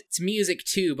 Yeah, it's music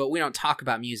 2, but we don't talk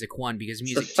about music 1 because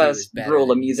music 2 is first better rule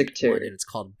than of music 2. 1, and it's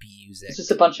called music. It's just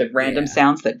a bunch of random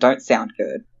sounds that don't sound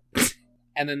good.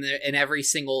 And then in every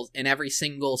single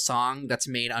song that's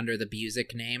made under the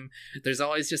music name, there's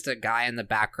always just a guy in the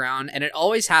background, and it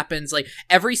always happens like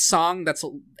every song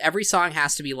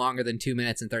has to be longer than 2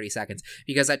 minutes and 30 seconds,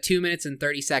 because at 2 minutes and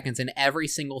 30 seconds in every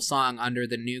single song under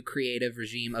the new creative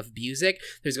regime of music,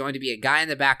 there's going to be a guy in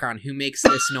the background who makes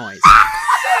this noise.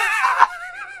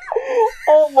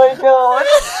 Oh my god.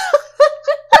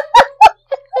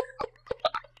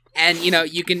 And you know,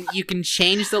 you can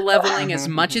change the leveling as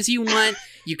much as you want.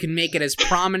 You can make it as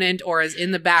prominent or as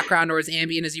in the background or as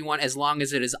ambient as you want, as long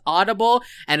as it is audible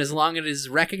and as long as it is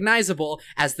recognizable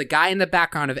as the guy in the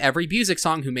background of every music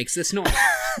song who makes this noise.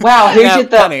 Wow, who Now, did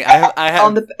that? Penny, I have,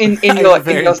 in I have your a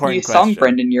very new important song, question.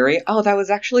 Brendan Urie? Oh, that was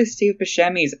actually Steve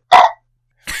Buscemi's.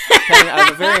 Penny, I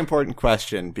have a very important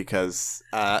question because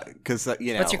you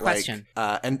know, What's your question?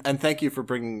 And thank you for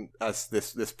bringing us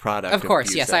this product. Of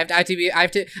course, yes. music.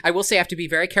 I will say I have to be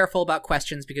very careful about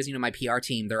questions because, you know, my PR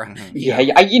team, they're Yeah,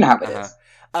 you know how it is.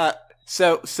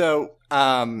 So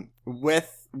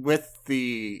with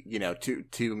the, you know,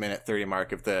 2 minute 30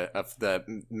 mark of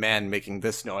the man making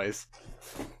this noise.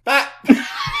 I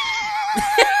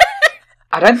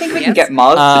don't think we can get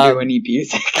Mars to do any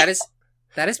music.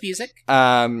 That is music.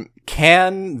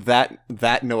 Can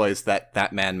that noise that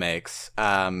man makes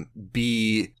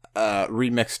be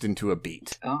remixed into a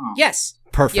beat? Oh. Yes.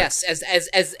 Perfect. Yes,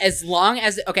 as long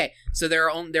as okay. So there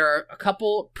are a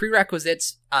couple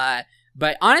prerequisites.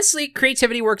 But honestly,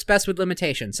 creativity works best with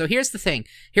limitations. So here's the thing.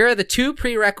 Here are the two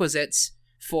prerequisites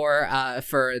for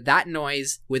that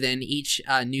noise within each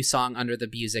new song under the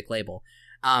music label.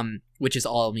 Which is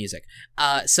all music.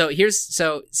 So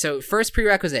first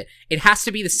prerequisite, it has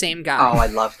to be the same guy. Oh, I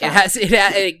love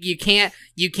that. You can't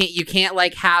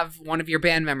like have one of your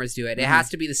band members do it. It has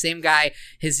to be the same guy.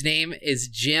 His name is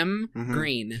Jim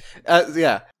Green.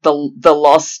 Yeah. The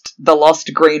lost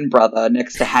Green brother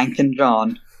next to Hank and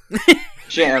John.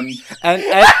 Jim.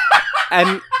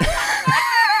 And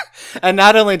and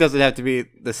not only does it have to be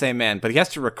the same man, but he has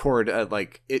to record it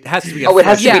has to be it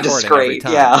has to be recording every discreet.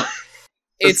 time. Yeah.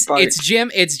 It's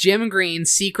Jim Green,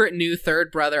 secret new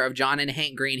third brother of John and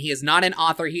Hank Green. He is not an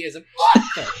author, he is an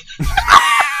author.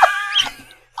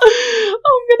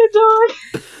 I'm gonna die.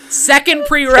 Second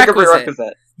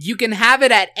prerequisite. You can have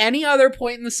it at any other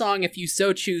point in the song if you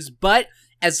so choose, but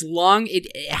as long it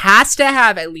has to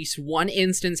have at least one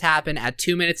instance happen at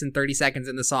 2 minutes and 30 seconds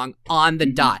in the song on the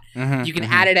dot. You can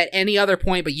add it at any other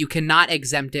point, but you cannot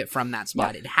exempt it from that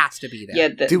spot. It has to be there. Yeah,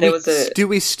 Do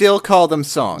we still call them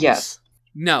songs? Yes.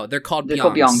 No, they're called They're biongs.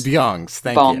 called biongs. Biongs,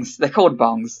 thank bongs. They're called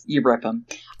bongs. You rip them.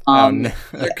 They're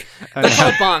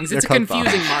called bongs. It's a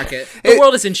confusing market. The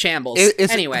world is in shambles.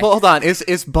 Anyway. Hold on.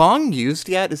 Is bong used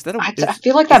yet? Is that I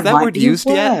feel like that might word be used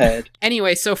a word. yet?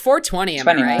 Anyway, so 420, am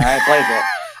 20, I right? I played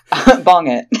it. Bong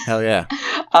it. Hell yeah.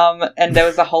 And there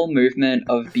was a whole movement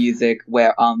of music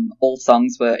where all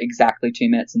songs were exactly 2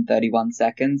 minutes and 31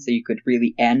 seconds, so you could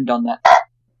really end on that.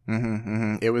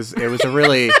 It was a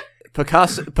really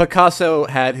Picasso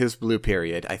had his blue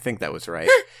period. I think that was right.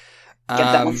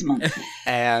 That was month.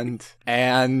 And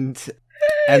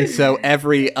so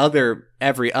every other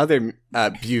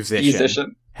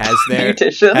musician has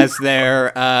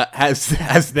their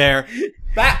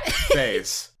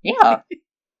phase. Yeah.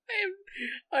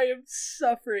 I am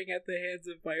suffering at the hands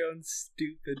of my own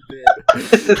stupid bit.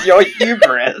 This is your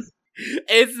hubris.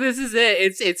 This is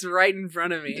it. It's right in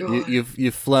front of me.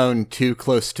 You've flown too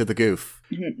close to the goof.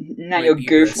 Now your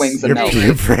goof wings are Your melting.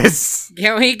 hubris.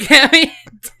 Can we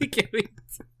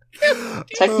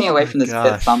Take me away from this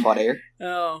bit, somebody.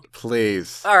 Oh,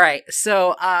 Please. all right.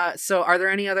 So, are there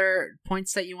any other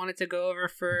points that you wanted to go over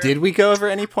for? Did we go over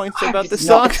any points about the It's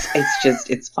song? not-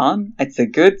 it's fun. It's a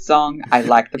good song. I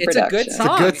like the It's a production. good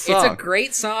song. good It's song. a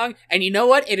great song, and you know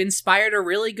what? It inspired a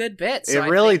really good bit. So It I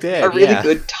really think- did. A really yeah.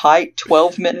 good, tight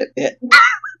 12-minute bit.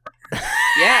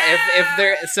 Yeah, if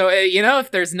there, so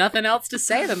if there's nothing else to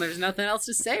say, then there's nothing else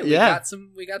to say. We Yeah. got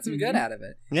some good out of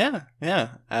it. Yeah, yeah.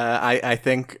 I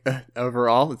think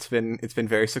overall it's been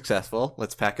very successful.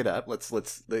 Let's pack it up. Let's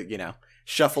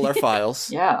shuffle our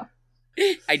files. Yeah.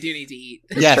 I do need to eat.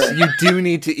 Yes, true. you do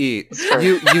need to eat. It's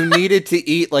true. You needed to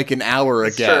eat like an hour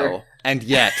It's ago, true. and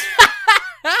yet,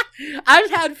 I've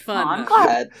had Oh, fun. I'm though.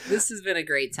 glad. This has been a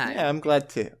great time. yeah, I'm glad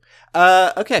too.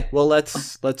 Okay, well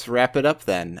let's wrap it up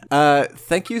then.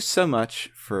 Thank you so much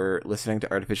for listening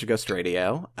to Artificial Ghost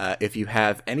Radio. If you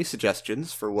have any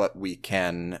suggestions for what we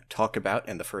can talk about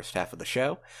in the first half of the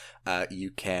show, you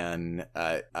can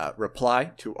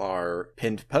reply to our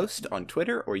pinned post on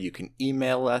Twitter, or you can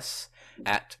email us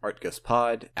at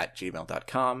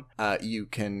artghostpod@gmail.com. You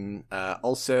can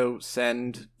also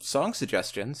send song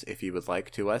suggestions, if you would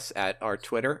like, to us at our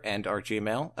Twitter and our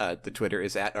Gmail. The Twitter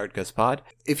is at artghostpod.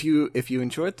 If you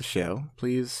enjoyed the show,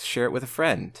 please share it with a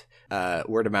friend.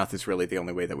 Word of mouth is really the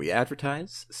only way that we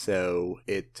advertise, so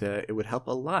it would help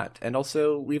a lot. And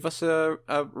also leave us a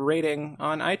rating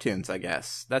on iTunes, I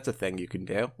guess. That's a thing you can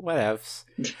do. Whatevs.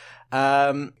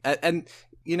 And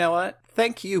you know what?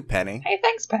 Thank you, Penny. Hey,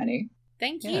 thanks, Penny.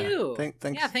 Thank Yeah, you. thanks.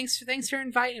 Yeah, thanks for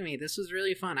inviting me. This was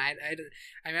really fun. I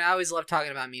mean, I always love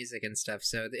talking about music and stuff,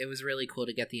 so it was really cool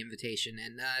to get the invitation.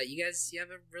 And you have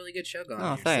a really good show going.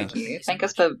 Oh, here, so thanks. thank you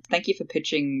so Thank much. you for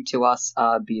pitching to us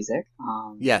music.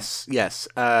 Yes. Yes.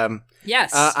 I'm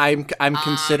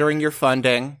considering your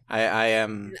funding. I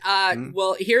am.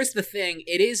 Well, here's the thing.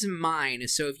 It is mine,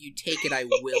 so if you take it, I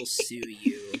will sue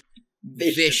you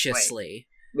viciously.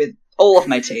 With all of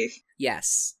my teeth.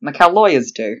 Yes. Like how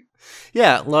lawyers do.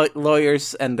 Yeah,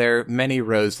 lawyers and their many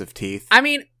rows of teeth. I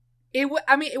mean, it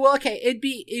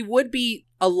would be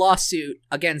a lawsuit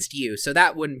against you, so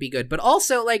that wouldn't be good. But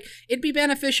also, like, it'd be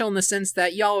beneficial in the sense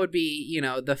that y'all would be,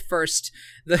 the first,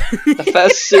 The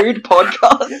first sued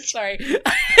podcast. Sorry,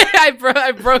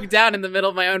 I broke down in the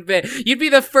middle of my own bit. You'd be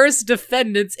the first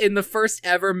defendants in the first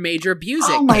ever major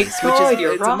music Oh my case, God, which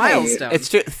you're it's right. a milestone. It's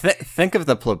just think of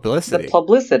the publicity. The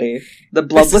publicity. The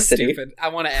This is publicity. stupid. I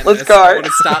want to end Let's this. go. I want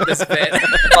to stop this bit.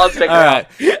 Let's figure All out.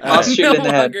 right. I'll shoot it in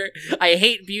the head. longer. I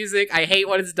hate music. I hate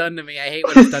what it's done to me. I hate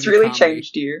what it's done It's to really comedy.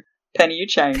 changed you. Penny, you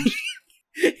changed.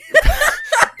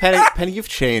 Penny, you've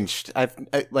changed.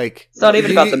 It's not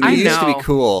even about the You music. used to be I know.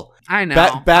 cool. I know.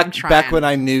 Back I'm trying. back when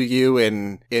I knew you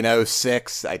in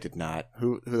 06, I did not.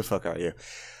 Who the fuck are you?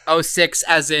 06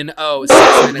 as in 6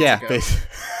 minutes Yeah. ago. Basically.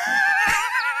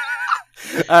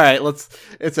 All right,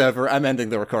 it's over. I'm ending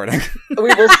the recording.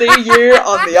 We will see you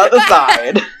on the other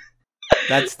side.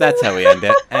 That's how we end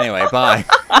it. Anyway, bye.